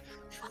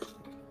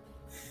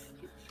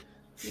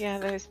 yeah,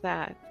 there's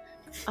that.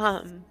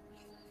 The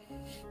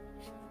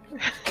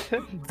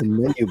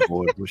menu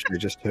board, which I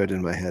just heard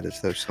in my head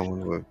as though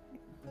someone were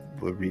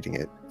reading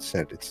it,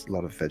 said it's a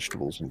lot of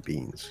vegetables and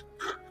beans.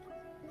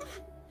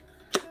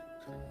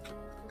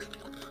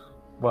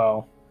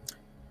 Well,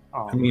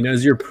 I mean,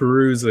 as you're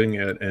perusing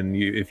it, and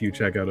if you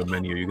check out a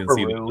menu, you can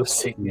see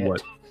perusing it.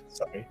 what.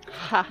 Sorry.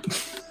 Ha.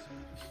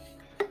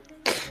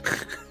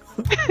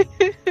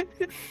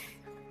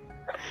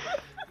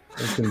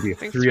 There's going to be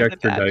Thanks 3 for the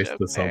extra dad dice joke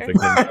to there. something.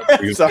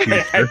 Sorry,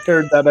 I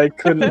heard that. I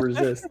couldn't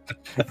resist.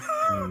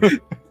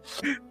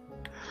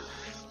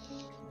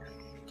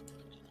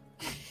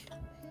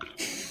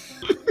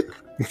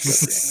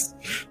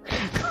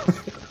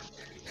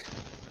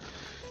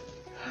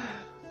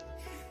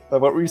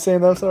 What were you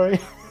saying though? Sorry.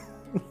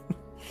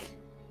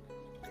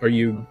 Do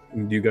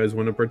you guys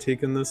want to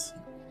partake in this?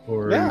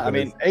 Or are Yeah, you I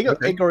mean, guys- Ego,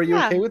 okay. Ego, are you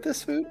Yeah. okay with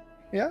this food?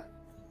 Yeah.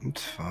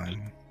 It's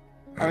fine.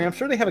 I mean, I'm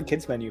sure they have a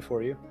kids menu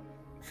for you.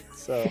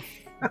 So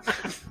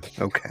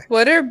Okay.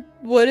 What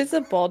is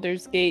a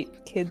Baldur's Gate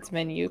kids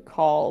menu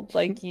called?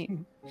 Like you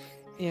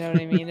know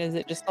what I mean? Is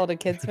it just called a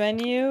kids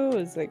menu?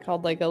 Is it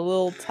called like a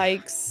little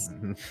Tykes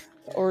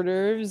hors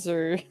d'oeuvres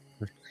or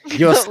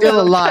You're still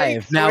Little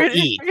alive. Tykes Now order.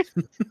 eat.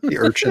 The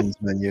urchins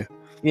menu.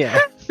 Yeah.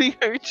 The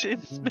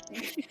urchins.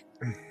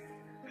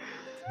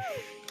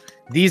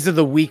 These are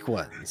the weak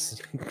ones.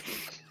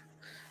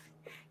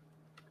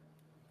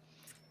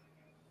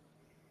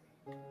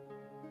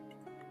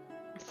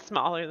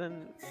 Smaller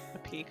than a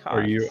peacock.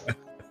 Are you?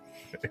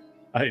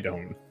 I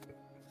don't.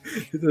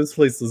 This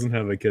place doesn't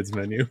have a kids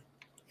menu.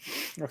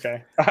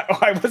 okay,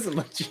 I wasn't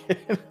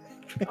legit.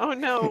 Oh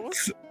no.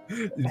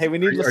 Hey, we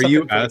need Are something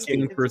you for the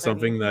asking kids for menu.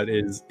 something that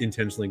is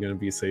intentionally going to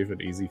be safe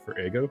and easy for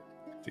Ego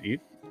to eat?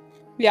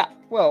 yeah?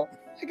 Well,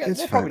 I guess It's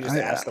we'll probably fine.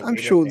 just ask the I'm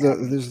waiter sure if they have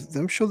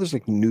them. there's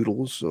like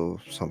noodles or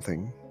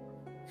something.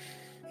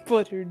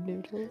 Buttered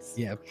noodles.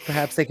 Yeah,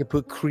 perhaps they could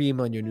put cream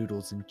on your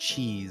noodles and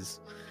cheese.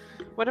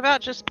 What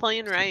about just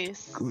plain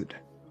rice? Good.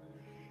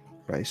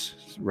 Rice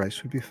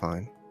would be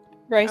fine.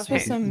 Rice Okay,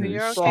 with some so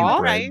you're okay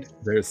broth. with rice?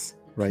 There's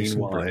Rice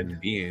and quinoa bread. and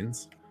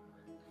beans.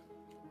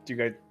 Do you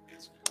guys?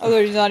 Oh,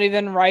 there's not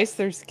even rice.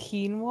 There's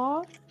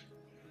quinoa.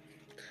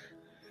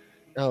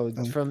 Oh,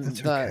 from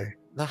That's the okay.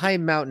 the high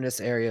mountainous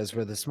areas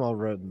where the small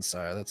rodents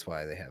are. That's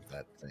why they have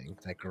that thing,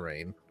 that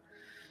grain.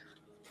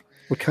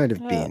 What kind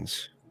of Oh.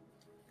 beans?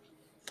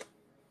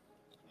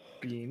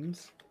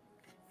 Beans.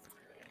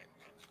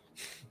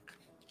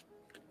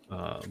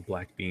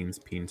 Black beans,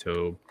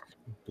 pinto,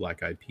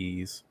 black-eyed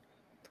peas.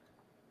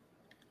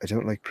 I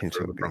don't like Prefer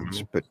pinto the brown beans,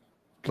 one. but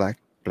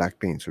black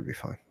beans would be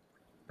fine.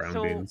 Brown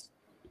So- beans.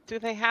 Do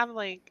they have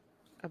like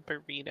a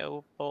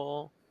burrito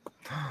bowl?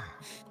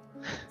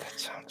 That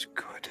sounds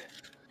good.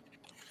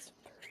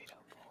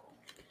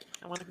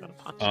 I want to go to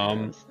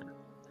Ponchos.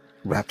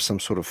 Wrap some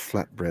sort of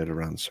flatbread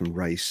around some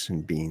rice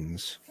and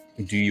beans.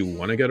 Do you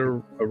want to get a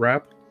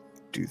wrap?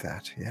 Do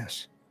that,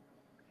 yes.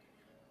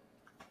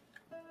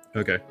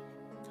 Okay.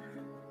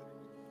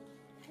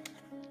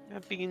 A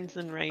beans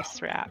and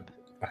rice wrap.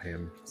 I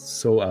am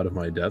so out of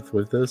my depth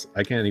with this.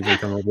 I can't even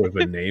come up with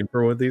a name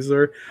for what these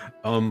are.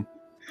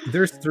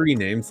 There's 3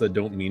 names that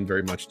don't mean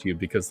very much to you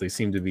because they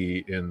seem to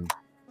be in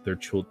their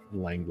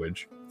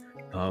language.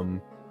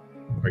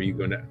 Are you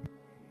going to?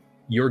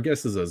 Your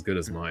guess is as good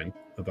as mine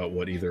about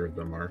what either of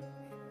them are.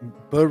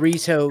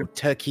 Burrito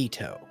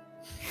taquito.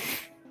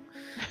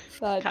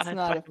 That's God, I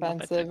not fucking love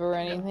that offensive or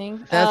taquito.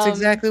 anything. That's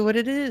exactly what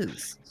it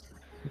is.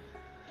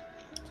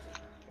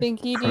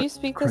 Pinky, do you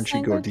speak this Crunchy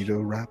language?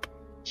 gordito wrap.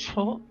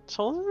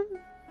 Cholton?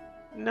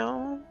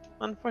 No,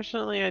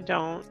 unfortunately, I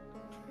don't.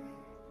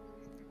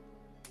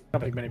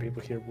 Not like many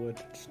people here would.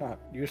 It's not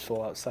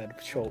useful outside of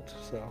Cholt,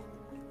 so.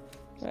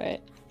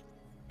 Right.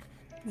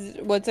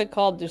 What's it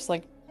called? Just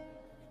like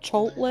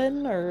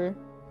Choltlin or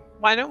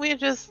Why don't we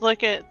just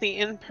look at the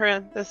in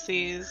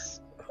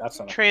parentheses That's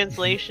not.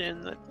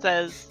 translation that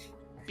says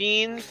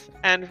beans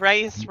and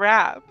rice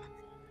wrap?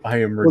 I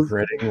am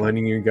regretting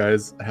letting you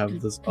guys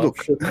have this Look,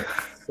 option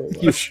so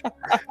you- much.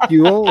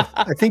 You all,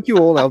 I think you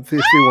all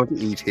obviously want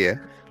to eat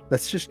here.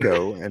 Let's just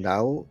go, and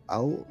I'll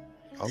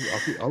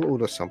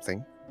order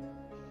something.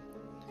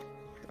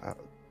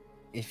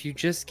 If you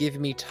just give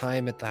me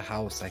time at the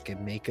house, I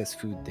can make us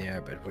food there,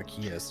 but we're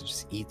here, so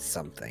just eat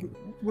something.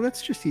 Well,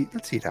 let's just eat.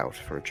 Let's eat out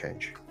for a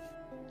change.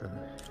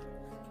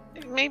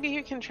 Maybe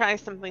you can try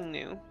something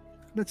new.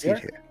 Let's Yeah. eat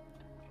here.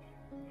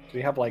 Do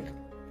we have like?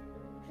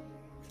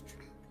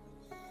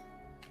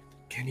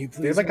 Can you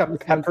please? There's like a have this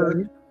pepper.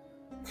 one?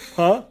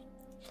 Huh?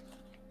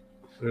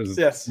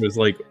 There's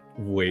like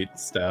wait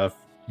staff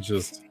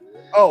just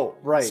Oh,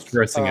 right.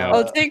 stressing out.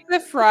 I'll take the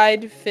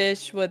fried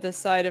fish with a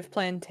side of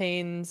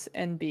plantains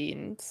and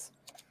beans.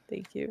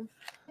 Thank you.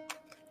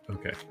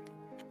 Okay.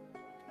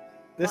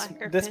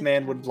 This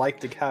man would like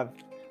to have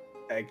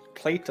a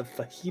plate of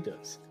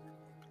fajitas.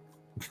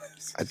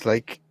 I'd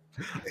like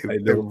I a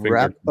don't think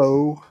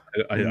rapo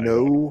I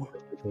no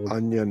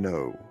onion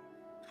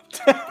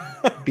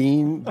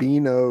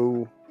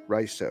beano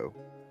riso.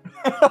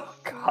 Oh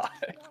God.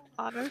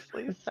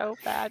 Honestly, so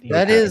bad.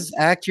 That Okay. is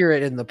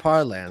accurate in the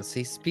parlance.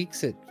 He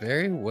speaks it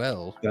very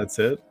well. That's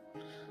it.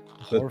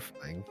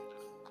 Horrifying.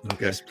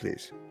 Okay. Yes,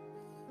 please.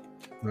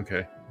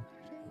 Okay.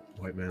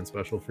 White man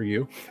special for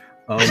you.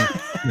 Do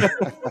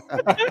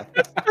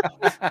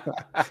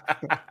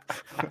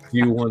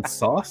you want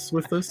sauce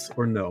with this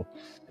or no?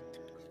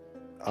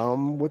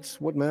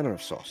 What manner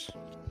of sauce?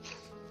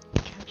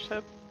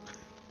 Ketchup.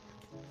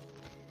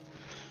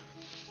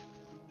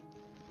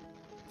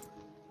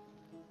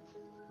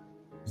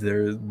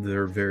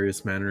 There are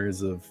various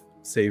manners of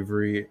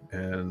savory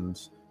and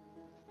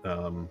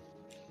Are there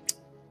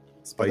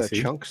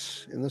spicy.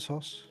 chunks in the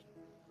sauce?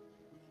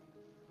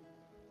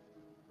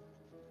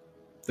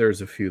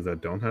 There's a few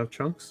that don't have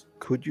chunks.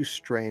 Could you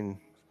strain?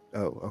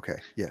 Oh, okay.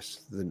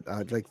 Yes. Then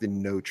I'd like the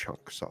no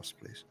chunk sauce,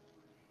 please.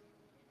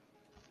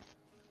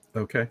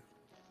 Okay.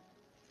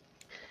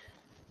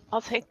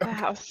 I'll take the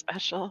house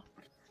special.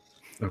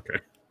 Okay.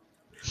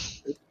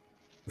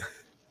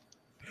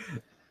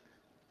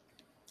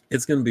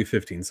 It's going to be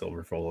 15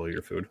 silver for all of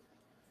your food.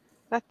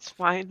 That's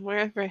fine.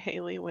 Wherever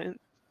Haley went.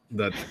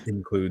 That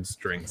includes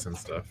drinks and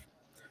stuff.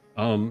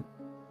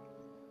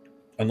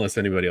 Unless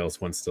anybody else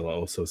wants to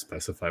also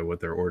specify what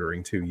they're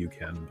ordering too, you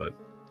can, but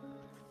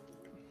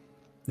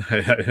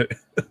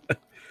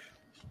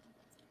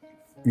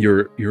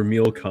your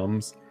meal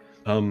comes.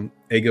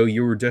 Ego,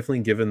 you were definitely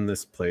given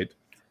this plate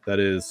that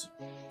is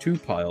 2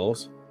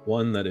 piles.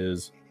 One that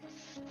is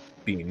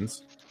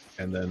beans,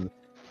 and then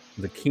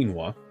the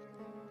quinoa.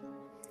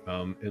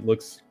 It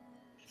looks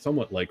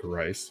somewhat like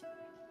rice.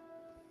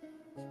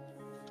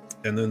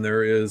 And then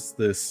there is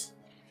this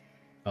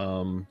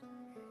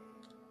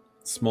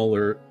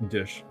smaller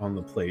dish on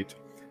the plate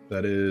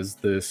that is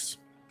this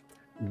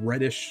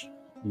reddish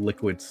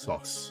liquid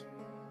sauce.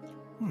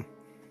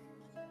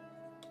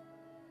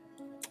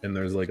 And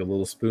there's like a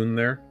little spoon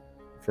there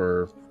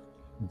for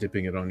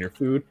dipping it on your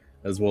food,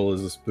 as well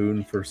as a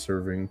spoon for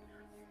serving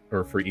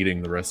or for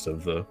eating the rest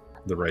of the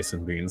rice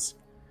and beans.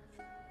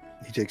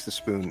 He takes the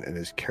spoon and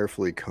is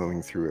carefully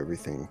combing through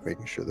everything,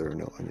 making sure there are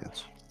no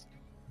onions.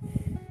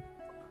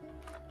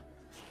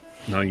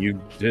 No,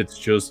 it's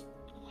just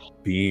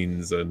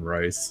beans and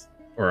rice,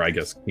 or I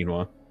guess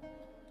quinoa.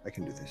 I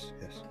can do this,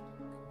 yes.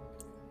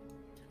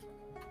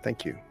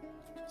 Thank you.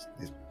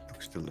 It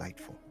looks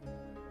delightful.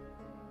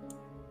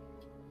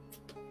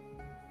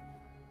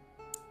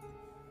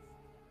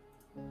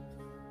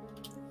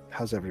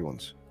 How's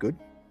everyone's? Good?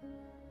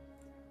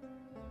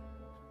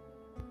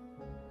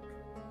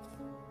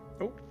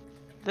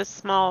 The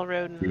small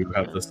rodent. Do you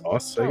have the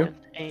sauce, Ego?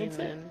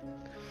 Amen.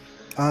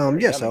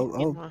 Yes, yummy.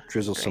 I'll Quinoa.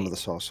 drizzle some of Great. the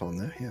sauce on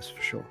there. Yes,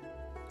 for sure.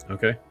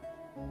 Okay.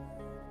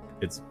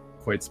 It's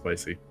quite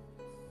spicy.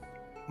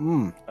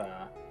 Mmm,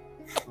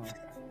 Okay.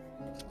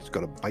 it's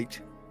got a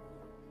bite.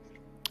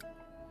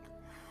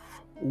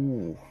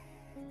 Ooh.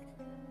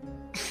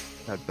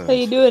 That burns. How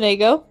you doing,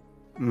 Ego?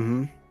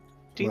 Mm-hmm.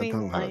 Do you My need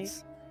tongue like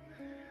hurts.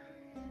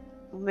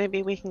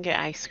 maybe we can get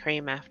ice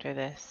cream after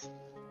this?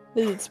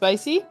 Is it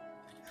spicy?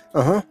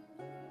 Uh-huh.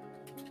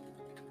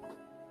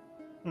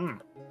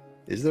 Mm,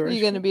 Is there Are ice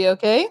you gonna be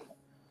okay?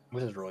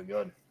 this is really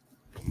good.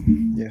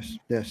 cream? Yes,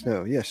 yes,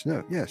 no, yes,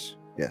 no, yes.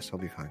 Yes, I'll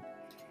be fine.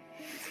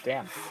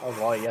 Damn, that was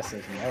a lot of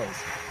yeses and nos.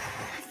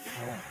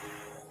 Oh.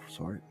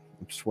 Sorry,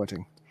 I'm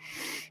sweating.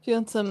 Do you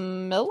want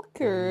some milk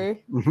or?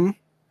 Mm-hmm.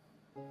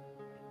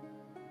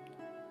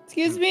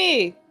 Excuse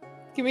me.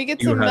 Can we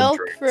get You some had milk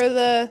drinks. for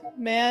the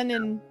man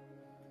and?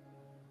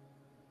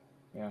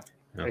 Yeah.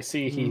 I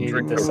see he Mm, needed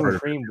drink the the water.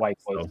 Supreme White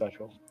Boy So.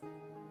 special.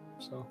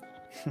 So,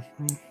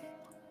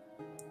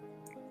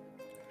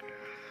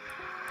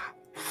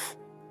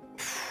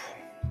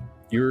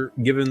 You're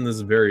given this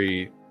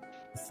very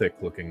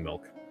thick-looking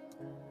milk.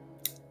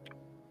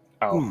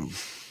 oh,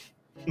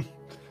 Mm.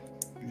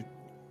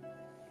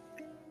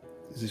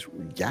 Is this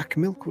yak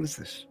milk? What is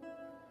this?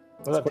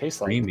 what does that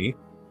taste like? Creamy.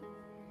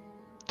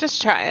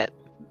 Just try it.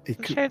 It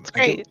I'm could- sure it's I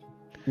don't great.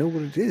 know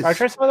what it is. Can I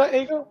try some of that,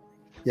 Ego?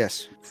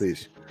 Yes,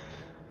 please.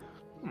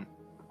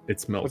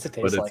 It's milk. What's it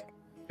but taste it's, like?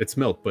 It's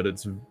milk, but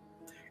it's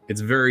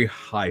very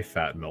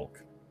high-fat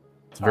milk.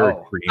 It's very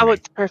Oh. creamy. Oh,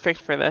 it's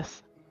perfect for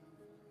this.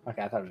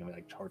 Okay, I thought it was gonna be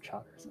like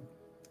horchata or something.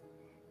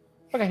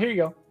 Okay, here you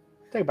go.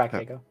 Take it back,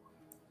 Yeah. Ego.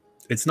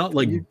 It's not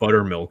like You-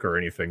 buttermilk or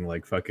anything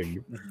like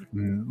fucking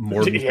Mhm.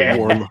 more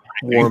Yeah.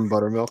 Warm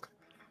buttermilk.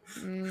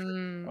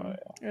 Mm, Oh,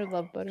 I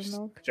love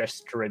buttermilk. Just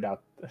straight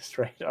out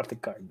the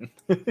garden.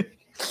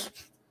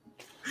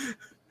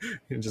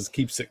 It just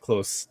keeps it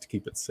close to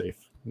keep it safe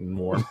and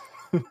warm.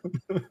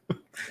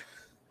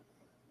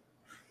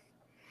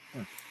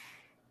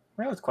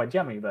 Well, it's quite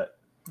yummy, but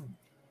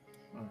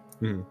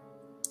Mhm.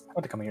 I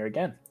want to come here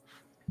again.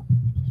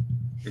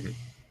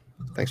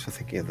 Thanks for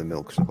thinking of the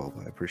milk,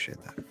 Zabulba. I appreciate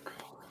that.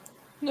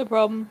 No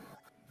problem.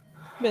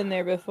 Been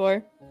there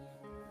before.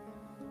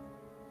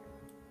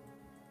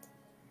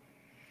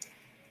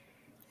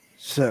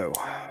 So,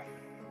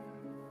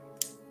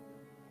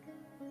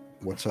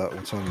 what's our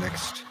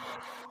next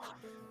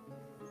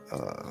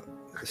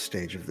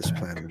stage of this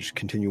plan? We just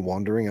continue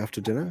wandering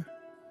after dinner?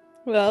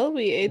 Well,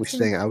 we ate We some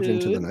staying out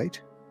into the food.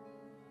 night?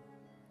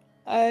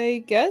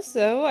 I guess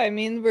so. I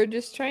mean, we're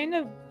just trying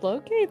to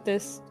locate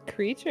this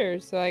creature,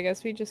 so I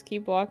guess we just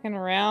keep walking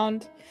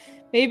around.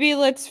 Maybe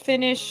let's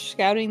finish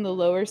scouting the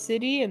lower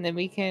city, and then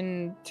we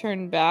can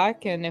turn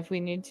back, and if we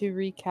need to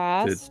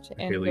recast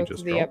and Haley go just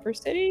to the drop? upper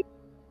city.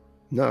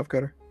 No, I've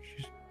got her.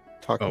 She's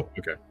talking. Oh,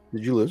 okay.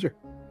 Did you lose her?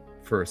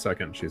 For a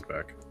second, she's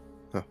back.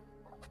 Can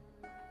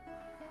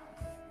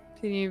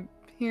you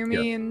hear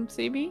me and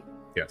see me?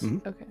 Yes.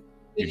 Mhm. Okay.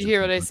 You Did you just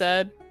hear what I moved.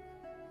 said?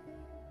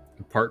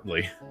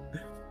 Partly.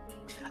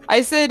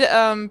 I said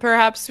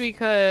perhaps we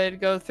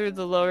could go through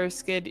the lower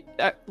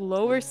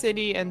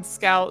city and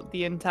scout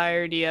the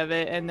entirety of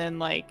it, and then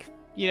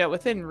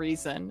within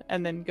reason,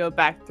 and then go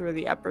back through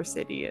the upper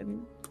city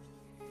and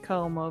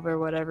comb over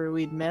whatever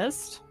we'd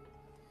missed.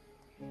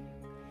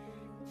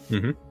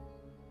 Mhm.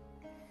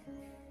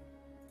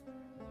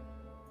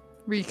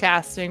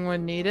 Recasting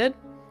when needed.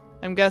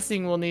 I'm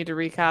guessing we'll need to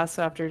recast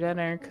after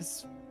dinner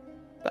because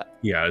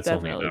Yeah, it's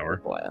only definitely an hour.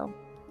 took a while.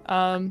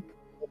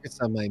 Focus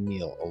on my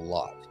meal a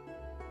lot.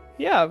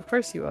 Yeah, of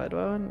course you would.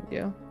 Why wouldn't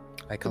you?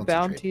 I The concentrate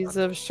bounties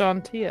on it. of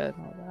Shantia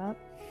and all that.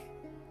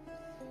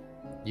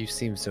 You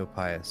seem so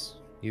pious.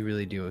 You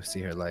really do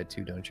see her lied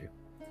too, don't you?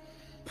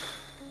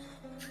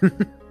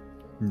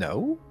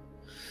 No?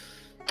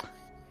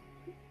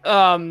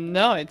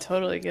 No, I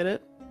totally get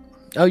it.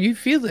 Oh, you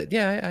feel it.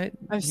 Yeah,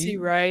 I see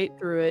right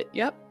through it.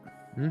 Yep.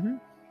 Mm-hmm.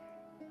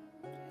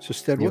 So,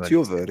 Stead, You what's your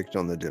understand. verdict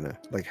on the dinner?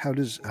 Like, how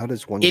does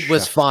one It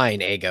was chef,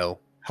 fine, Ego.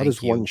 how Thank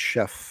does one you.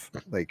 chef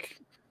like?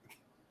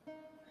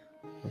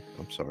 Oh,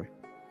 I'm sorry.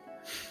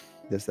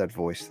 There's that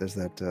voice. There's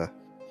that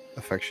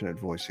affectionate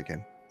voice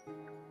again.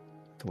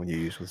 The one you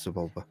use with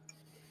Zabulba.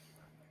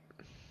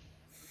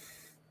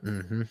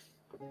 Mm-hmm.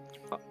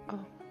 Oh.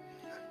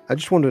 I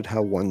just wondered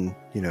how one,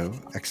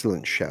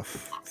 excellent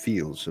chef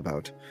feels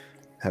about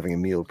having a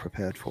meal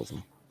prepared for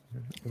them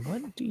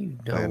What do you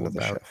by know another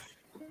about?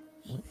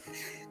 chef.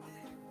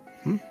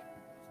 Mm.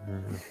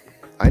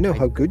 I know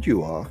how good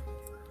you are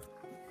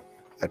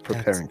at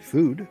preparing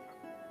food.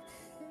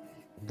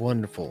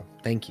 Wonderful.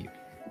 Thank you.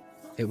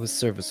 It was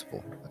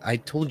serviceable. I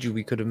told you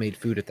we could have made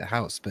food at the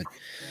house, but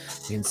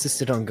we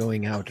insisted on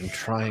going out and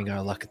trying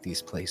our luck at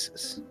these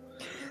places.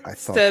 I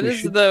thought Instead we is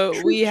should the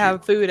treat we you.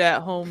 have food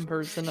at home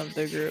person of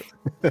the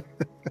group.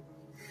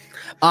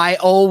 I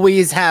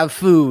always have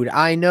food.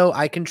 I know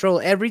I control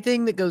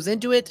everything that goes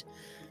into it.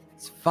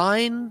 It's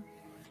fine.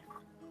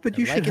 But I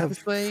you like should it have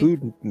this way.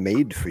 food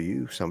made for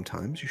you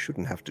sometimes. You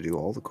shouldn't have to do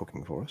all the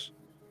cooking for us.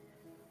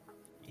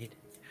 It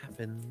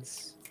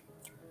happens.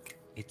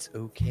 It's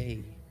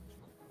okay.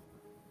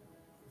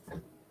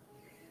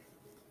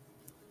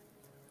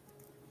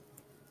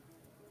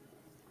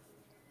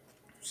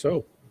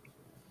 So,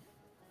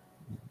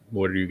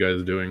 what are you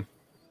guys doing?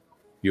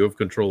 You have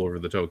control over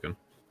the token.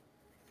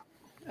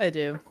 I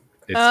do.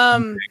 It's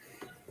I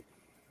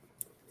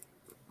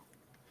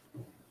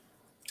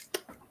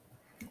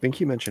think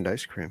you mentioned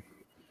ice cream.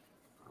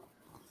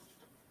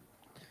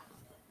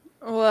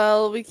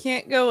 Well, we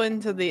can't go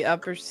into the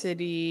upper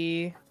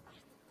city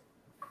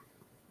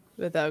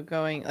without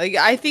going.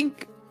 I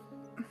think.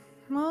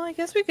 Well, I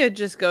guess we could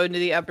just go into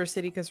the upper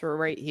city because we're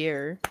right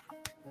here.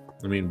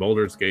 I mean,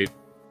 Baldur's Gate,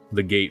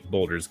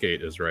 Baldur's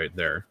Gate is right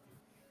there.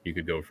 You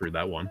could go through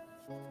that one.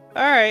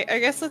 All right, I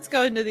guess let's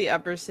go into the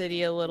upper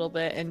city a little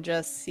bit and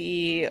just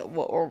see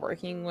what we're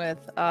working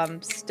with.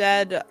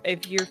 Stead,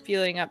 if you're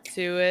feeling up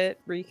to it,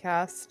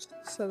 recast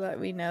so that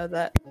we know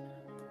that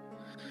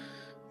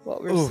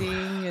what we're Ooh.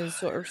 seeing is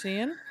what we're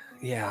seeing.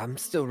 Yeah, I'm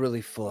still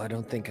really full. I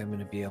don't think I'm going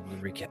to be able to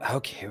recap.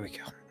 Okay, here we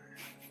go.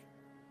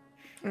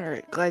 All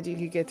right, glad you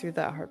could get through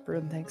that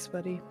heartburn. Thanks,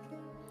 buddy.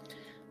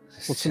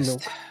 It's What's the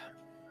milk?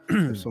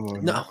 There's some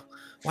more No. milk.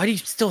 Why do you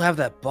still have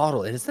that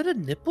bottle? Is that a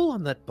nipple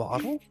on that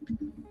bottle?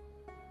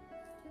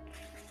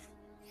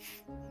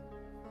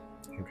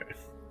 Okay.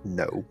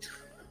 No.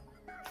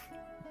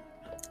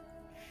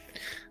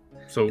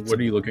 So, It's what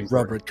are you looking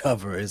Rubber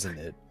cover, isn't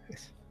it?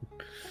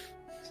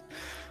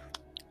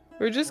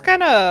 We're just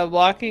kind of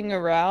walking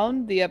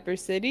around the upper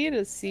city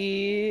to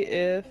see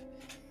if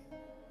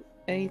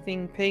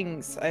anything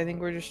pings. I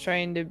think we're just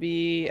trying to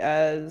be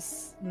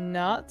as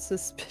not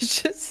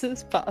suspicious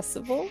as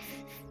possible.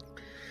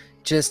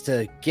 Just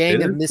a for? gang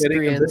It of is getting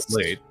a bit miscreants.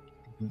 late.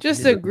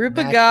 Just Yeah, a group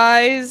of match-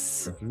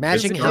 guys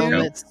Matching It's a workout.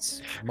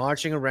 helmets,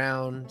 marching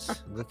around,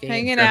 looking at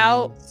Hanging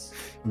out. things.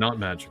 Not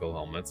magical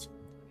helmets,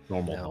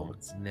 normal No,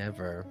 helmets.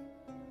 never.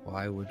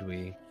 Why would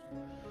we?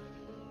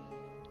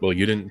 Well,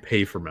 you didn't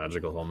pay for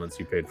magical helmets.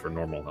 You paid for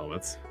normal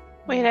helmets.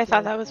 Wait, I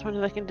thought that was one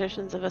of the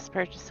conditions of us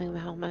purchasing the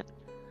helmet.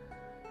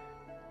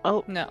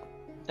 Oh, No.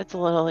 it's a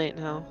little late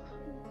now.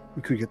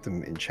 We could get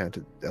them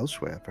enchanted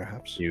elsewhere,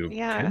 perhaps. You can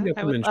Yeah, get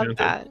I them would love enchanted.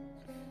 that.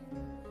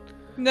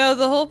 No,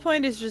 the whole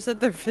point is just that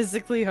they're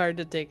physically hard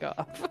to take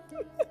off.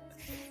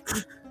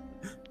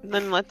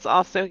 Then let's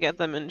also get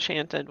them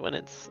enchanted when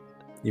it's.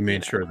 You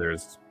made know. sure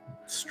there's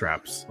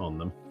straps on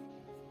them.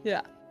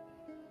 Yeah.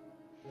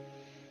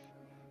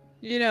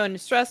 You know, in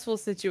stressful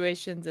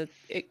situations,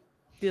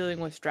 dealing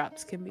with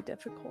straps can be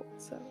difficult.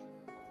 So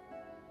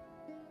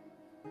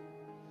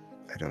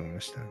I don't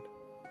understand.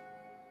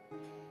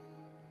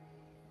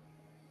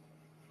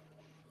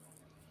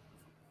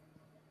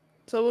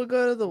 we'll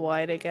go to the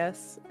white, I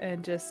guess,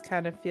 and just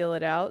kind of feel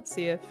it out,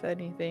 see if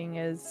anything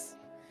is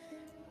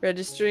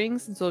registering,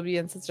 since we'll be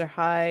in such a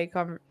high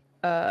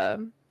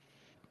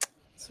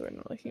so we're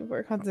not looking for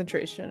a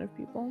concentration of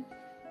people.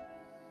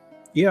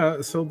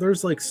 Yeah, so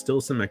there's like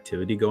still some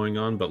activity going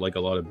on, but like a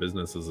lot of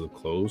businesses have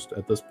closed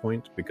at this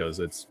point because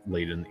it's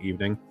late in the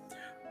evening.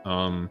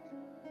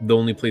 The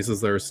only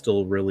places that are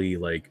still really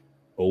like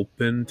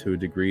open to a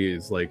degree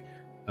is like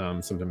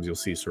sometimes you'll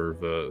see sort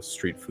of a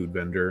street food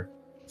vendor,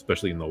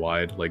 especially in the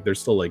wide. Like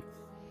there's still like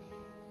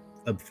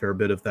a fair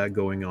bit of that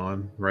going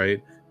on,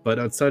 right? But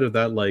outside of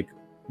that, like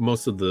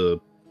most of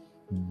the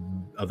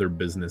other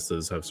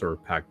businesses have sort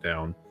of packed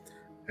down,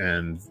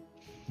 and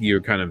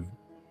you're kind of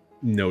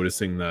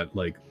noticing that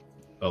like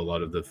a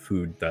lot of the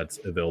food that's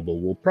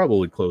available will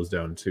probably close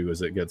down too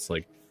as it gets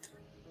like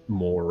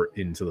more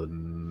into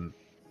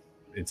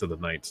the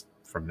night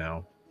from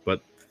now.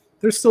 But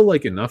there's still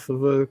like enough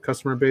of a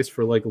customer base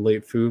for like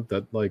late food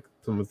that like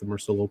some of them are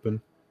still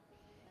open.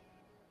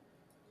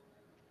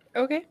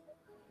 Okay.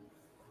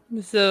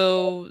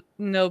 So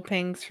no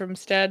pings from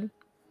Stead.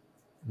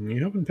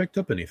 You haven't picked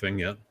up anything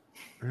yet.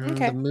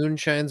 Okay. The moon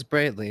shines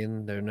brightly,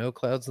 and there are no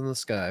clouds in the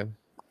sky.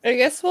 I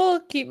guess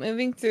we'll keep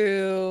moving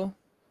through.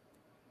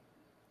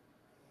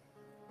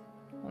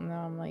 Well,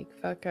 now I'm like,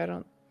 fuck, I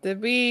don't.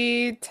 Did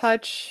we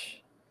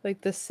touch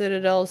like the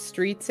Citadel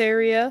streets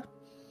area?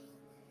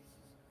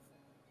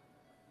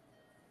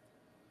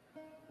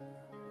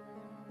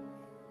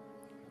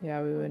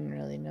 Yeah, we wouldn't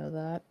really know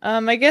that.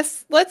 I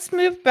guess let's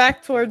move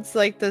back towards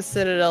like the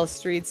Citadel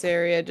streets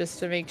area just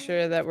to make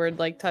sure that we're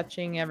like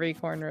touching every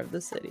corner of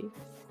the city.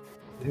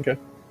 Okay.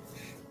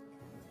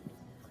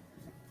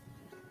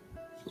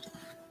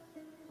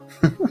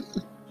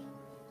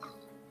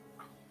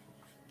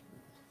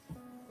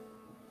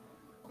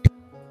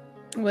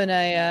 When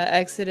I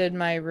exited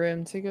my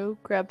room to go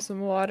grab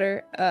some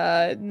water,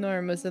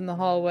 Norm was in the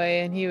hallway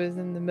and he was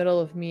in the middle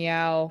of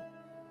meow.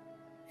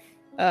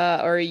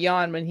 Or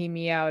yawn when he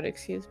meowed,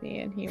 excuse me,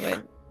 and he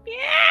went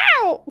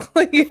meow.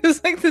 Like it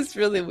was like this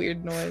really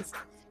weird noise.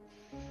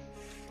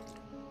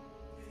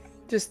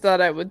 Just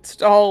thought I would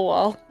stall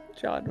while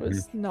John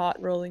was not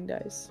rolling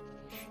dice.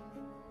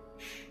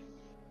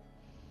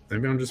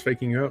 Maybe I'm just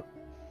faking you out.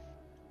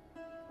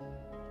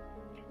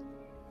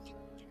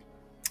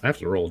 I have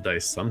to roll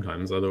dice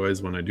sometimes,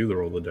 otherwise when I do the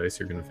roll the dice,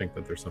 you're going to think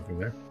that there's something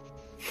there.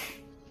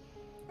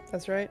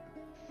 That's right.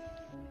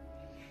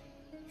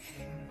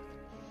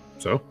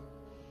 So?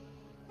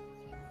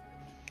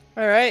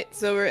 Alright,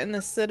 so we're in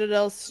the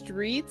Citadel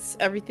streets.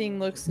 Everything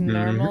looks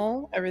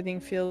normal. Everything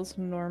feels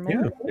normal.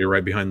 Yeah, you're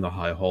right behind the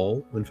high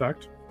hall, in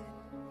fact.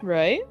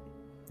 Right?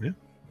 Yeah.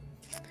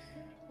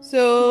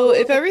 So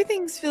if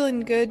everything's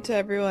feeling good to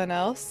everyone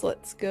else,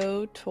 let's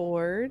go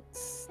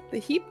towards the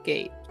Heap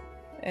Gate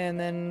and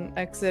then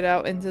exit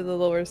out into the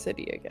lower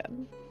city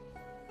again.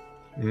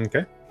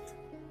 Okay.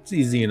 It's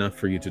easy enough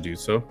for you to do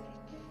so.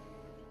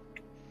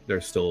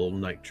 There's still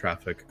night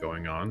traffic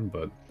going on,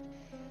 but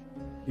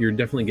you're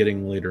definitely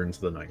getting later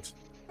into the night.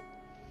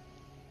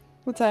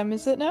 What time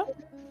is it now?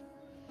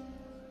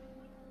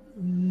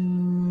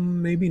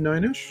 Maybe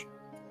 9-ish?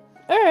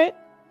 Alright.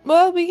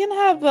 Well, we can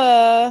have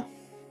a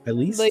At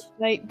least? late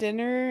night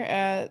dinner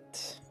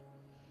at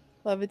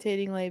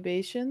Levitating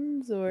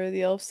Libations or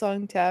the Elf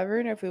Song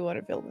Tavern if we want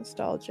to feel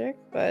nostalgic,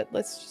 but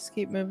let's just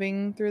keep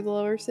moving through the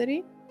lower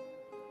city.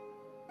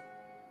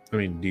 I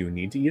mean, do you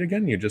need to eat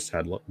again? You just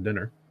had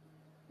dinner.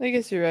 I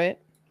guess you're right.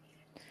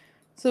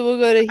 So we'll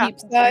go to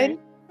That's Heapside. right.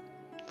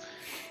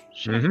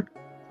 Sure.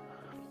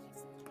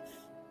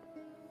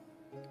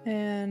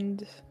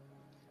 And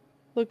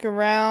look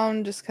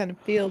around, just kind of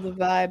feel the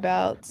vibe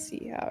out,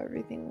 see how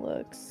everything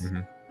looks.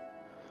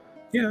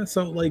 Yeah,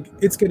 so like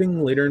it's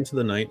getting later into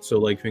the night, so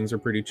like things are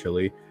pretty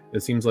chilly.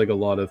 It seems like a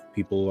lot of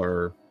people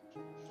are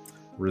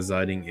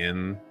residing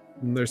in.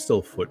 There's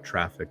still foot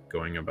traffic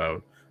going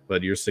about,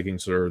 but you're sticking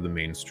to sort of the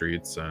main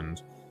streets,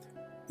 and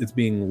it's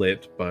being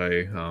lit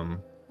by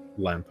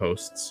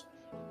lampposts.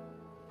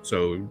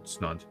 So it's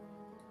not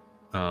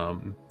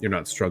you're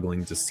not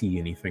struggling to see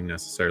anything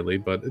necessarily,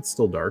 but it's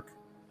still dark.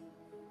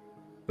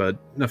 But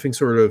nothing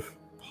sort of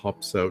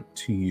pops out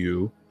to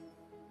you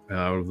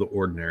out of the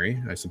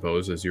ordinary, I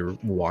suppose, as you're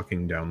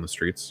walking down the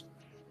streets.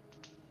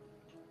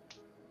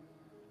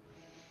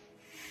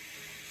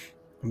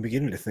 I'm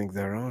beginning to think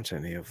there aren't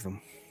any of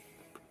them.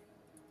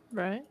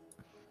 Right.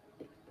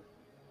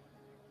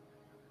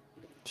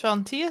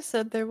 Shantia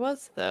said there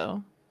was,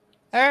 though.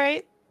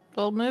 Alright,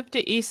 we'll move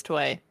to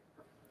Eastway.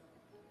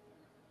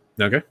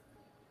 Okay.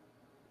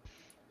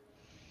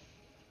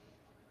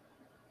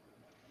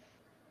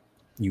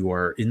 You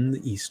are in the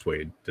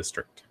Eastwade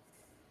district.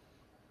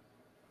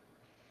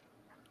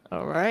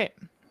 All right.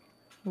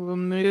 We'll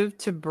move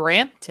to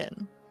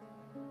Brampton.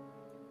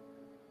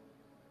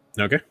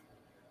 Okay.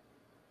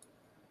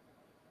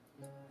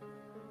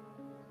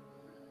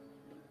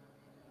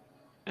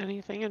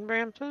 Anything in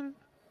Brampton?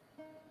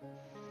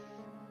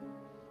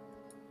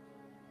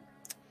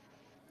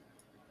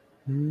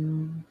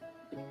 No,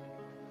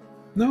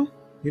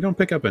 you don't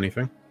pick up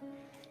anything.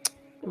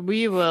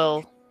 We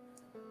will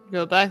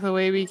go back the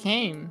way we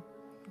came.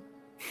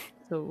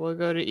 So we'll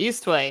go to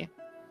Eastway.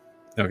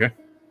 Okay.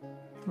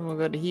 And we'll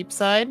go to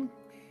Heapside.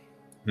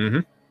 Mm-hmm.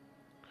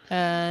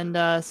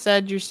 And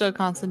said you're still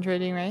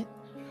concentrating, right?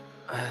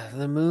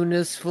 The moon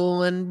is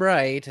full and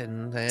bright,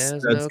 and there's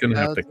That's no gonna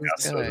have clouds to in the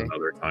cast it sky.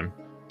 another time.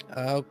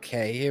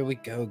 Okay, here we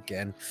go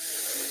again.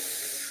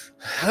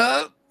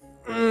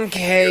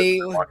 Okay,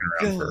 You're walking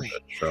around for a bit,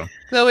 so.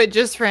 So it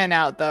just ran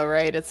out, though,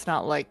 right? It's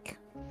not like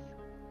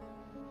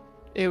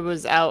it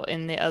was out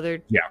in the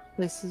other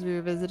places we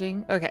were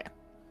visiting. Okay.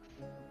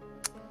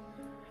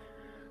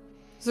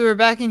 So we're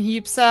back in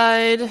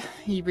Heapside.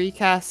 He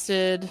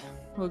recasted.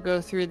 We'll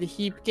go through the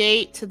Heap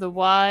Gate to the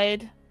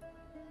wide.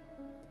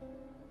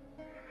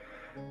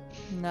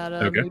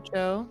 Nada Okay.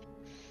 mucho.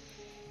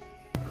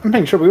 I'm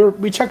making sure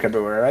we checked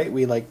everywhere, right?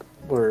 We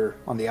were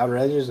on the outer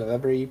edges of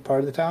every part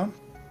of the town.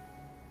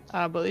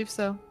 I believe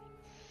so.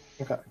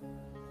 Okay.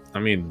 I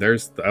mean,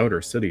 there's the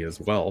outer city as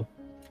well.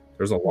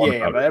 There's a lot of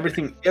Yeah, outer but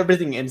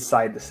everything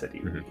inside the city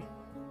Mhm.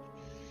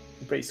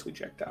 we basically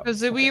checked out.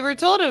 Because we were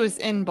told it was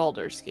in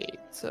Baldur's Gate,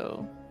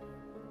 so.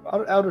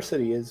 Outer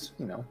city is,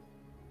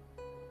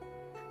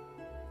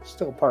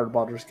 still part of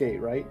Baldur's Gate,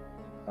 right?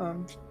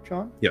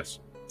 John? Yes.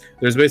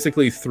 There's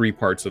basically 3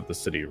 parts of the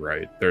city,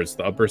 right? There's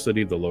the upper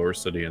city, the lower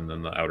city, and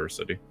then the outer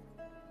city.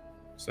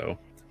 So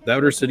the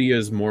outer city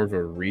is more of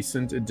a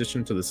recent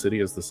addition to the city,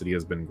 as the city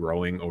has been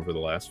growing over the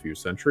last few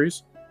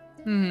centuries.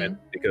 Mhm. And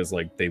because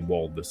they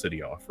walled the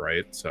city off,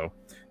 right? So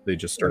they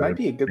just It started might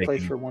be a good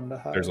place making- for one to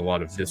hide. There's a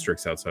lot of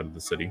districts outside of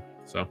the city.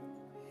 So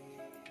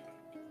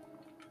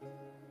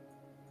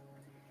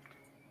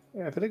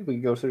Yeah, I think we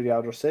can go through the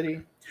outer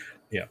city.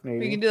 Yeah. Maybe.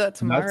 We can do that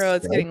tomorrow.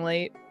 It's said- getting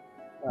late.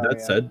 Oh, that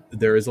yeah. said,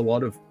 there is a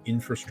lot of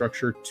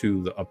infrastructure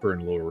to the upper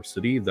and lower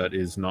city that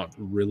is not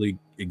really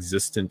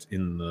existent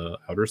in the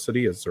outer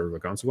city as sort of a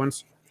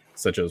consequence,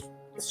 such as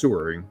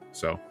sewering.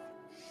 So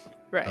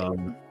Right.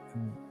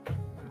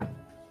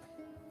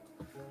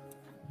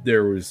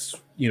 there was,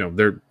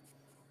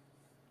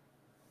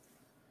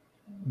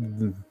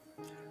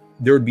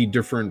 there would be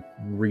different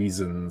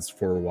reasons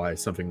for why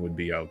something would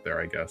be out there,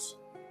 I guess,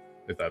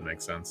 if that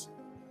makes sense.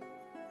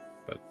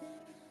 But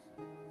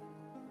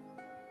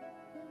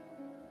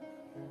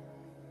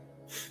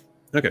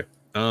okay,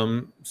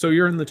 so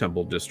you're in the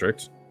temple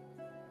district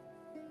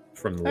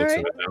from the looks of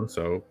it now.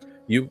 So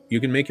you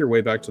can make your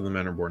way back to the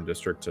Manorborn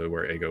district to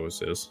where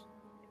Agos is.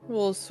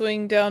 We'll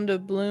swing down to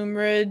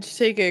Bloomridge,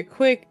 take a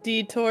quick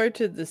detour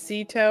to the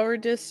Sea Tower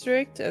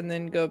district, and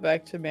then go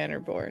back to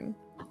Manorborn.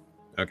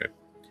 Okay.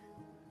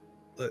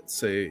 Let's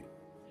say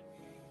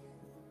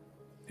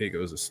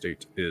Agos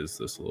estate is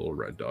this little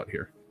red dot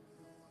here.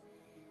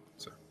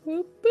 So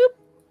Boop, boop.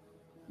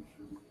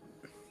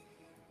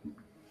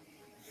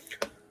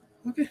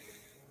 okay.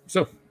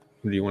 So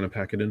do you want to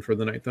pack it in for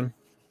the night then?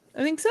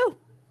 I think so.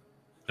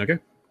 Okay.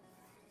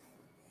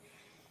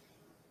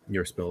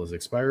 Your spell is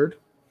expired.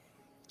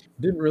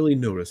 Didn't really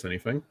notice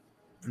anything.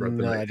 throughout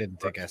the No, night. I didn't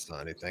think I saw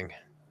anything.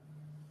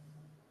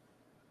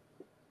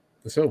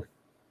 So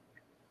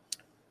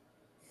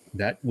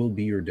that will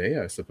be your day,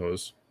 I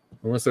suppose.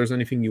 Unless there's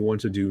anything you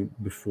want to do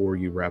before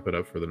you wrap it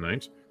up for the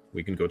night,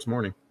 we can go to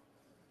morning.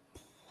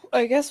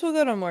 I guess we'll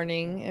go to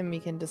morning and we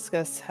can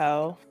discuss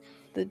how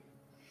the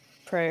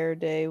prior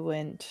day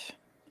went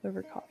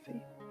over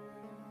coffee.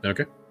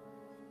 Okay.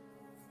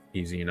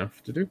 Easy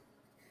enough to do.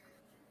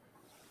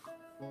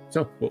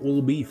 So, what will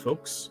it be,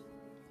 folks?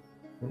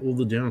 What will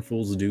the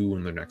Downfalls do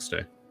on their next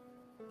day?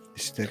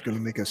 Is that going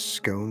to make us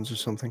scones or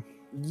something?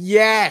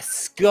 Yes,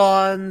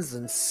 scones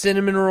and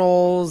cinnamon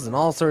rolls and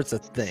all sorts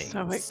of things.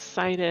 So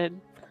excited.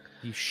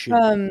 You should.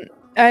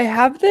 I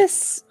have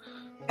this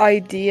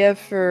idea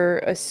for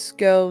a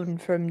scone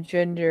from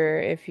Ginger,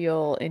 if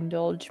you'll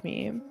indulge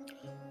me.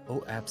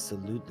 Oh,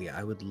 absolutely.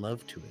 I would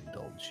love to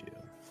indulge you.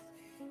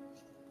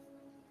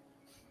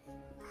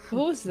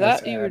 What was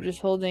That's that you were ad. just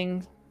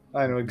holding?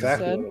 I know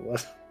exactly Said? what it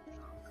was.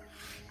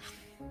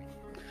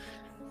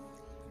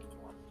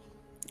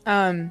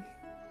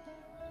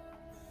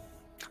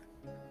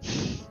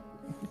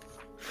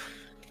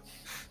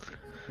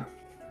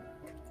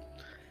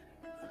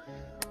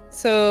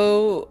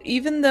 So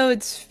even though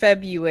it's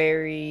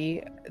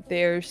February,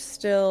 there's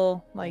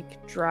still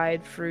like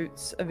dried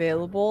fruits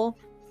available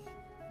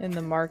in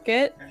the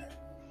market.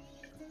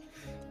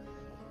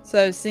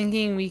 So I was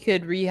thinking we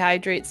could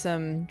rehydrate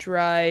some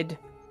dried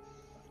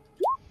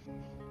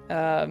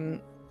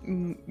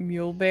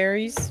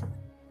muleberries.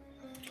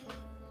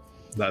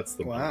 That's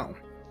the one. Wow.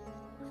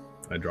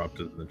 I dropped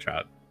it in the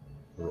chat.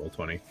 Roll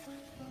 20.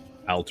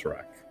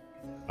 Alterac.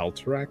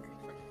 Alterac?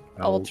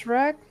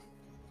 Alterac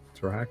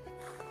Alterac?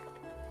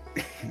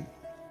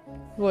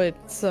 with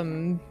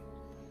some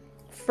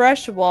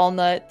fresh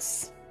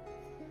walnuts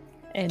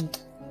and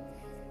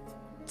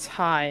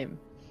thyme.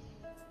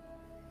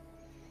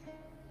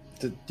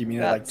 Do you mean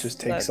it like just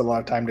takes a lot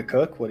of time to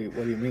cook? What do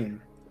you mean?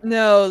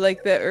 No,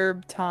 like the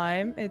herb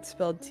thyme. It's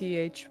spelled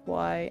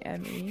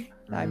Thyme.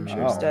 I'm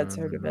sure Stead's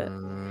heard of it.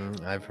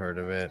 I've heard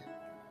of it.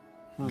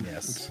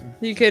 Yes.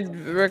 You could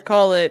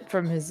recall it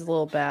from his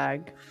little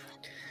bag.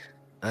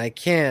 I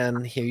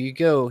can. Here you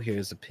go.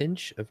 Here's a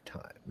pinch of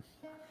thyme.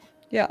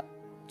 Yeah.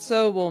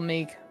 So we'll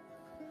make.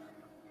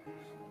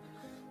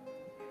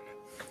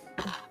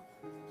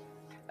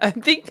 I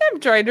think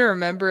I'm trying to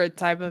remember a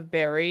type of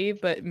berry,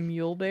 but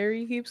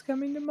muleberry keeps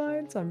coming to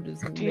mind, so I'm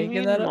just Do you making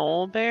mean that up.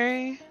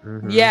 mulberry?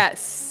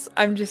 Yes,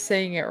 I'm just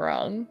saying it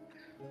wrong.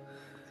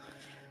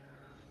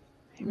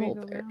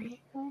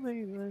 Mulberry. Old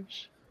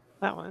English.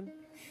 That one.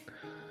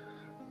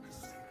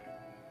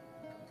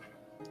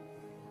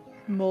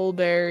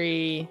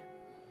 Mulberry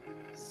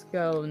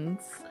scones.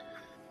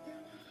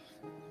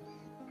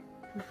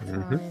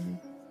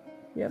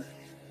 Yep,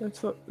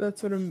 that's what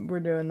we're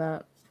doing.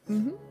 That.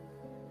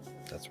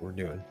 That's what we're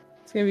doing.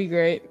 It's gonna be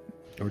great.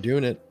 We're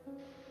doing it.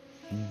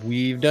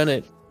 We've done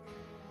it.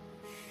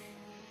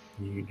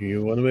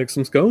 You want to make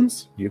some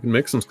scones? You can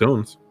make some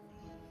scones.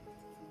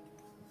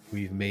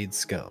 We've made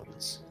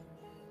scones.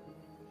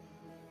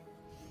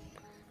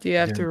 Do you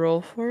have to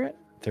roll for it?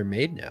 They're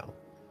made now.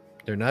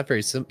 They're not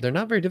very They're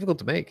not very difficult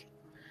to make.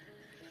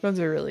 Scones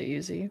are really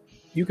easy.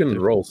 You can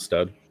roll,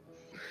 Stud.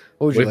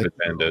 What would you With like?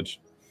 advantage.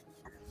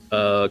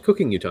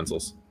 Cooking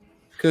utensils.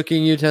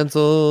 Cooking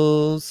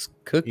utensils.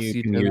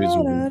 You can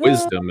use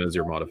wisdom as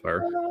your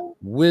modifier.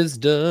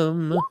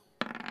 Wisdom.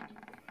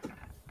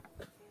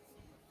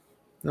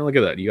 Now look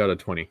at that. You got a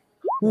 20.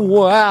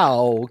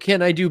 Wow.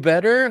 Can I do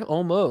better?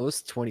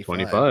 Almost. 25.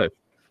 25.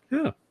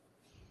 Yeah.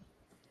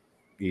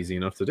 Easy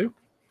enough to do.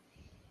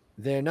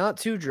 They're not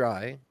too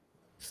dry.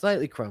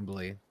 Slightly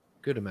crumbly.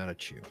 Good amount of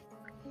chew.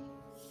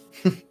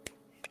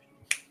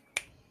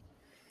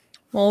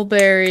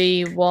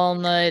 Mulberry,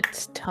 walnut,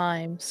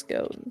 thyme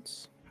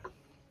scones.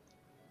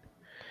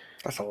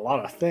 That's a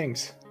lot of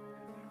things.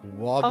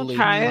 Wobbly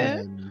try it.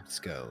 lemon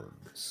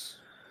scones.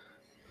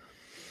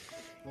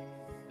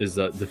 Is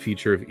that the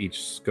feature of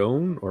each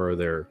scone, or are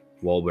there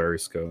walnut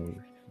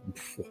scones,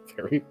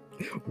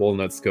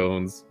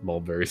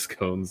 mulberry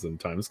scones, and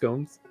thyme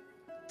scones?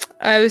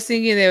 I was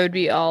thinking they would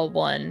be all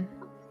one.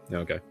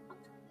 Okay.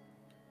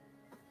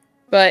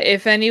 But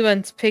if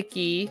anyone's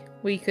picky,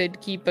 we could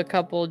keep a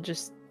couple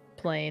just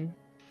plain.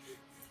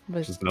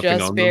 With Just nothing on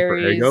them for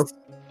berries Ego?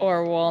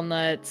 or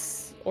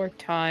walnuts or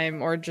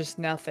thyme or just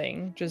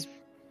nothing. Just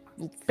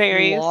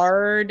Berries.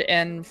 lard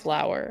and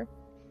flour.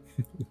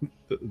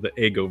 The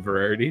Ego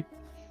variety.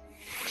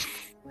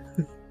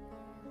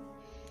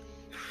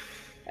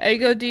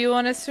 Ego, do you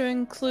want us to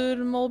include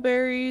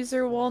mulberries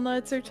or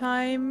walnuts or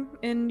thyme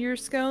in your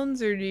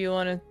scones, or do you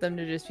want them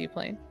to just be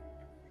plain?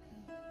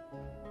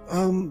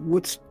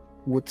 What's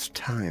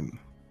thyme?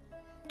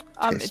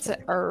 It's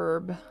an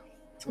herb.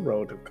 It's a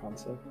relative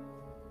concept.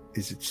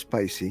 Is it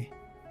spicy?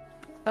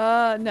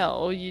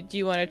 No. Do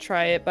you want to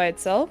try it by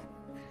itself?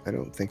 I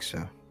don't think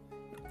so.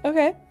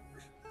 Okay.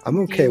 I'm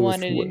Do okay you with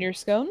want it in your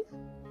scone?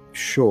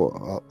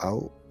 Sure,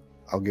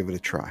 I'll give it a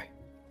try.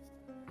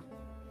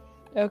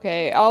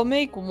 Okay, I'll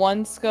make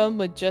one scone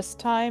with just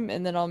thyme,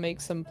 and then I'll make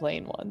some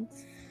plain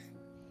ones.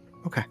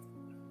 Okay.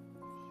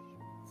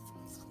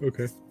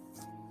 Okay.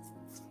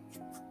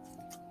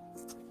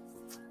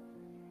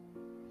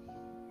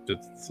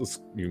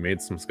 You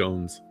made some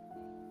scones.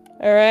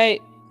 All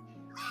right.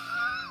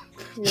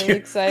 Really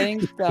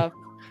exciting stuff.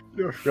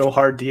 Real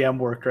hard DM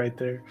work right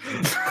there.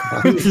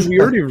 We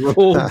already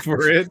rolled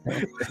for it.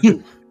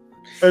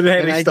 And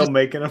then he's I still just-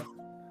 making them.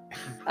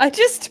 I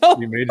just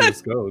don't. You made your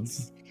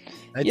scones.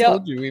 I Yep.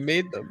 told you we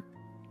made them.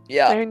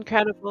 Yeah. They're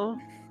incredible.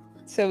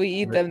 So we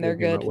eat them. They're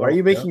good. Why are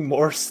you making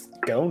more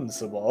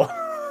scones of all?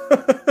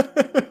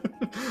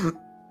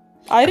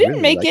 I didn't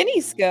really make like-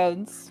 any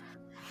scones.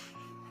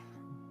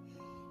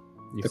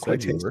 You They're said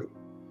quite you tasty. were.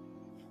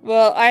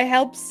 Well, I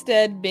helped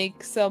Stead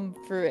make some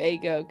for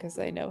Ego because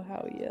I know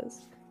how he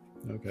is.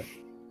 Okay.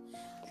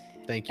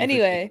 Thank you.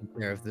 Anyway. For taking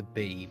care of the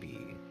baby.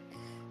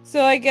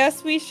 So I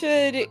guess we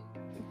should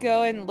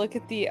go and look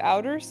at the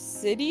outer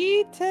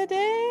city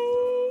today.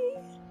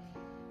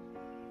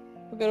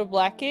 We'll go to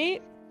Blackgate.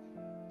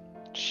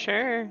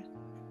 Sure.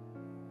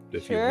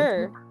 If you want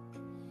Sure.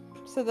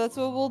 So that's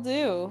what we'll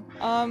do.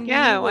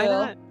 Yeah, we why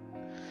will not?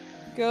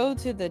 Go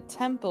to the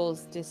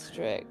Temples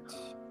District.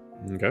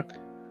 to. Okay.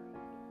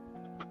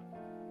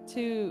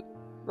 To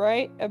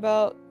right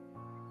about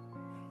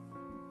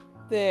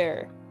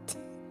there.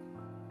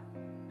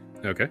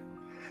 Okay.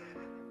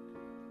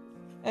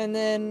 And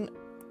then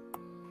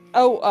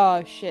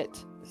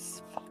shit.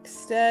 Fuck,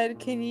 Stead,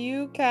 can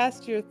you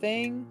cast your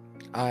thing?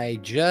 I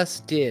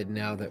just did.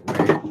 Now that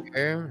we're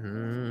here.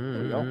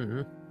 we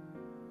go.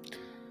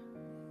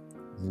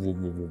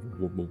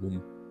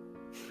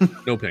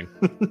 No ping.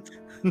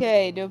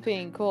 Okay, no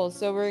ping. Cool.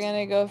 So we're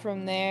gonna go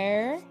from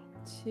there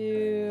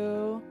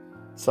to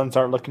Suns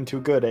aren't looking too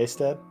good, eh,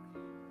 Stead?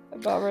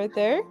 about right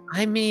there.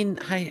 I mean,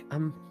 I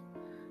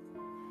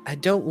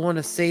don't want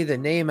to say the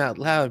name out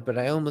loud, but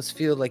I almost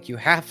feel like you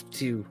have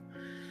to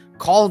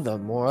call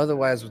them, or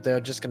otherwise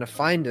they're just gonna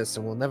find us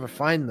and we'll never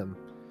find them.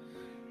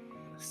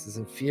 This is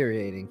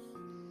infuriating.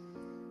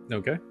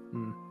 Okay.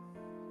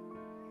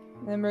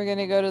 Then we're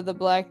gonna go to the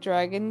Black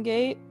Dragon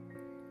Gate.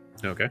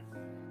 Okay.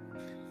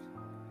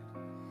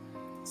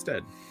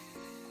 Instead,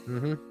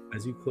 Mm-hmm.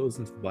 as you close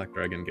into the Black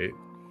Dragon Gate,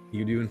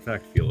 you do in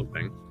fact feel a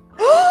ping.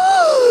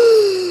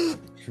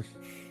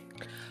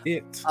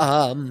 It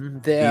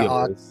There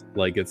are feels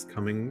like it's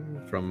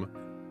coming from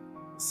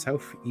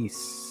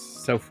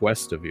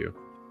southwest of you,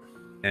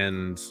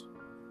 and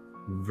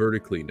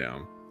vertically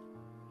down.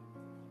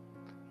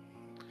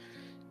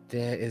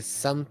 there is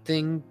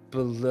something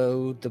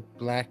below the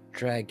Black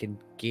Dragon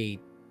Gate.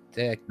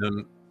 There,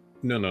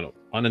 No.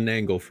 On an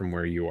angle from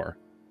where you are.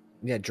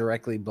 yeah,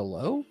 directly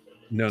below.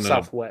 No.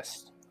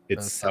 Southwest.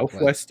 It's Oh,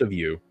 southwest of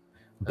you,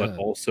 but Uh.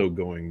 also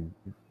going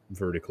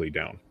vertically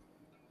down.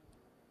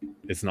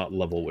 It's not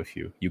level with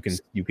you. You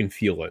can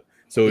feel it.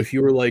 So if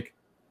you were like,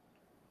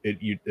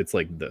 it's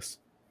like this.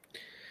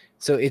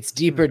 So it's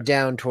deeper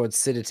down towards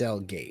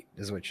Citadel Gate,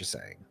 is what you're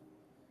saying.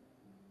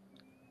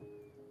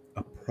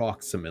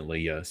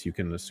 Approximately, yes. You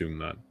can assume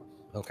that.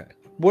 Okay.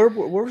 Where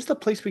was the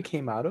place we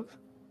came out of?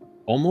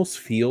 Almost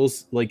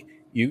feels like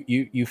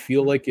you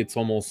feel like it's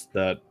almost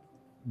that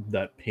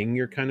ping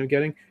you're kind of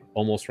getting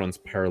almost runs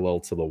parallel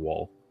to the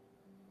wall,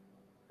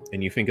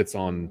 and you think it's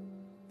on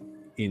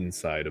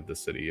inside of the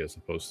city as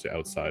opposed to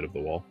outside of the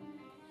wall.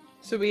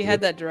 So we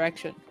had that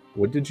direction.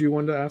 What did you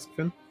want to ask,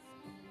 Finn?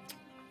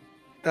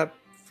 That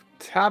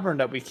tavern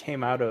that we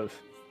came out of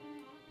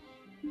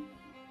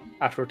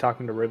after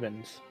talking to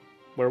Ribbons.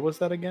 Where was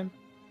that again?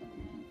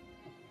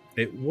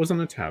 It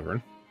wasn't a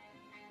tavern.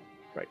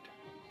 Right.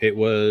 It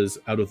was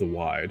out of the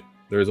wide.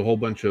 There's a whole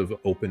bunch of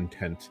open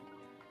tent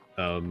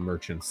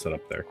merchants set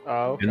up there.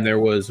 Oh, okay. And there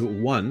was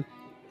one,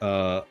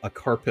 a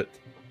carpet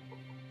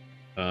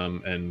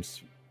and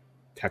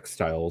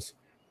textiles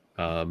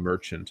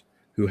merchant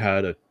who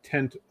had a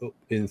tent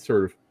in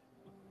sort of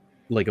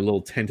like a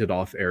little tented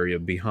off area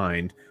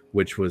behind,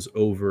 which was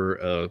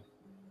over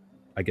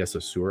I guess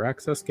a sewer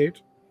access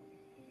gate,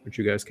 which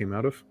you guys came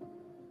out of.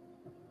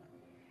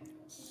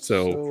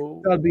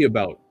 So that'd be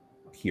about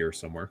here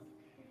somewhere.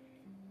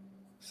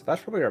 So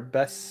that's probably our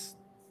best.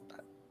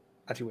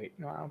 Actually, wait.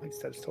 No, I don't think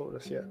Stead's told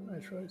us yet. I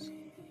choice.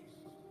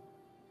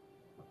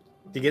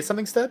 Did you get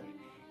something, Stead?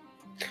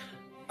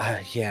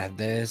 Yeah,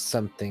 there's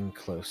something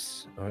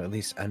close, or at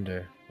least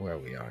under where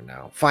we are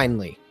now.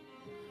 Finally,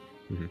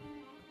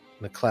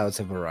 the clouds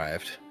have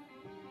arrived.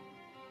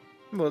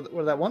 Well,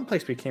 that one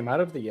place we came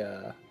out of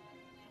the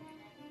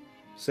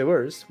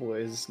sewers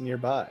was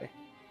nearby,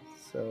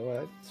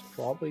 so it's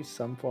probably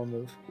some form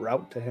of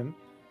route to him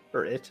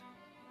or it.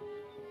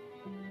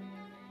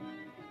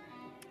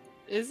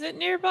 Is it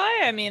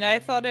nearby? I mean, I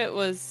thought it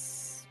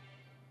was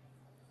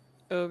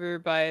over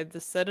by the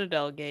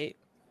Citadel Gate.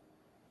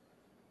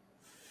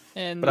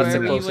 And But that's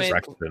where the we closest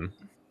went. Direction.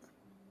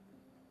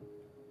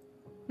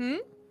 Hmm?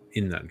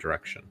 In that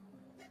direction.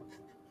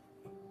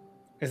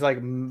 It's like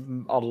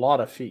a lot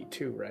of feet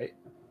too, right?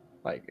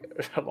 Like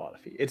a lot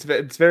of feet. It's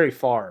very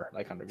far,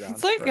 like underground.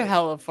 It's like a right?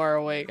 hella far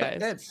away,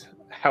 guys. It's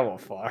hella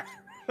far.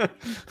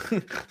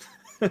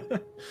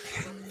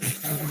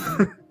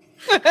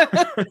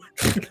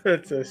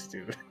 That's so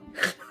stupid.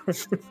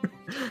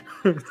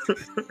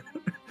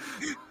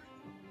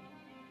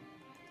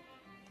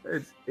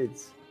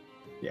 it's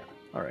yeah.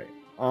 All right.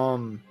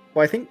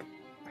 Well, I think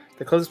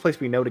the closest place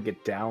we know to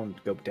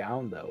go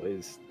down though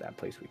is that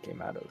place we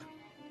came out of.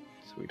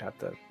 So we'd have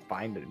to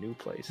find a new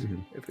place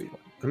if we want.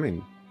 I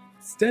mean,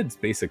 Stead's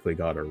basically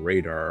got a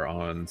radar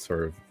on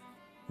sort of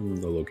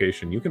the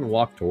location. You can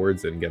walk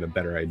towards it and get a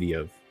better idea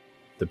of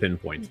the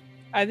pinpoint.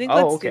 I think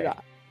let's do okay.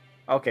 that.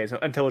 Okay, so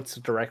until it's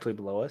directly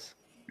below us.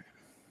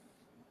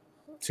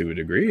 To a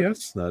degree,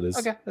 yes, that is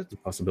Okay, that's a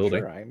possibility.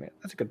 Sure, I mean,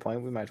 that's a good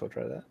point. We might as well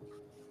try that.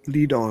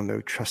 Lead on, O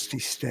trusty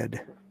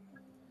Stead.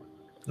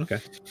 Okay.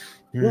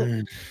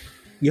 Well,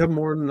 you have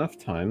more than enough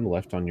time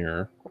left on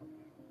your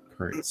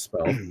current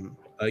spell.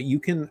 You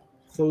can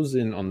close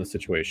in on the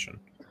situation.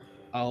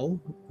 I'll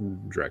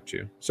direct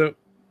you. So,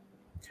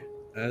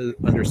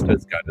 under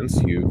Stead's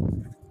guidance,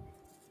 you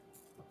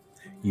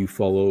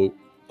follow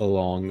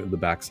along the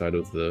backside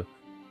of the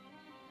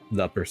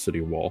upper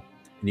city wall,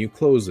 and you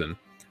close in.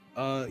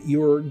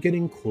 You're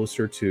getting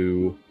closer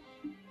to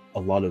a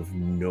lot of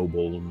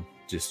noble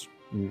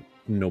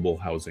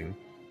housing,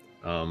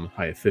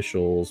 high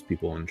officials,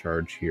 people in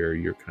charge here.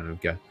 You're kind of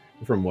get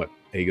from what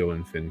Ago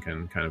and Finn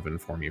can kind of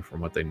inform you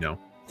from what they know.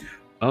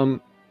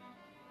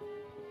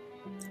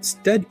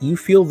 Stead, you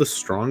feel the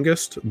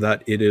strongest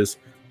that it is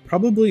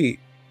probably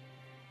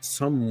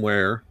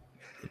somewhere.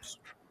 Oops.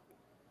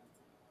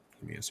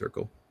 Give me a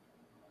circle.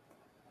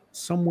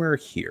 Somewhere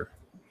here.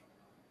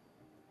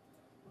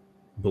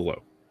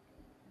 Below.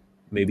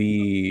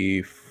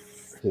 Maybe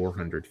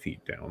 400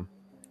 feet down,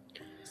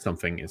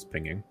 something is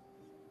pinging.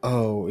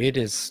 Oh, it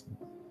is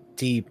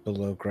deep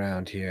below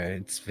ground here.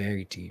 It's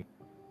very deep.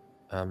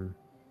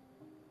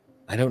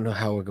 I don't know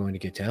how we're going to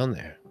get down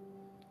there.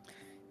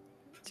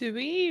 Do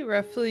we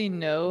roughly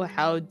know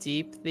how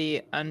deep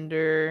the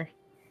under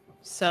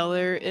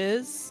cellar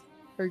is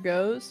or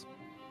goes?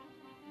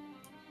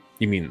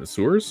 You mean the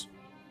sewers?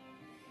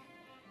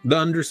 The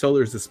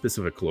undercellar is a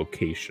specific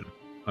location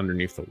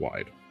underneath the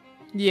wide.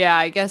 Yeah,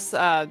 I guess.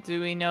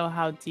 Do we know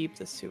how deep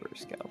the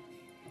sewers go?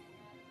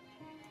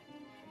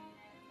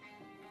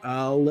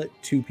 I'll let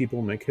 2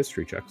 people make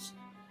history checks.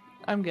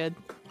 I'm good.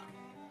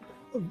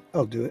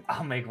 I'll do it.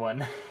 I'll make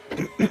one.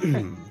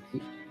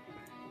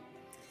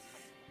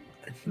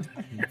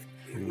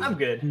 I'm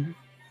good.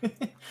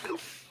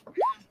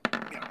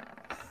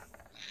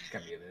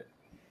 Gotta get it.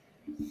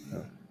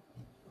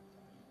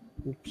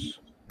 Oops.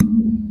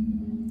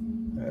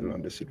 I had it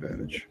on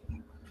disadvantage.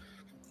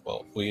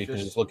 Well, we can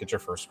just look at your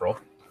first roll.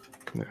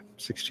 Yeah,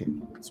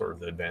 16. Sort of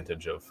the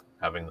advantage of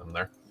having them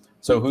there.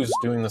 So who's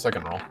doing the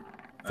second roll?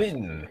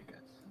 Finn.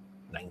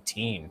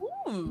 19.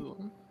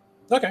 Ooh.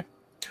 Okay.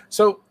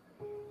 So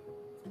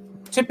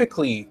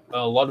typically,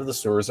 a lot of the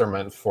sewers are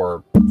meant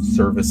for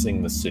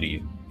servicing the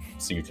city's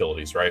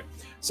utilities, right?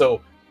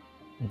 So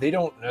they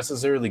don't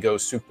necessarily go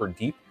super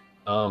deep.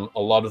 A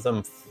lot of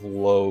them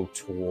flow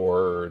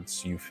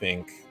towards, you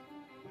think,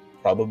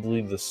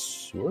 probably the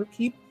sewer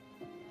keep?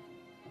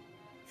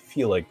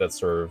 Feel like that's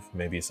sort of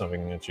maybe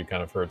something that you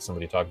kind of heard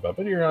somebody talk about,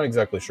 but you're not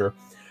exactly sure.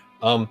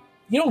 You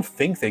don't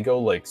think they go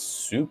like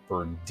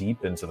super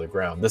deep into the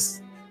ground.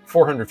 This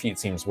 400 feet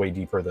seems way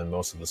deeper than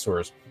most of the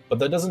sewers, but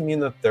that doesn't mean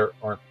that there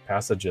aren't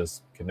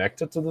passages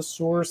connected to the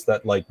sewers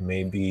that like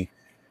maybe,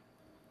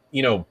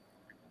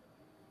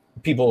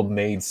 people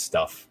made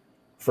stuff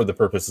for the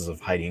purposes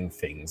of hiding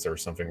things or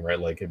something, right?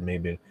 Like it may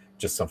be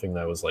just something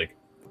that was like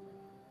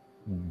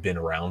been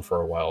around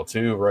for a while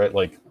too, right?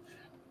 Like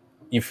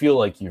you feel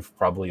like you've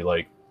probably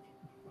like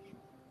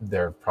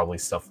there are probably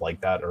stuff like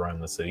that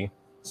around the city,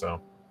 so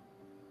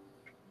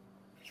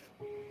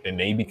it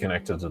may be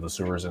connected to the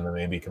sewers and it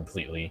may be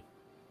completely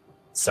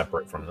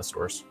separate from the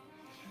sewers.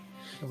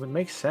 It would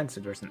make sense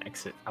if there's an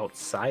exit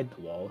outside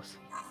the walls,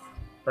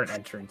 or an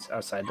entrance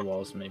outside the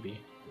walls,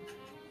 maybe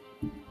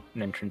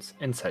an entrance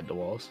inside the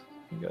walls,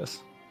 I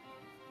guess,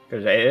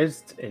 because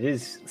it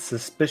is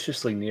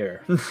suspiciously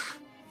near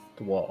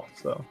the wall.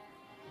 So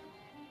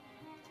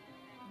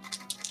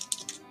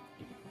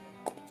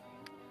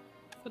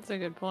That's a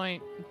good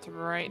point. It's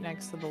right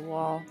next to the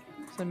wall.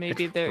 So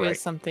maybe It's there is right.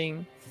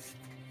 something.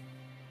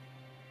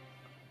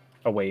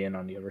 a way in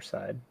on the other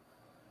side,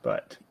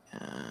 but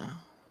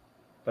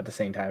at the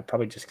same time,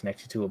 probably just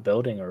connected to a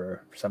building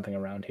or something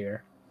around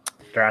here.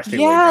 There has to be a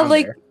way Yeah, down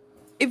like there.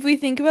 if we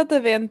think about the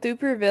Van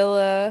Thuper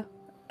Villa,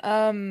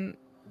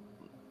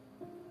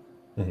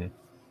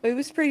 it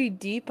was pretty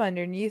deep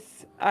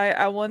underneath.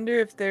 I wonder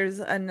if there's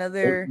It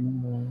another.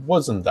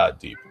 wasn't that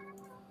deep.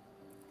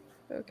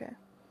 Okay,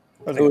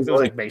 It was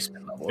was like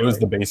basement level. It was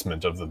right? the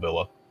basement of the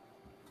villa.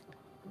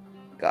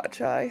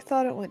 gotcha. I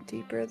thought it went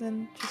deeper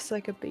than just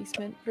like a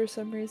basement for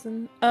some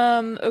reason.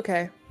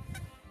 Okay.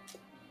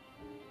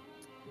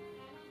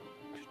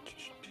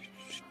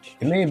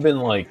 It may have been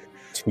like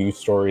 2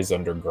 stories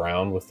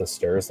underground with the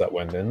stairs that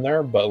went in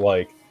there, but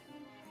like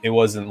it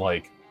wasn't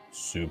like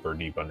super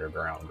deep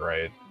underground,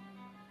 right?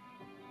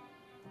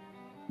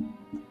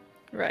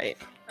 Right.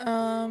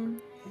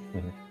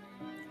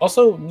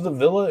 Also, the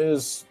villa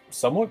is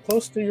somewhat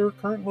close to your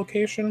current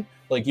location.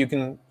 Like you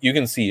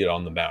can see it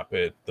on the map.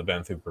 The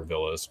Van Thuper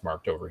Villa is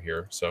marked over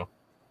here, so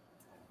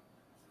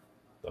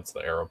that's the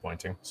arrow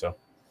pointing. So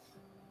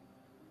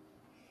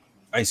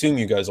I assume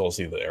you guys all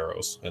see the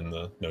arrows and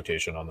the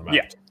notation on the map.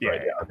 Yeah,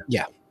 right? yeah. Okay.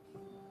 Yeah.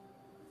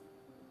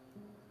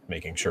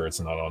 Making sure it's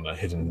not on a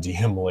hidden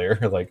DM layer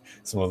like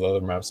some of the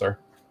other maps are.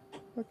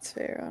 That's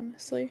fair,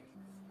 honestly.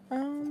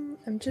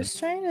 I'm just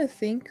trying to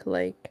think,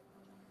 like,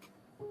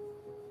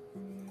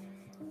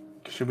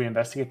 Should we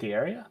investigate the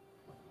area?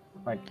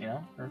 Like,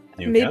 or...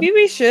 maybe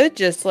we should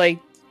just like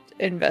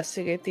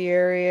investigate the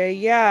area.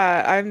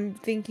 Yeah, I'm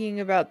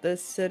thinking about the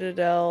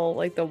Citadel,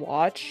 like the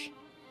Watch,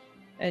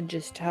 and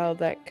just how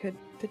that could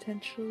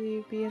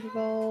potentially be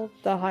involved.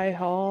 The High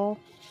Hall.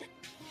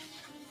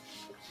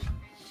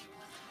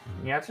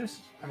 Yeah, it's just.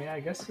 I mean, I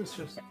guess it's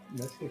just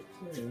investigate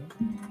the area.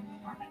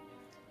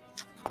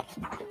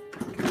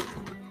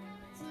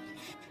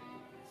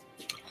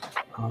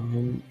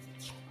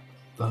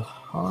 The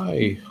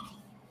High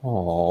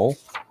Hall,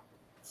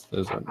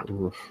 as I'm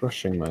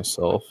refreshing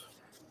myself.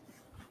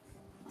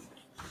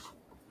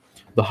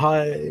 The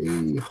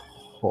High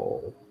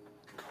Hall.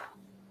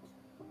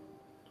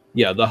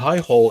 Yeah, the High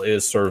Hall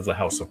is sort of the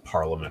House of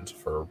Parliament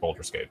for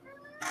Baldur's Gate.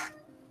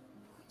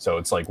 So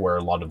it's like where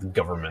a lot of the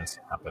government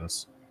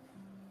happens.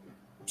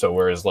 So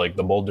whereas like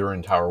the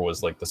Balduran Tower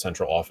was like the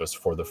central office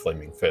for the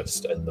Flaming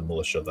Fist and the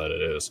militia that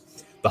it is,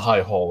 the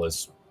High Hall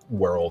is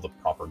where all the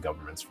proper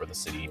governments for the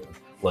city and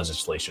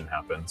legislation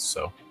happens.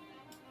 So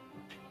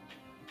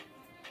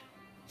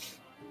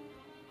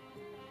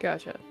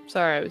Gotcha.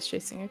 Sorry, I was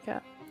chasing a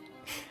cat.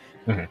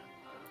 Mhm.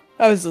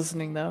 I was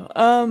listening though.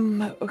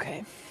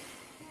 Okay.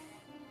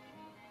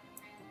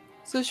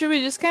 So should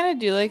we just kind of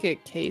do like a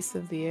case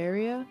of the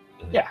area?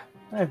 Yeah,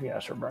 I think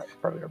that's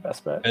probably our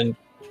best bet. And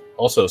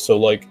also, so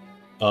like,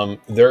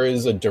 there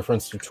is a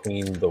difference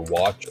between the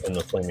Watch and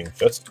the Flaming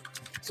Fist.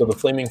 So the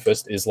Flaming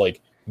Fist is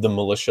like the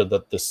militia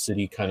that the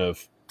city kind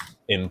of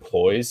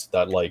employs,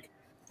 that like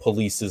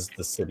polices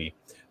the city.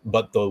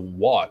 But the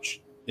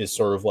Watch is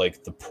sort of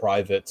like the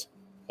private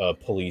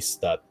police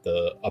that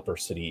the upper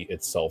city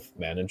itself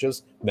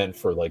manages, meant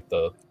for like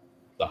the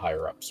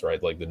higher ups,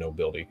 right? Like the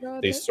nobility.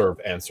 Got They it.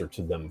 serve answer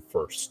to them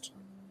first.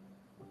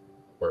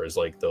 Whereas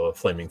like the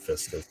Flaming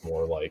Fist is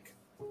more like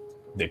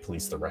they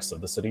police the rest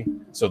of the city.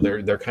 So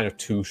they're kind of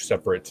two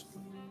separate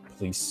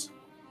police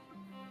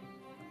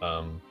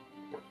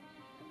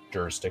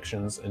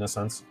jurisdictions in a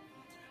sense.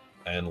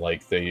 And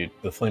like the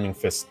Flaming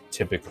Fist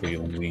typically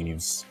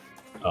leaves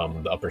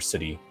the upper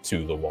city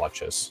to the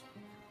Watches,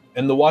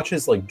 and the Watch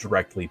is like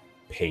directly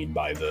paid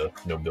by the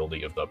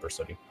nobility of the upper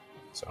city.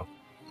 So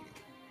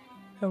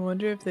I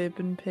wonder if they've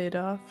been paid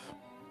off.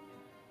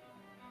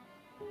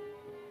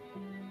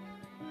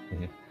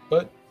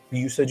 but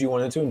you said you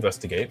wanted to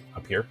investigate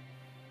up here.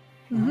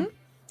 Mm-hmm.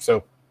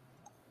 So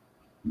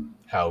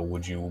how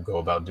would you go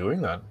about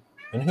doing that?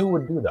 And who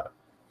would do that?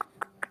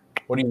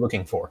 What are you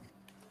looking for?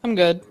 I'm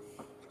good.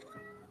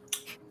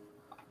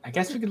 I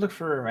guess we could look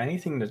for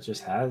anything that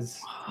just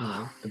has,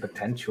 the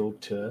potential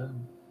to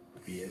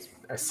be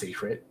a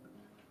secret.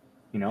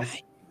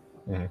 Mhm.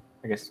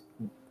 I guess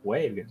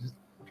way because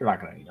you're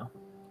not gonna,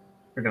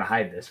 you're gonna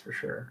hide this for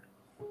sure.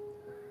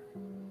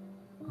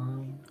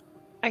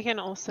 I can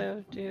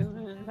also do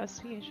an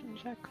investigation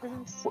check for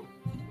this.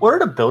 What are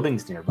the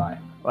buildings nearby?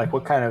 Like,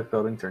 what kind of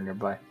buildings are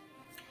nearby?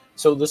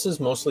 So this is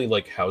mostly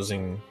like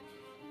housing,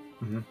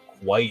 Mhm.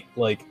 quite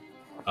like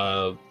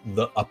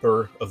the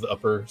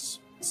upper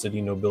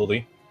city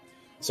nobility.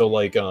 So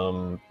like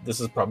this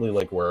is probably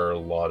like where a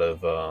lot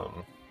of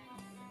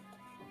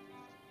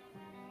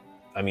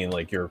I mean,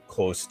 like you're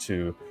close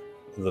to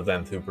the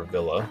Van Thuper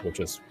Villa, which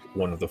is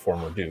one of the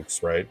former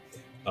dukes, right?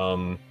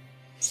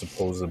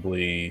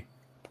 Supposedly,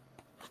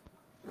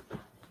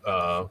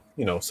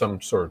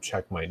 some sort of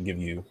check might give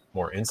you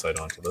more insight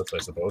onto this, I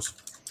suppose.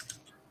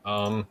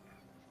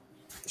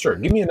 Sure,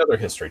 give me another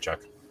history check.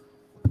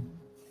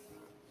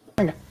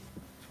 Okay.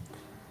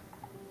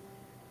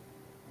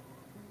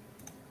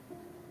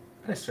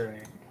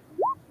 History.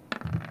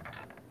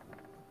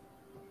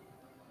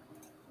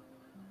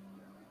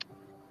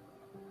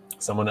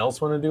 Someone else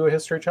want to do a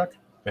history check?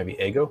 Maybe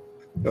Ego?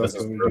 Oh, This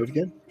can is we do it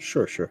again?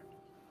 Sure.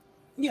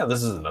 Yeah,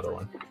 this is another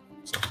one.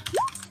 So,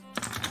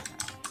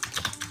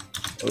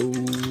 Oh,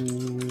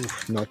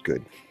 not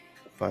good.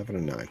 5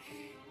 and a 9.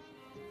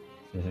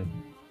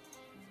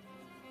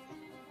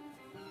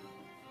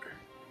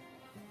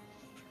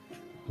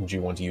 do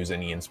you want to use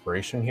any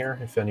inspiration here,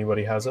 if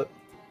anybody has it?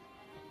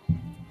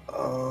 I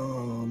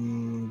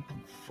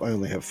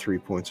only have 3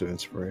 points of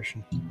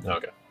inspiration.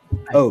 Okay.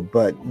 Oh,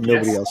 but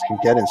nobody Yes. else can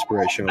get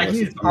inspiration unless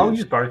it's I'll used.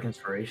 use Bardic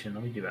Inspiration.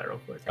 Let me do that real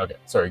quick. Okay.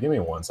 Sorry, give me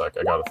 1 sec.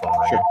 I got a phone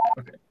right Sure.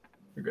 now. Okay.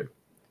 You're good.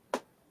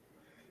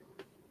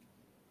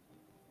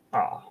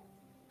 Oh.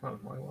 That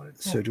was what I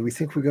wanted. So do we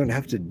think we're going to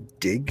have to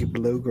dig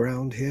below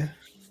ground here?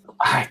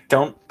 I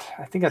think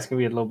that's going to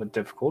be a little bit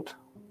difficult.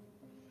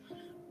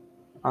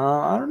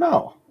 I don't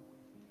know.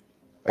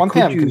 One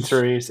thing I'm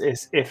considering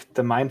is if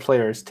the mind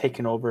player has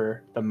taken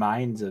over the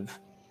minds of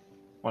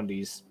one of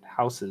these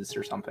houses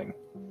or something.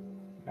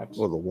 That's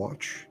Well, the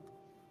watch.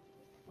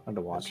 fun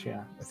to watch,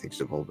 yeah. I think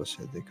Zavolva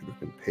said they could have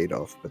been paid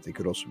off, but they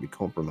could also be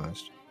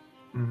compromised.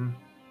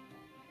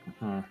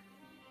 Mm-hmm.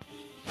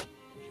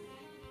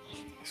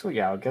 So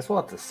yeah, I guess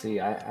we'll have to see.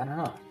 I don't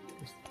know.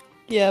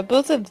 Yeah,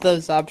 both of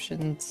those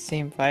options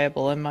seem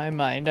viable in my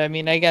mind. I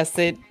mean, I guess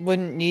they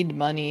wouldn't need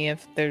money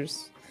if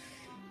there's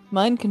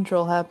mind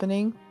control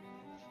happening.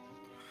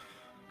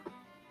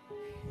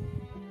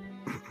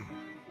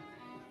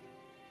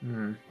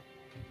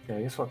 Yeah,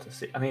 I guess we'll have to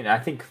see. I mean, I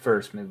think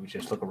first maybe we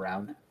just look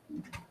around.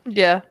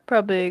 Yeah,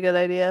 probably a good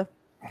idea.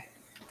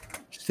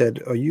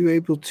 Said, are you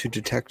able to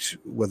detect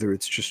whether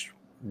it's just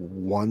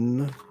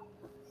one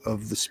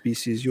of the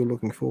species you're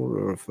looking for,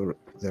 or if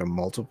there are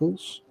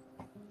multiples?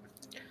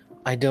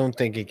 I don't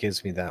think it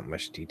gives me that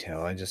much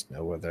detail. I just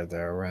know whether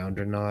they're around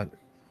or not.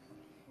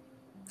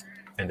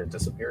 And it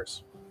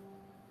disappears.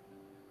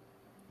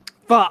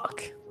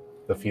 Fuck.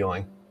 The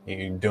feeling.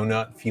 You do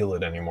not feel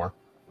it anymore.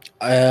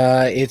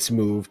 It's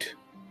moved.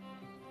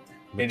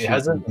 It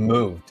hasn't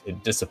moved.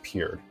 It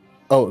disappeared.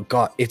 Oh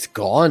God, it's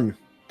gone.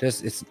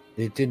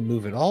 It didn't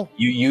move at all.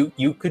 You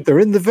could They're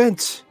in the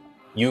vents.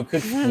 You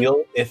could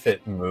feel if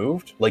it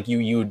moved, like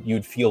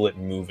you'd feel it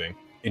moving.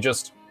 It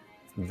just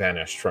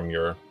vanished from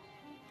your,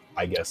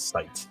 I guess,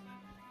 sight.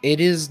 It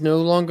is no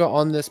longer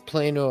on this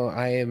plane, or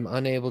I am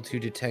unable to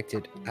detect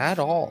it at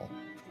all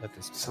at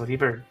this point. So it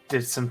either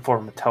did some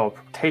form of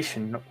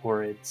teleportation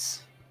or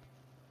it's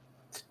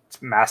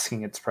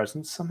masking its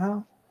presence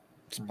somehow.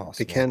 It's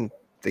possible.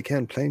 They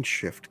can plane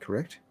shift,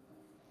 correct?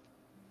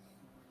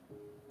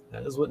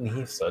 That is what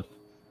Nihith said.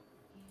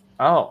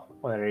 Oh,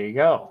 well, there you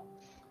go.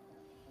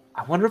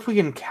 I wonder if we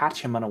can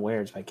catch him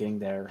unawares by getting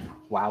there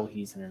while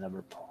he's in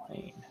another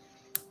plane.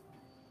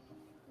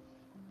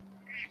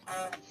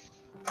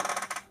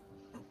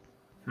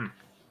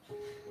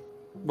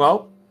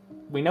 Well,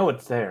 we know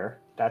it's there.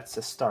 That's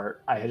a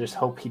start. I just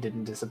hope he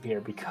didn't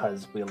disappear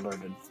because we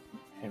alerted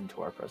him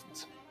to our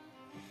presence.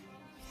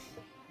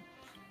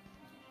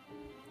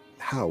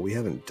 How? We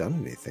haven't done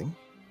anything.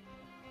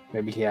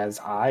 Maybe he has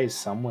eyes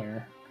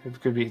somewhere. It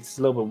could be. It's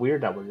a little bit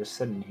weird that we're just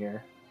sitting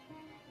here.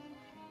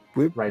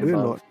 We're Right we're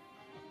above. not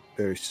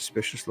very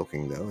suspicious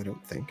looking, though. I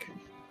don't think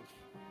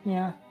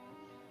Yeah.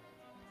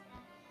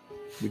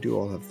 we do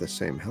all have the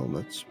same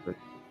helmets, but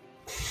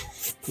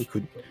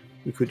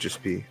we could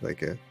just be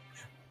like a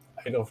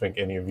I don't think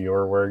any of you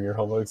are wearing your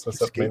helmets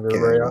except escape maybe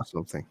gang Rhea. or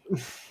something.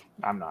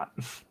 I'm not.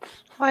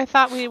 Well, I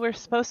thought we were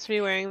supposed to be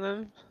wearing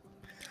them.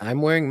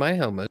 I'm wearing my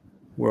helmet.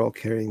 We're all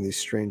carrying these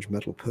strange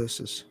metal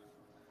purses.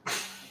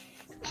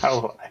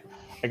 Oh,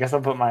 I guess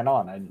I'll put mine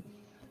on. I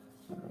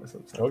was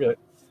upset. Okay.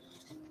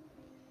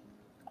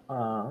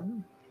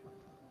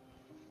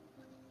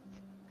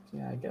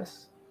 Yeah, I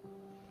guess.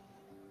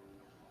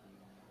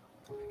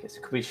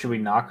 Should we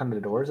knock on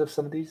the doors of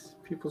some of these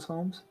people's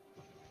homes?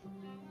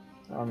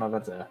 I don't know if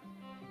that's a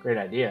great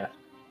idea.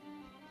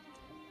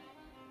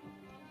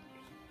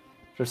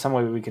 If there's some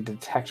way we could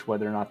detect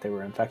whether or not they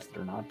were infected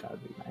or not, that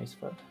would be nice,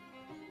 but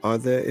Are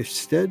there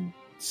instead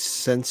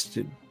sensed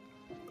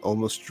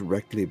almost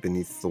directly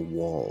beneath the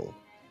wall?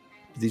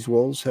 Do these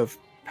walls have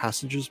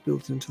passages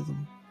built into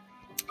them?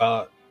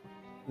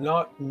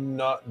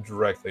 Not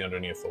directly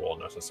underneath the wall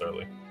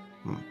necessarily.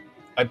 Hmm.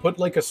 I put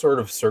like a sort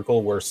of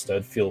circle where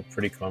Stead feel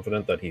pretty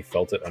confident that he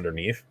felt it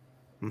underneath.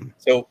 Hmm.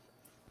 So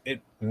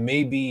it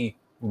may be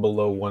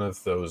below one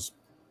of those.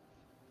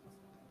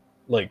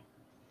 Like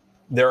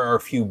there are a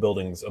few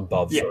buildings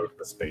above Yeah. sort of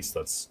the space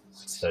that's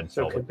Stead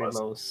so it felt could it be was.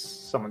 below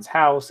someone's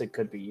house. It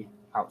could be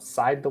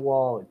outside the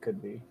wall. It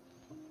could be.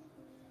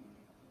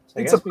 So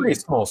I It's a guess we pretty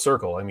could- small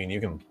circle. I mean, you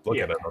can look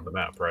Yeah. at it on the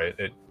map, right?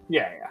 It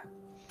Yeah.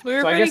 We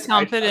were So I pretty guess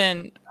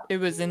confident it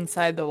was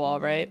inside the wall,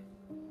 right?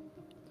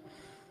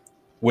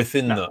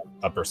 within No. the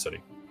upper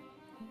city.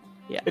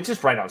 It's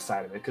just right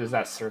outside of it because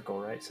that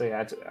circle, right? So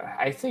yeah,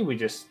 I think we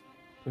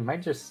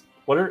might just.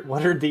 What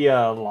are the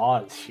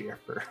laws here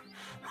for?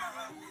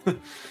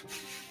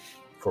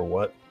 For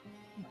what?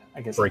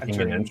 I guess Breaking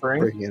and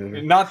entering? Breaking in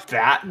and- Not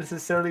that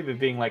necessarily, but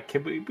being like,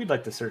 we'd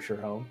like to search your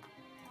home.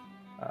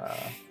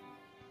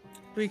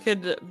 We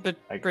could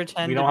Like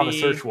pretend we don't to have be...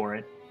 a search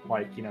warrant.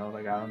 Like I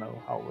don't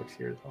know how it works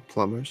here though.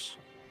 Plumbers.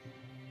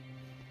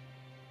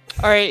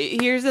 All right,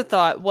 here's a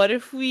thought. What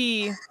if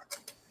we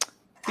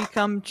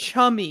become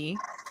chummy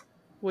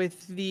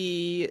with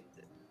the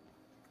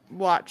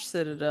Watch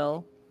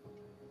Citadel?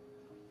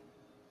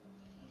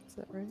 Is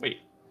that right? Wait,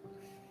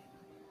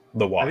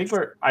 The watch.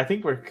 I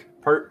think we're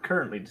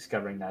currently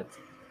discovering that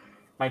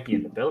might be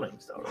in the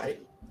buildings though,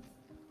 right?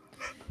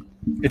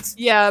 It's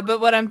Yeah, but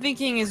what I'm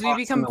thinking is we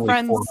become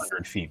approximately friends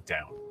 400 feet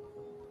down.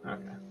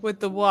 Okay. with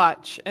the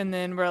Watch, and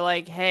then we're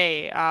like,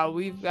 hey,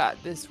 we've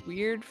got this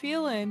weird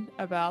feeling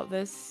about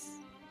this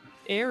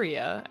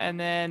area, and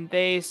then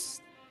we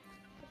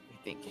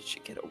think you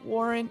should get a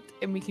warrant,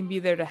 and we can be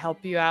there to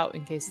help you out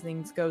in case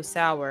things go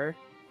sour.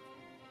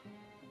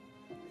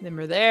 Then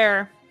we're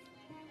there.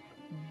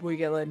 We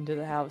get let into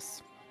the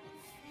house.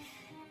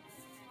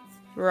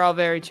 We're all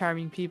very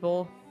charming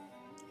people.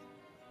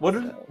 What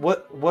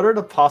are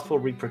the possible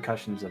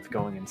repercussions of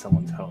going in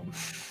someone's home?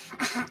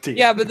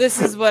 Yeah, but this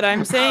is what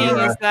I'm saying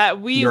You're is that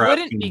we you're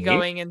wouldn't asking be me?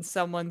 going in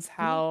someone's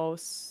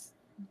house.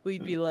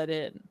 We'd be let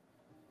in.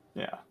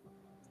 Yeah.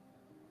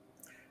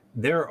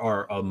 There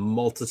are a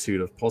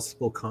multitude of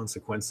possible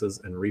consequences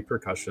and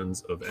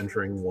repercussions of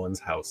entering one's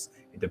house.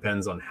 It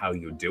depends on how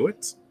you do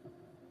it,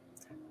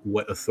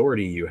 what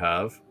authority you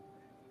have,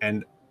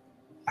 and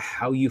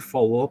how you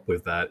follow up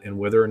with that, and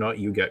whether or not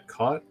you get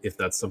caught, if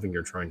that's something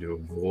you're trying to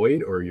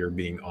avoid or you're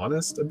being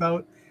honest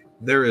about.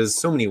 There is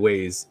so many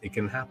ways it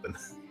can happen.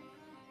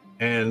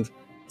 And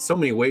so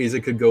many ways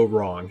it could go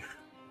wrong.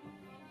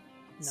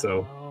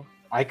 So No.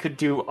 I could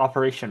do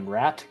Operation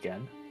Rat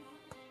again.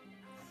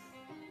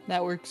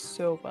 That worked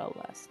so well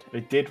last time.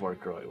 It did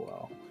work really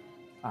well.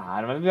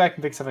 I don't know, maybe I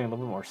can pick something a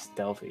little bit more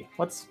stealthy.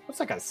 What's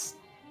like a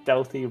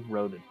stealthy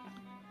rodent?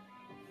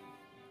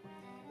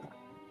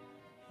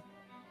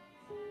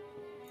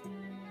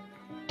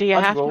 Do you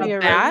Let's have to roll be a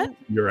a bat? rodent?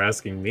 you're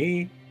asking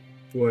me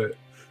what?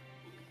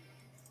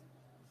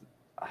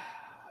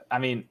 I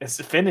mean,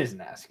 Finn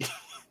isn't asking.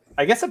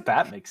 I guess a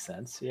bat makes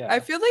sense. Yeah. I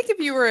feel like if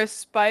you were a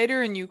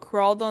spider and you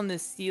crawled on the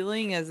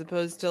ceiling as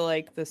opposed to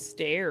like the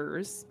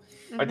stairs.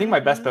 I think my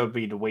best bet would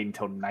be to wait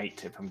until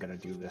night if I'm gonna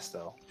do this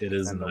though. It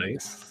is And then-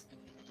 night.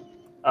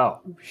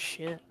 Oh, Oh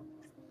shit.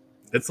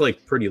 It's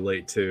like pretty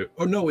late too.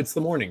 Oh no, it's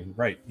the morning.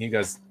 Right. You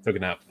guys took a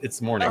nap.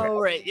 It's morning. Oh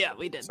right, yeah,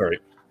 we did. Sorry.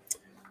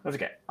 that's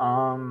okay.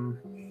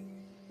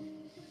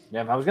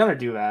 Yeah, if I was gonna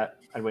do that,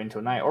 I'd wait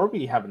until night, or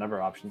we have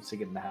another options to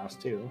get in the house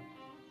too.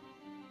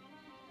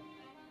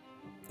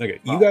 Okay.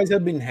 You Wow. guys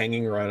have been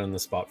hanging around on the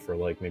spot for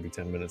like maybe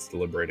 10 minutes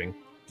deliberating.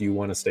 do you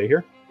want to stay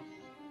here?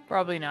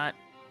 Probably not.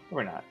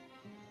 We're not.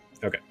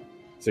 Okay.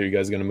 So you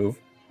guys going to move?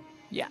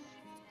 Yeah.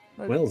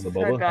 Well, Let's head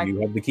Zabubba, back. you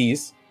have the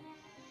keys.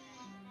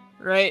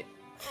 Right.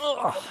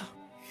 Ugh.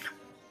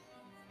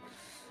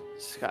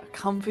 Just got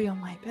comfy on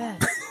my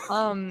bed.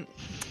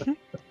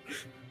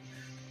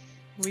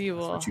 We That's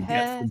will what you get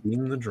head. for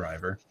being the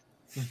driver.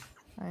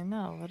 I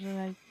know. What did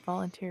I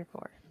volunteer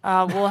for?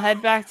 We'll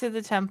head back to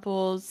the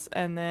temples,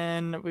 and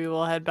then we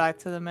will head back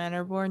to the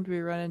Manorborn. Do we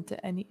run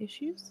into any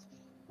issues?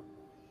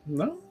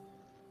 No?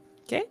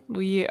 Okay.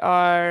 We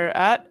are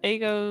at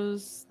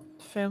Aego's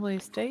family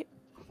estate.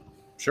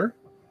 Sure.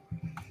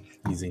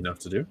 Easy enough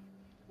to do.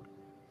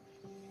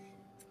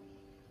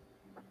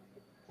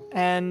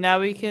 And now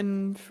we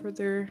can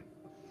further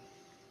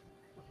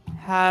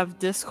have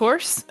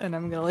discourse, and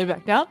I'm gonna lay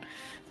back down.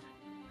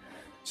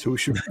 So we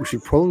should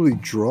probably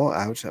draw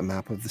out a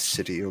map of the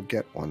city or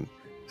get one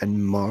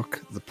and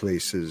mark the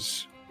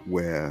places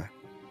where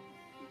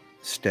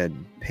Stead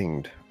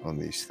pinged on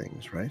these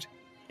things, right?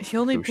 He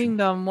only So we should-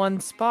 pinged on one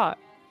spot.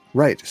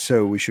 Right.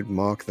 So we should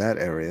mark that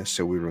area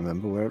so we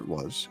remember where it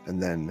was,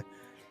 and then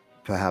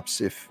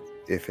perhaps if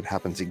it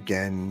happens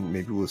again,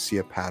 maybe we'll see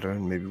a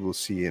pattern. Maybe we'll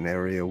see an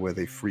area where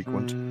they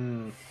frequent.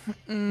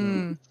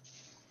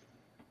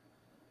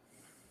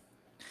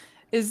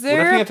 Is What if we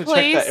there a have to check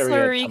that place area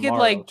where you could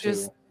tomorrow, like too?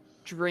 just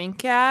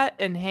drink at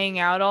and hang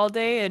out all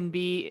day and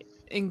be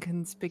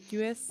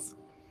inconspicuous?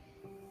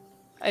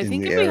 I In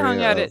think the if we hung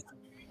area out at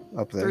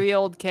up there. 3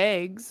 old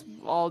kegs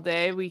all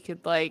day, we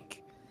could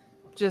like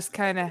just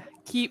kind of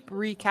keep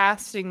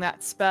recasting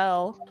that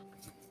spell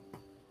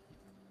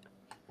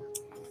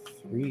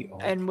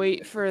and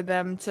wait for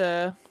them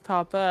to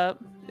pop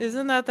up.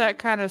 Isn't that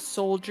kind of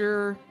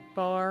soldier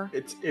bar?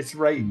 It's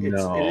right. It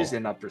is No.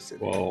 in Upper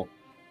City. Well,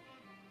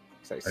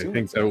 So I assume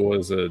think it's that in-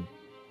 was a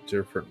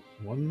different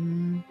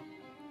one.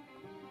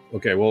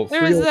 Okay, well,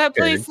 There was that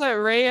okay. place that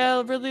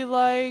Rhea really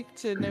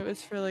liked, and it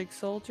was for like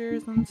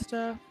soldiers and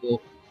stuff.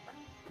 Well,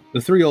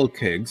 the Three Old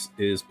Kegs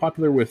is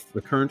popular with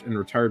the current and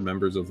retired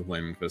members of the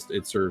Flaming Fist.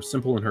 It serves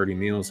simple and hearty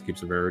meals,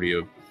 keeps a variety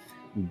of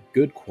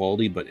good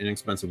quality but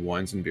inexpensive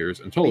wines and beers,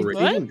 and Wait, tolerates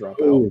What? Steven dropped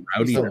oh, out.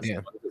 rowdy. Oh, yeah.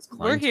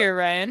 We're here,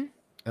 Ryan.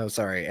 Oh,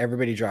 sorry.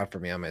 Everybody dropped for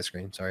me on my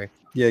screen. Sorry.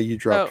 Yeah, you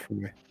dropped Oh.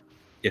 from me.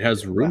 It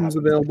has What rooms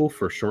happened? available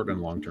for short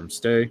and long-term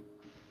stay,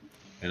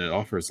 and it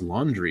offers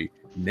laundry,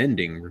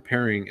 mending,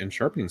 repairing, and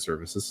sharpening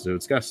services to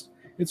its guests.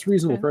 Its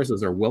reasonable Okay.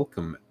 prices are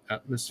welcome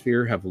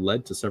atmosphere have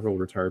led to several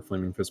retired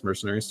Flaming Fist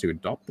mercenaries to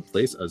adopt the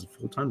place as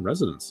full-time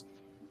residents.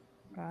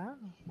 Wow.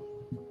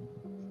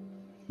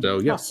 So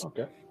yes, Oh,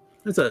 okay.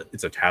 it's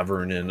a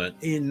tavern and an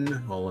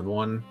inn all in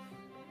one.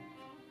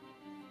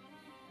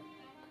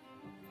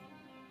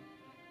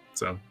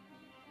 So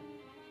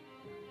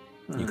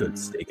you could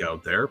stake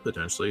out there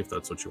potentially if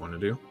that's what you want to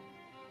do.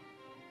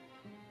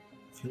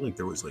 I feel like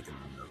there was like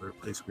another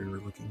place we were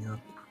looking at.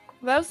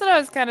 That's what I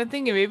was kind of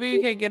thinking. Maybe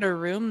we could get a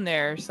room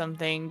there or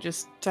something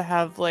just to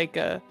have like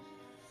a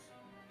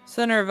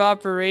center of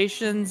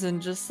operations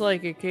and just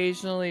like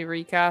occasionally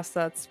recast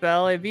that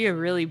spell. It'd be a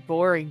really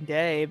boring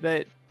day,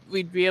 but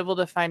we'd be able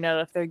to find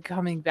out if they're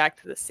coming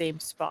back to the same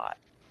spot.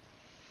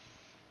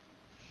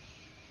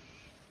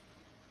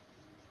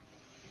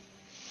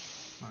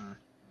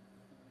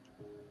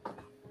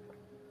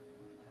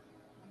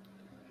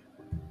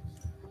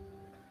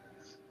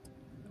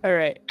 All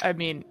right. I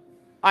mean,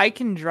 I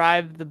can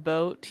drive the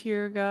boat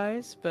here,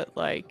 guys, but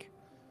like,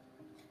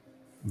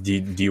 Do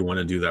you want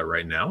to do that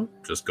right now?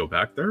 Just go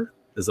back there?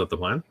 Is that the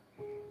plan?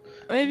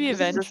 maybe Just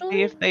to see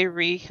eventually. if they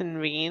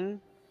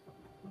reconvene.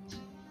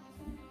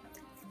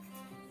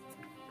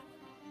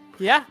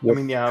 Yeah. I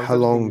mean, yeah. I was How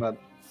just long thinking about-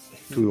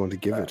 do we want to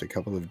give it? A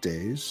couple of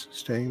days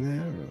staying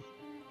there? Or?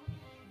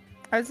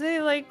 I'd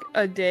say like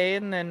a day,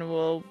 and then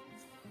we'll,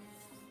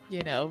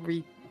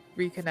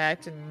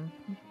 reconnect and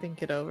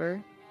think it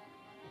over.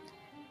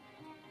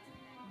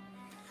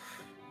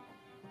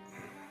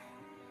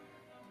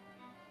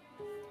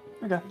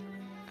 Okay.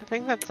 I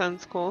think that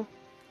sounds cool.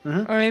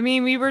 Or I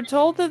mean, we were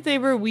told that they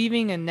were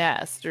weaving a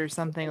nest or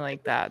something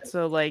like that.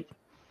 So like,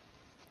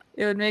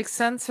 it would make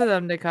sense for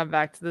them to come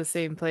back to the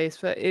same place,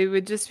 but it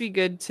would just be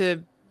good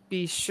to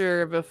be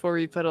sure before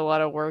we put a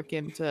lot of work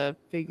into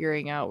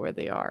figuring out where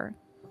they are.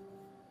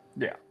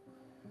 Yeah.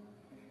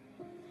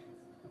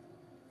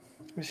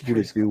 Would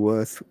it be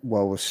worth,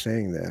 while we're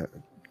staying there,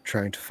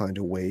 trying to find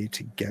a way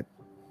to get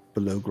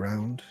below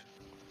ground?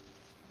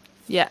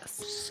 Yes.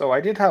 So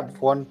I did have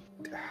one.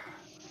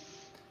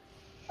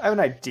 I have an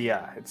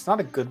idea. It's not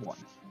a good one.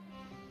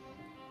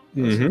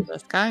 Mm-hmm.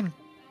 This kind.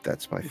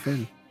 That's my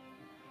fin.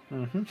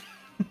 Mm-hmm.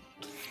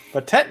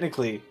 But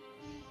technically,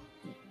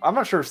 I'm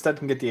not sure if Stead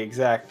can get the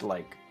exact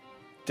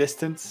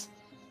distance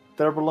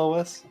there below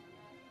us.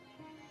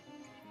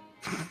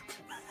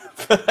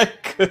 But I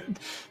could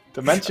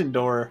dimension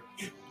door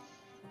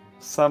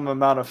some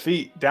amount of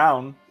feet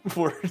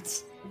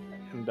downwards,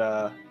 and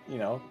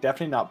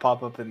definitely not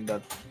pop up in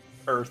the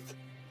earth.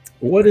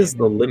 What is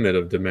the limit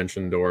of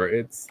Dimension Door?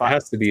 It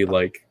has to be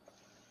like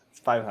It's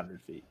 500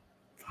 feet.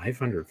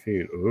 500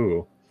 feet.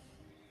 Ooh.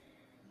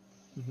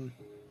 Mm-hmm.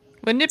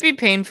 Wouldn't it be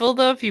painful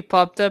though if you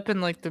popped up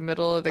in like the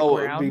middle of the Oh,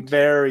 ground? it'd be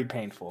very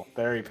painful.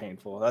 Very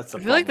painful. That's the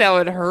I feel like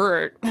problem. that would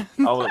hurt.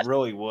 Oh, it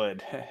really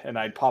would. And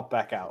I'd pop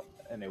back out,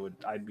 and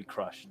I'd be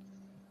crushed.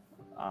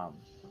 I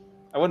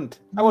wouldn't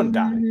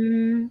die.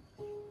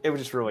 It would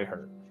just really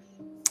hurt.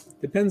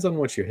 Depends on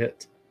what you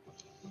hit.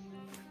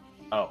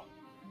 Oh,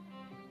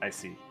 I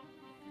see.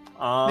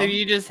 Maybe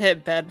you just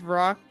hit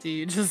bedrock. Do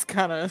you just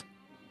kind of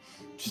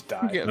just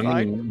die. get I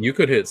fucked? mean, you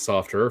could hit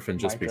soft earth and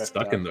just be Minecraft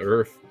stuck die. in the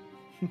earth.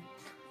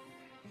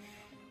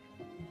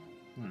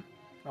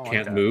 I like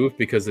Can't that. move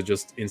because it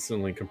just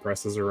instantly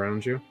compresses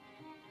around you.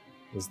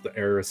 As the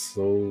air is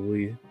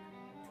slowly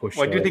pushed.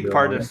 Well, I do out think your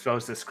part arm. of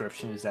Spell's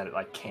description is that it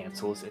like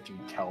cancels if you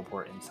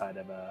teleport inside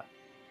of a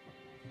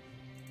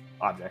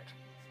object.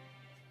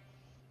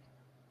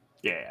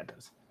 Yeah, it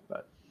does.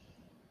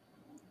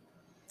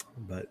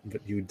 But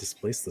you would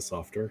displace the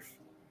soft earth.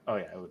 Oh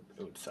yeah,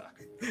 it would suck.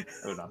 It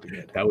would not be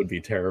good. That would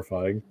be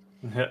terrifying.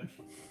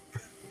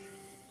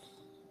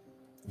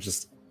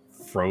 Just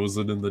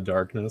frozen in the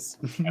darkness.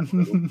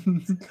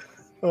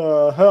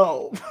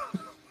 Help!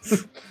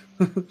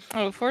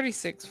 Oh,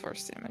 46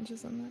 force damage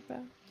isn't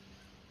that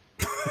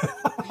bad.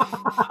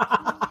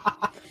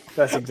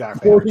 That's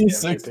exactly how much damage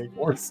 46 you take.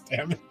 force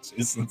damage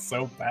isn't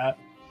so bad.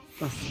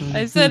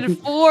 I said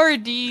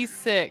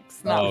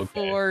 4d6, not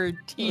Okay.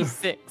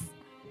 4d6.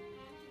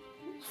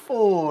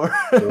 4.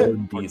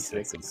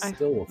 4d6 is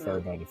still a fair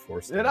amount of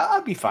force Yeah, damage.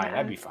 I'd be fine.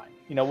 I'd be fine.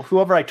 You know,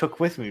 whoever I took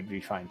with me would be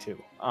fine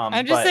too.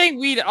 I'm just but- saying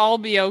we'd all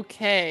be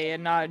okay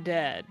and not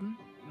dead.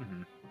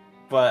 Mhm.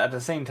 But at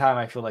the same time,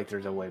 I feel like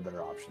there's a way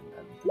better option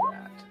than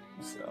that.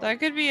 So That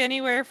could be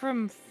anywhere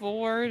from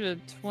 4 to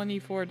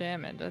 24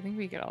 damage. I think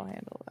we could all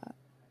handle that.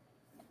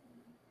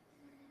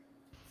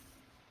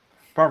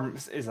 problem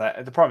is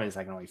that the problem is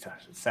I can only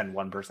send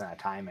one person at a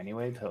time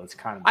anyway, so it's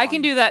kind of. I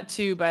can do that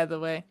too, by the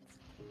way.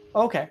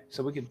 Okay,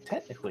 so we could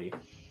technically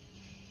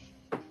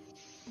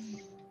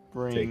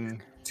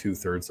bring.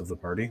 2/3 of the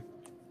party.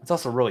 It's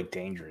also really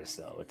dangerous,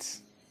 though.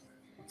 It's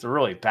a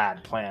really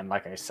bad plan.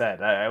 Like I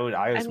said, I was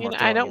more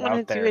I don't want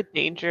want to do a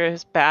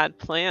dangerous bad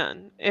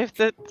plan. If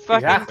the fucking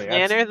Exactly,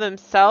 that's- planner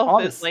themselves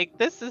honest- is like,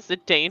 this is a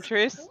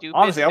dangerous, stupid,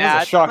 Honestly, I bad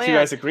wasn't shocked plan. you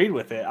guys agreed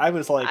with it. I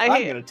was like,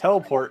 I'm gonna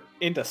teleport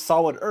into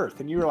solid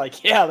Earth, and you were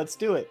like, yeah, let's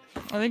do it.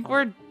 I think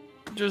we're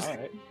just All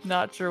right.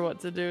 not sure what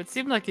to do. It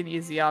seemed like an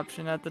easy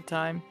option at the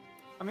time.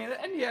 I mean,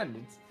 in the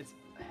end, it's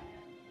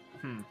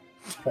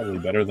Probably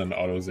better than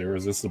Otto's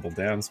irresistible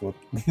dance. What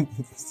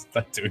is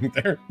that doing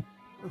there?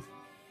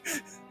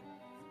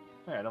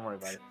 yeah, don't worry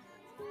about it.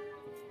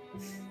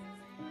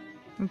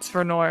 It's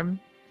for Norm.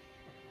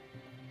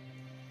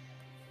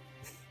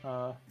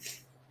 But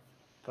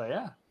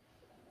yeah,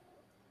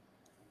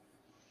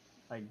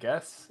 I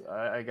guess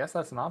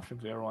that's an option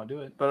if we ever want to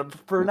do it. But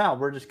for now,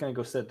 we're just gonna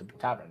go sit at the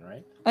tavern,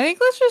 right? I think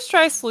let's just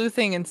try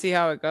sleuthing and see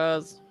how it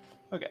goes.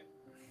 Okay.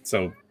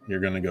 So you're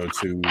gonna go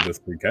to the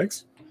 3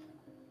 kegs?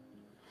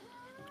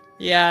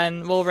 Yeah,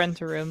 and we'll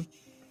rent a room.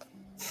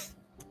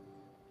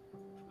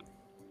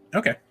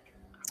 Okay.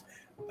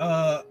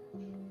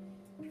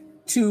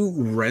 To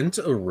rent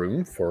a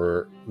room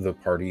for the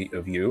party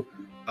of you,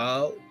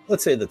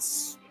 let's say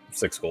that's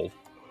 6 gold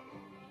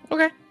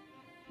Okay.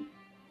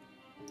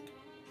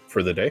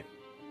 for the day.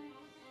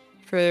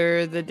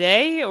 For the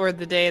day or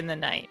the day and the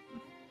night?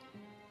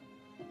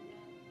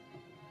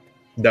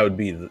 That would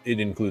be it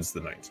includes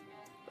the night.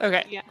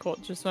 Okay, Yes. cool.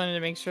 Just wanted to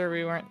make sure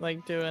we weren't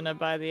like doing a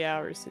by the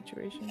hour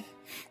situation.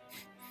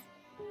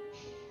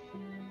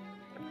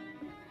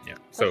 Yeah.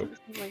 So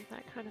Doesn't seem like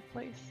that kind of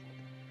place.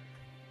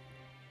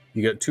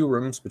 you get 2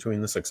 rooms between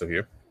the 6 of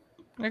you.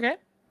 Okay.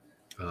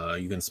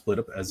 You can split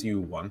up as you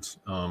want.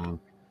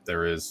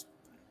 There is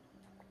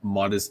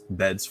modest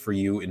beds for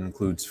you. It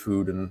includes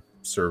food and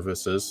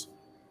services.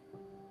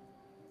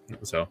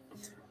 So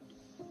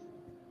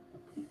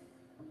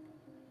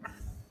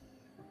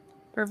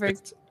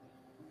Perfect.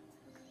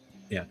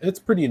 yeah, it's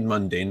pretty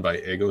mundane by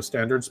Ego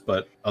standards,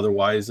 but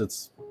otherwise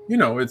it's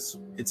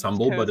it's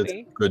humble, but it's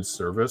cozy. good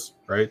service,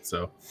 right?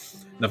 So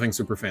nothing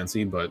super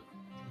fancy, but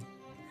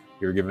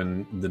you're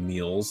given the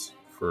meals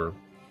for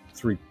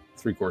three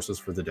courses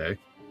for the day,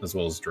 as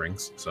well as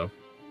drinks. So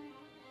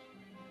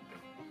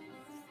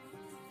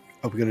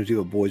Are we going to do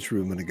a boys'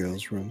 room and a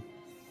girls' room?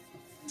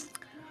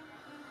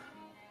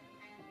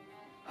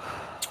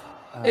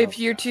 If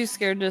you're too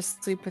scared to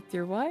sleep with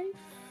your wife,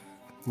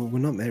 Well, we're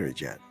not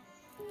married yet.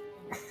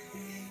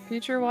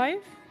 future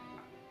wife?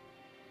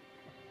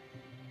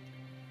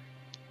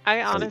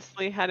 I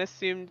honestly had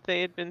assumed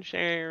they had been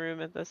sharing a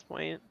room at this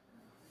point.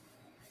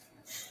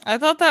 I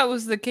thought that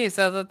was the case.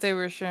 I thought they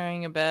were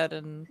sharing a bed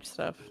and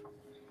stuff.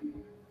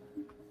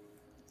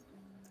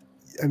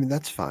 I mean,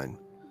 that's fine.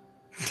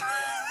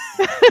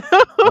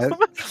 Oh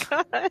my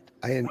god.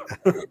 I'm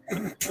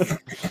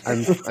I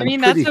mean,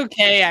 pretty, that's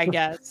okay, I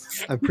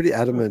guess. I'm pretty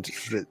adamant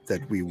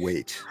that we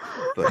wait,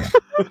 but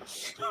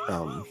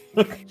Oh,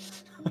 We can-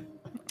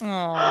 You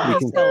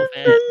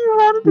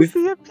wanted to We've-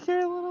 see a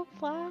pure little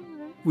flower.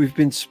 we've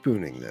been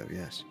spooning though.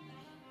 Yes.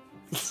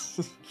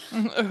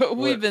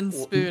 We've been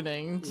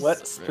spooning. What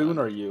just spoon everyone.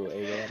 are you,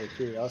 Ava, out of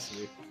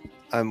curiosity?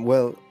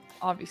 Well,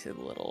 Obviously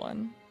the little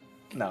one.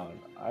 No,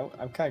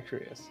 I'm kind of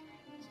curious.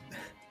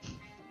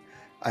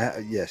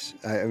 yes.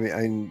 I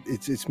mean,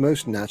 it's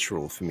most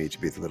natural for me to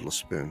be the little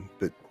spoon,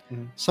 but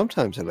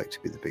sometimes I like to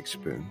be the big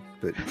spoon.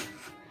 But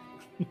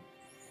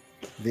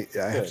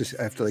I have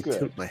to like Good.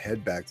 tilt my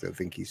head back though.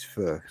 Vinky's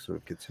fur sort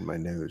of gets in my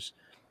nose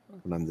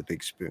when I'm the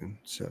big spoon.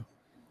 So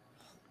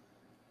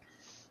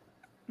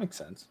Makes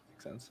sense.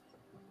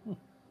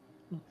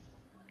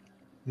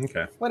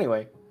 Okay. Well,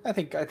 anyway, I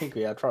think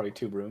we had probably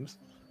 2 brooms.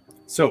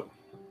 So,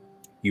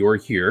 you're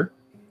here.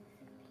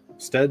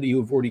 Instead,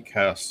 you have already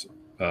cast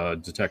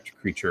Detect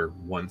Creature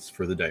once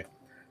for the day.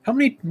 How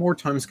many more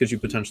times could you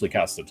potentially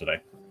cast it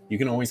today? You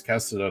can always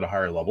cast it at a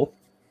higher level.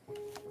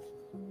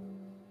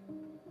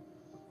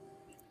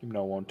 Even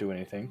though it won't do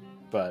anything,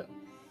 but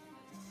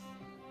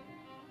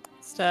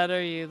Stat,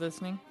 are you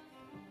listening?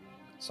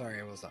 Sorry,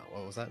 I was not.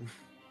 What was that?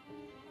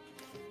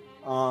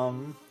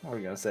 what are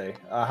we gonna say?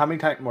 How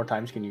many more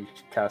times can you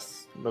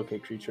cast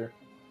Locate Creature?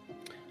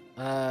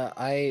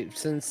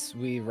 Since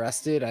we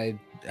rested, I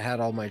had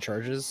all my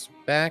charges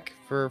back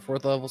for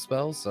 4th level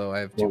spells, so I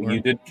have 2 Well, more.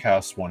 you did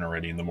cast one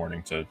already in the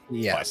morning to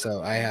Yeah, find it.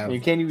 so I have. You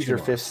can't use 2 your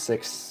more. 5th,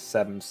 6th,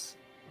 7th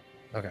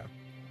Okay.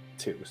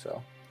 too.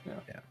 So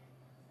yeah.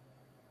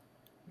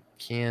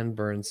 Can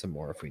burn some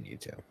more if we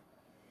need to.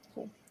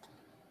 Cool.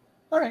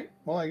 All right.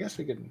 Well, I guess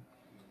we could.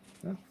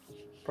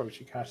 Probably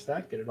should cast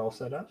that, get it all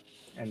set up,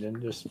 and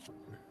then just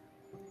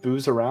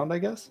booze around. I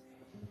guess.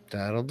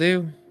 That'll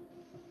do.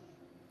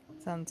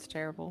 Sounds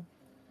terrible.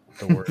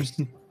 The worst.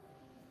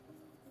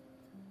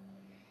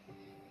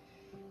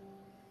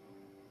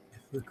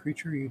 If the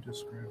creature you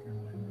described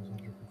in mind is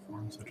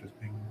underperformed, such as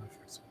being more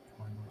effective at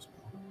polymorph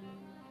spell.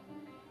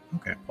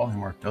 Okay,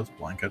 polymorph does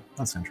blanket.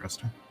 That's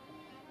interesting.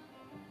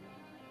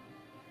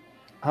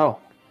 Oh,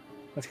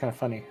 that's kind of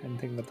funny. I didn't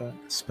think about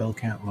that. Spell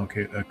can't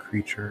locate a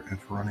creature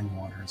if running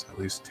water is at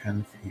least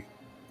 10 feet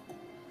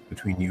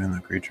between you and the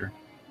creature.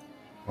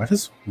 Why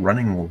does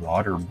running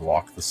water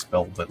block the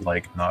spell, but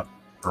like not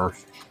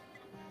earth?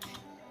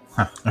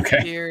 Huh, okay.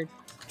 Weird.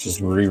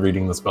 Just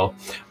rereading the spell.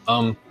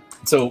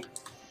 So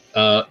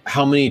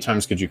how many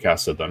times could you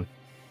cast it then?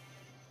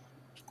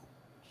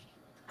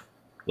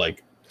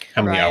 Like,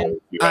 how many Ryan. hours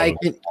do you have I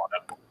can. on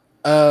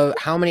it?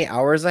 How many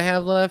hours I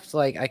have left?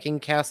 Like, I can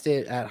cast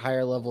it at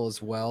higher level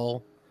as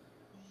well.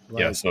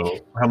 Yeah, Like, so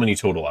how many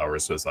total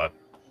hours is that?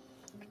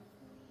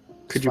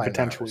 Could you 5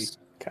 potentially hours.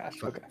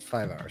 cast? Okay.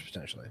 5 hours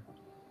potentially.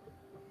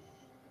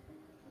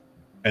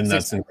 And 6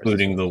 that's hours.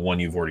 including the one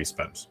you've already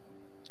spent.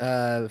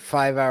 5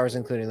 hours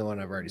including the one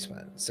I've already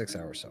spent. 6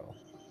 hours total.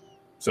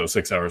 So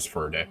 6 hours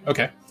for a day.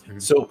 Okay.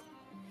 Mhm. So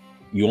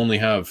you only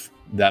have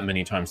that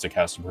many times to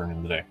cast a burn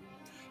in the day.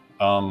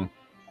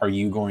 Are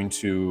you going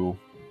to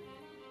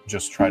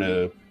just try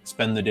to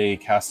spend the day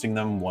casting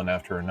them one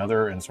after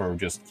another and sort of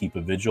just keep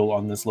a vigil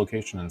on this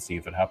location and see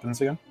if it happens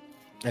again?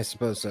 I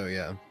suppose so,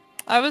 yeah.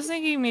 I was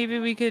thinking maybe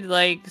we could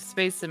like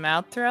space them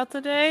out throughout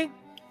the day.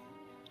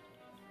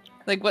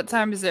 Like, what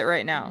time is it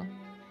right now?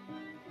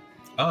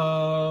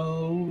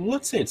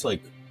 Let's say it's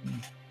like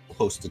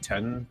close to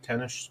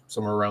 10-ish,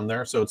 somewhere around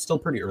there. So it's still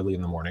pretty early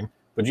in the morning.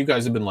 But you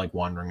guys have been like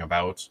wandering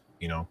about,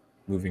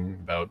 moving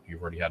about.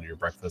 You've already had your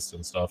breakfast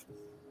and stuff.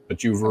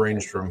 But you've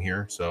arranged from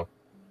here, so.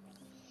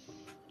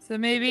 So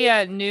maybe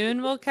at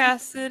noon we'll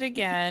cast it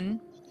again.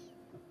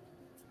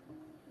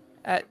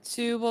 At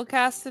 2 we'll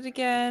cast it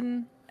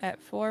again. At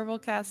 4 we'll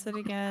cast it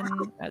again.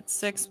 At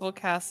 6 we'll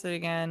cast it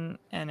again.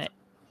 And at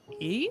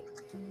 8?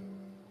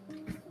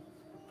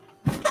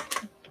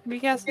 We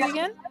cast it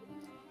again?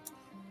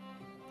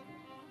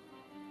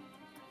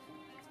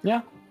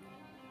 Yeah.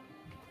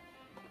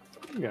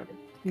 Yeah.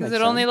 Because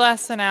it only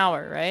lasts an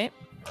hour, right?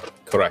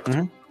 Correct.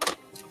 Mhm.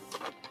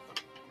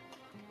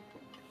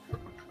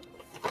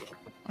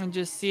 And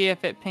just see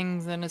if it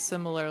pings in a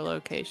similar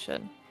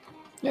location.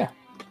 Yeah.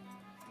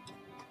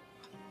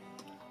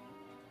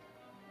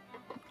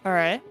 All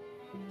right.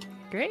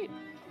 Great.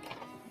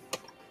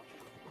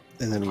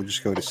 and then we're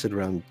just going to sit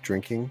around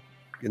drinking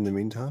in the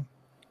meantime.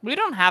 We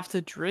don't have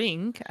to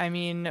drink. I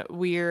mean,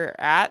 we're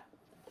at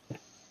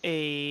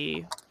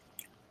a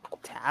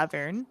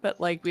tavern,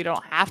 but like we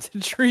don't have to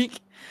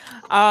drink.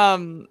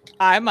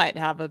 I might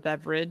have a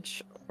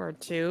beverage or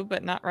two,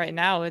 but not right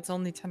now. It's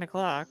only 10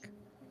 o'clock.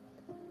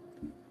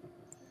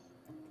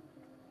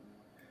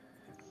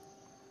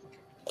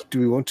 Do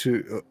we want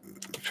to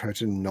try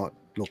to not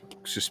look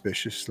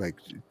suspicious? Like,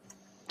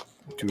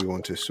 do we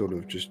want to sort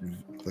of just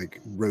like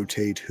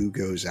rotate who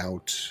goes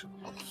out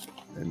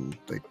and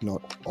like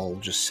not all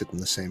just sit in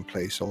the same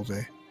place all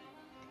day?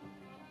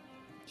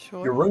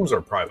 Sure. Your rooms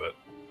are private.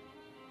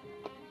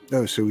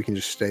 No, so we can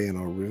just stay in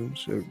our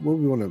rooms. Well,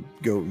 we want to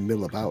go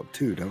mill about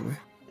too, don't we?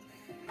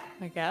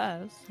 I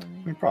guess. I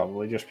mean,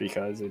 Probably just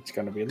because it's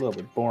going to be a little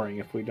bit boring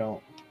if we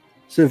don't.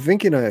 So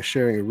Vink and I are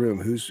sharing a room.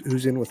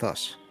 Who's in with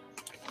us?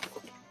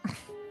 I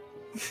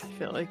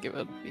feel like it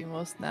would be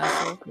most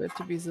natural for it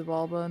to be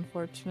Zabalba,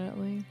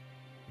 unfortunately.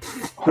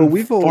 Well,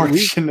 we've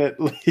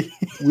Unfortunately,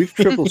 we've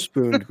triple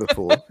spooned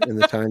before in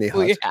the tiny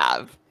hut.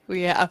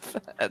 We have.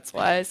 That's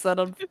why I said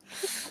I'm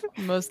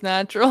most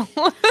natural.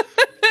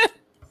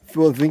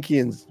 Well, Vinky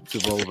and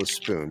Zavolva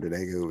spooned, and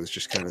Ego was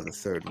just kind of the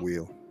third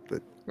wheel.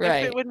 But If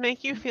Right. it would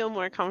make you feel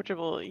more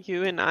comfortable,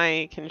 you and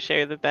I can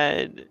share the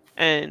bed,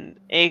 and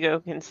Ego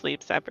can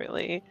sleep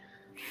separately.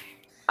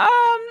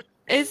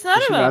 It's not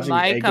Just about imagine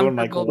my Ego in,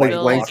 like, like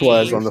comfortability.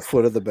 lengthwise on the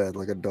foot of the bed,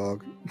 like a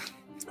dog.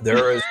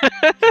 There is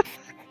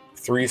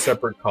 3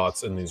 separate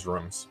cots in these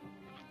rooms.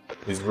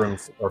 These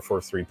rooms are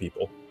for 3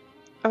 people.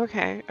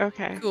 Okay.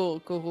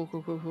 Cool.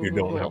 You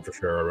don't have to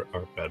share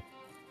a bed.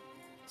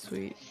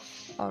 Sweet.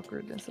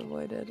 Awkwardness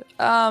avoided.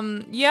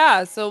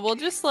 Yeah, so we'll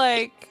just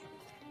like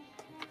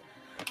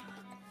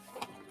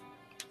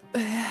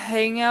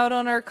hang out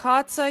on our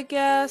cots, I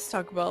guess,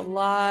 talk about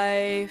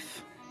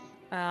life.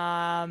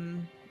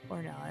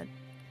 Or not.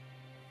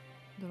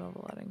 Don't have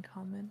a lot in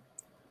common.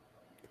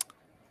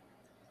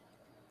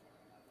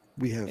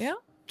 We have Yeah,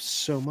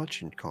 so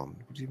much in common.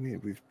 What do you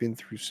mean? We've been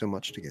through so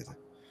much together.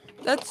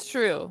 that's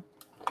true.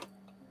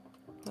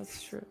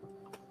 That's true.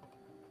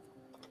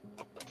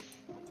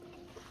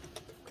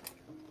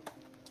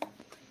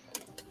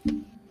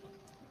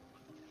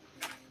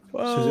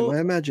 So is it my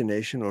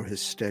imagination or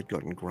has Stead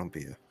gotten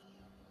grumpier?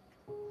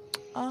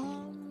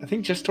 I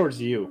think just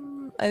towards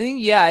you. I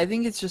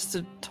think it's just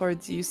a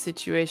towards you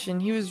situation.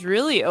 He was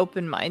really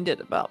open-minded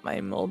about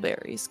my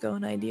mulberry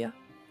scone idea.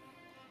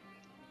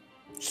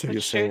 So Which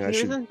you're saying showed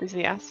he was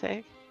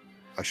enthusiastic.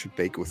 I should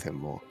bake with him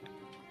more?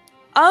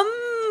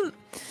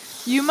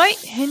 You might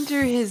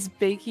hinder his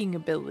baking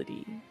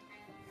ability.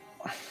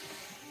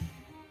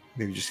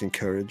 Maybe just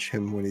encourage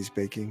him when he's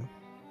baking?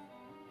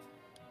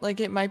 Like,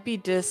 it might be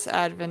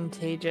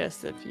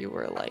disadvantageous if you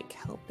were, like,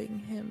 helping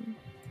him.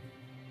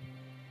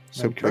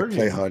 So like,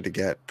 play hard to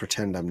get.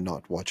 Pretend I'm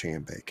not watching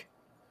him bake.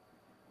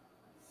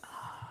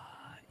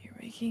 You're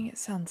making it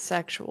sound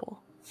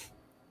sexual.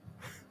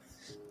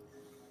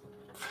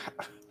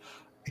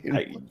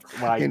 In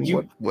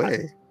what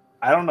way?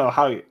 I don't know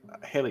how.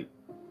 Haley,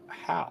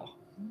 how?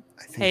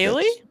 I think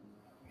Haley?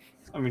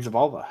 I mean,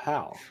 Zavolva,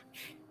 how?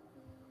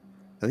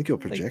 I think you're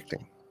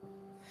projecting.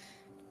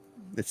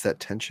 It's that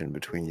tension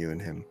between you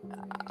and him.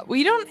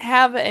 We don't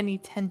have any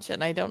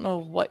tension. I don't know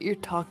what you're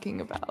talking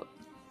about.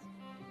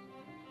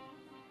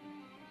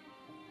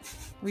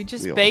 We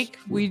just bake.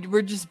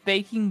 We're just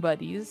baking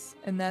buddies,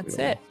 and that's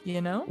it.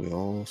 You know. We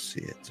all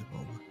see it,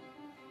 Zavolva.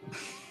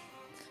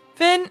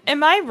 Finn,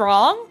 am I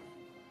wrong?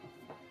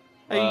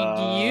 Do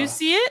you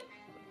see it?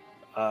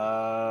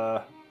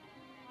 I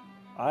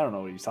don't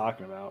know what he's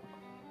talking about.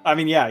 I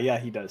mean, yeah,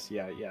 he does.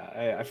 Yeah.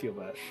 I feel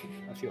that.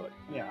 I feel it.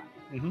 Yeah.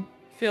 Mm-hmm.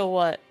 Feel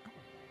what?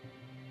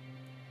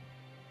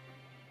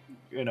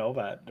 You know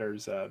that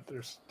there's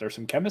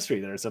some chemistry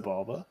there,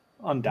 Zavolva,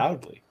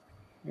 undoubtedly.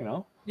 You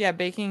know. Yeah,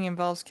 baking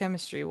involves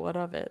chemistry. What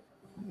of it?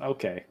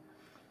 Okay.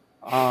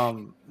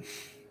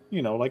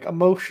 You know, like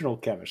emotional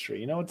chemistry.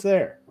 You know, it's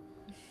there.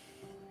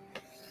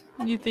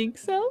 You think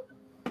so?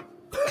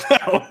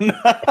 Oh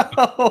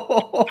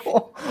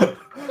no.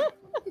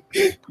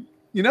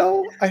 You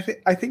know, I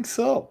think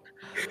so.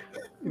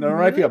 You know, there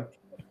might be a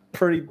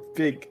pretty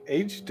big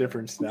age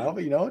difference now,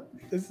 but you know,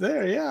 it's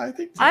there. Yeah, I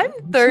think so. I'm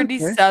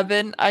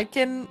 37. Okay. I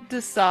can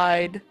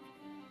decide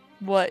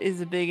what is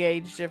a big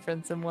age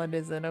difference and what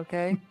isn't,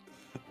 okay?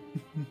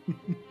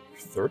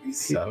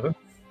 37?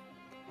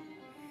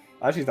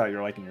 I actually thought you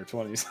were like in your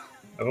 20s.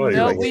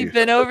 No, we've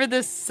been over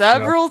this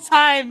several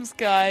times,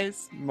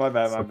 guys. My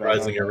bad.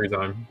 Surprising every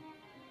time.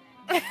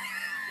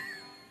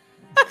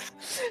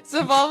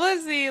 Zavolva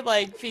is the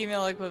like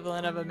female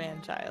equivalent of a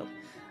man-child.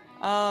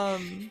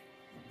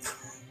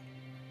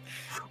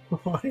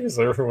 Why is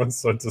everyone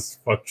so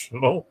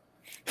dysfunctional?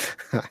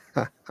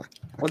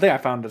 One thing I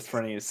found that's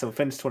funny is so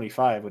Finn's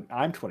 25 when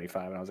I'm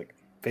 25, and I was like,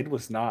 Finn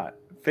was not.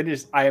 Finn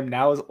is. I am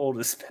now as old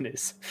as Finn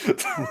is.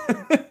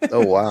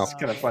 Oh wow, it's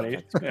kind of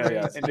funny.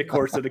 Yeah. In the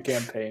course of the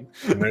campaign.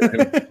 Older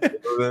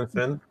than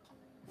Finn?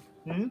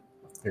 Hmm?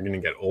 You're gonna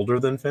get older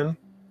than Finn?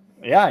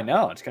 Yeah, I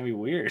know. It's gonna be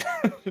weird.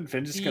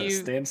 Finn's just gonna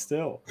stand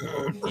still.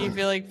 Do you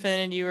feel like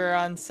Finn and you were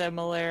on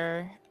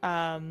similar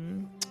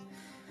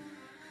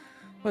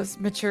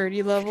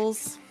maturity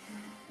levels?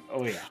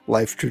 Oh yeah.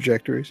 Life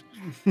trajectories.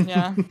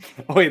 Yeah.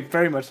 Oh yeah,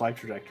 very much life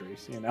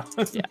trajectories, you know.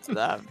 Yeah,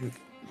 that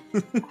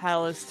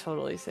hell has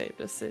totally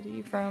saved a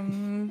city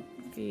from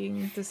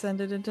being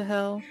descended into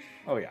hell.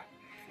 Oh yeah.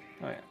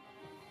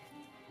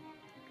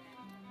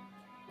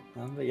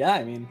 But yeah,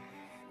 I mean,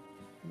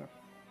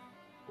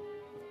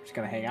 just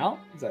gonna hang out.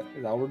 Is that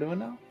what we're doing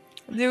now?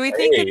 Do we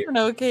think it's an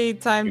okay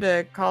time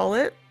to call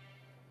it?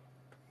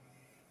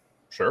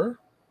 Sure.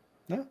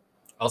 Yeah.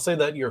 I'll say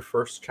that your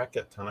first check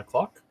at 10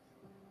 o'clock.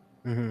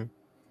 Mm-hmm.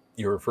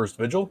 Your first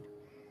vigil,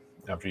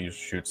 after you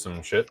shoot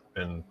some shit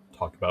and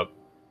talk about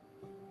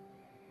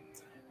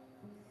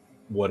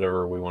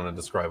whatever we want to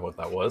describe what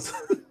that was.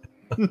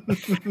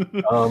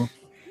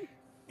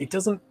 It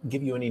doesn't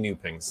give you any new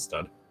pings,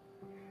 stud.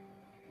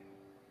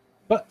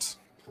 But,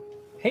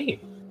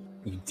 hey,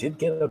 you did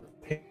get a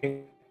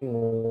ping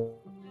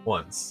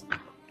once,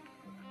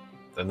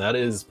 then that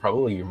is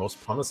probably your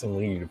most promising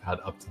lead you've had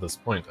up to this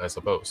point, I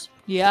suppose.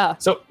 Yeah.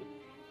 So,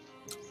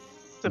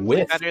 Simply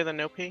with- better than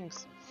no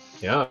pings.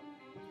 yeah.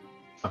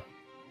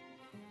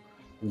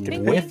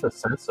 Ding, With ding. a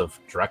sense of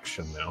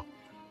direction now,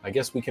 I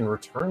guess we can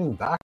return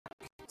back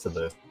to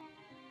this.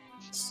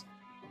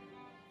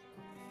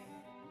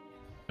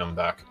 Come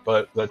back,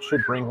 but that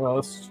should bring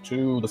us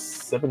to the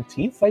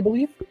 17th, I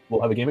believe.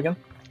 We'll have a game again.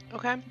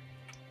 Okay. I'll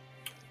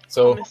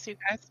So, miss you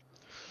guys.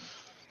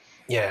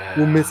 yeah.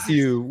 We'll miss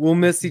you. We'll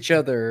miss each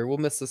other. We'll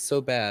miss us so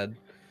bad.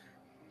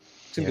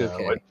 It's gonna be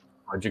okay.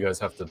 Why'd you guys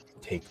have to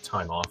take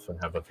time off and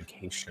have a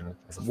vacation?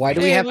 Why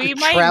do we Dude, have we to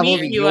might travel meet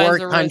to you as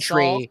your a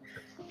country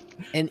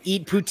and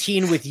eat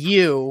poutine with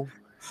you,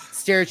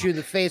 stare at you in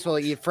the face while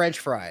you eat French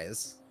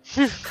fries?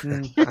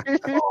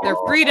 They're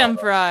freedom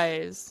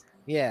fries.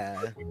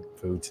 Yeah,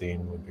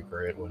 Poutine would be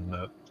great, wouldn't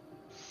it?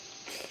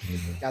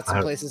 got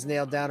some places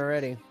nailed down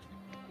already.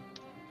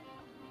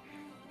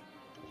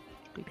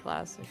 Be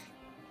classic.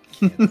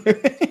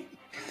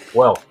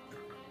 Well,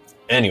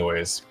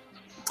 anyways,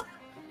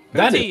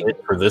 that is Poutine.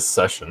 it for this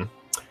session.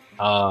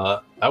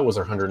 That was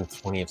our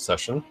 120th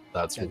session.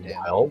 That's Goddamn.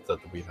 wild that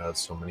we had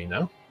so many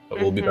now. But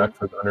we'll be Mhm. back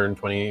for the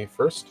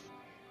 121st,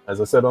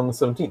 as I said, on the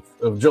 17th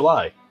of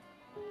July.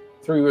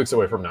 3 weeks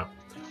away from now.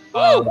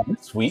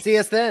 This week, See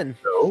us then.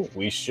 so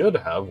we should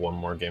have one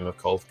more game of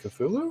Call of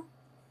Cthulhu?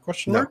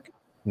 Question No. mark?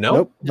 No?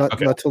 Nope, not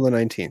Okay. not till the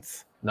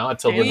 19th. Not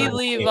till the We 19th.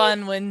 leave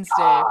on Wednesday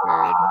for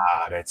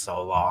God, it's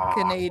so long.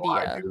 Canada.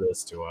 Why do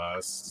this to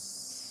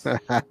us?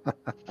 Life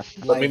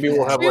But maybe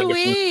we'll have like 2 a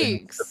few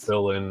things weeks. to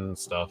fill in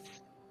stuff.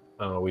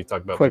 I don't know. We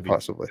talked about Quite maybe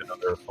possibly.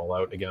 another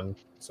Fallout again.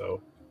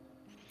 So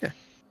Yeah.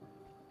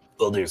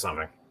 we'll do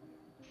something.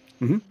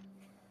 See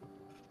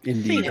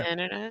Indeed. ya,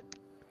 internet.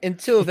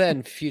 Until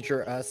then,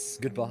 future us,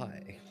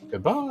 goodbye.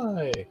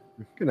 Goodbye.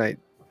 Good night.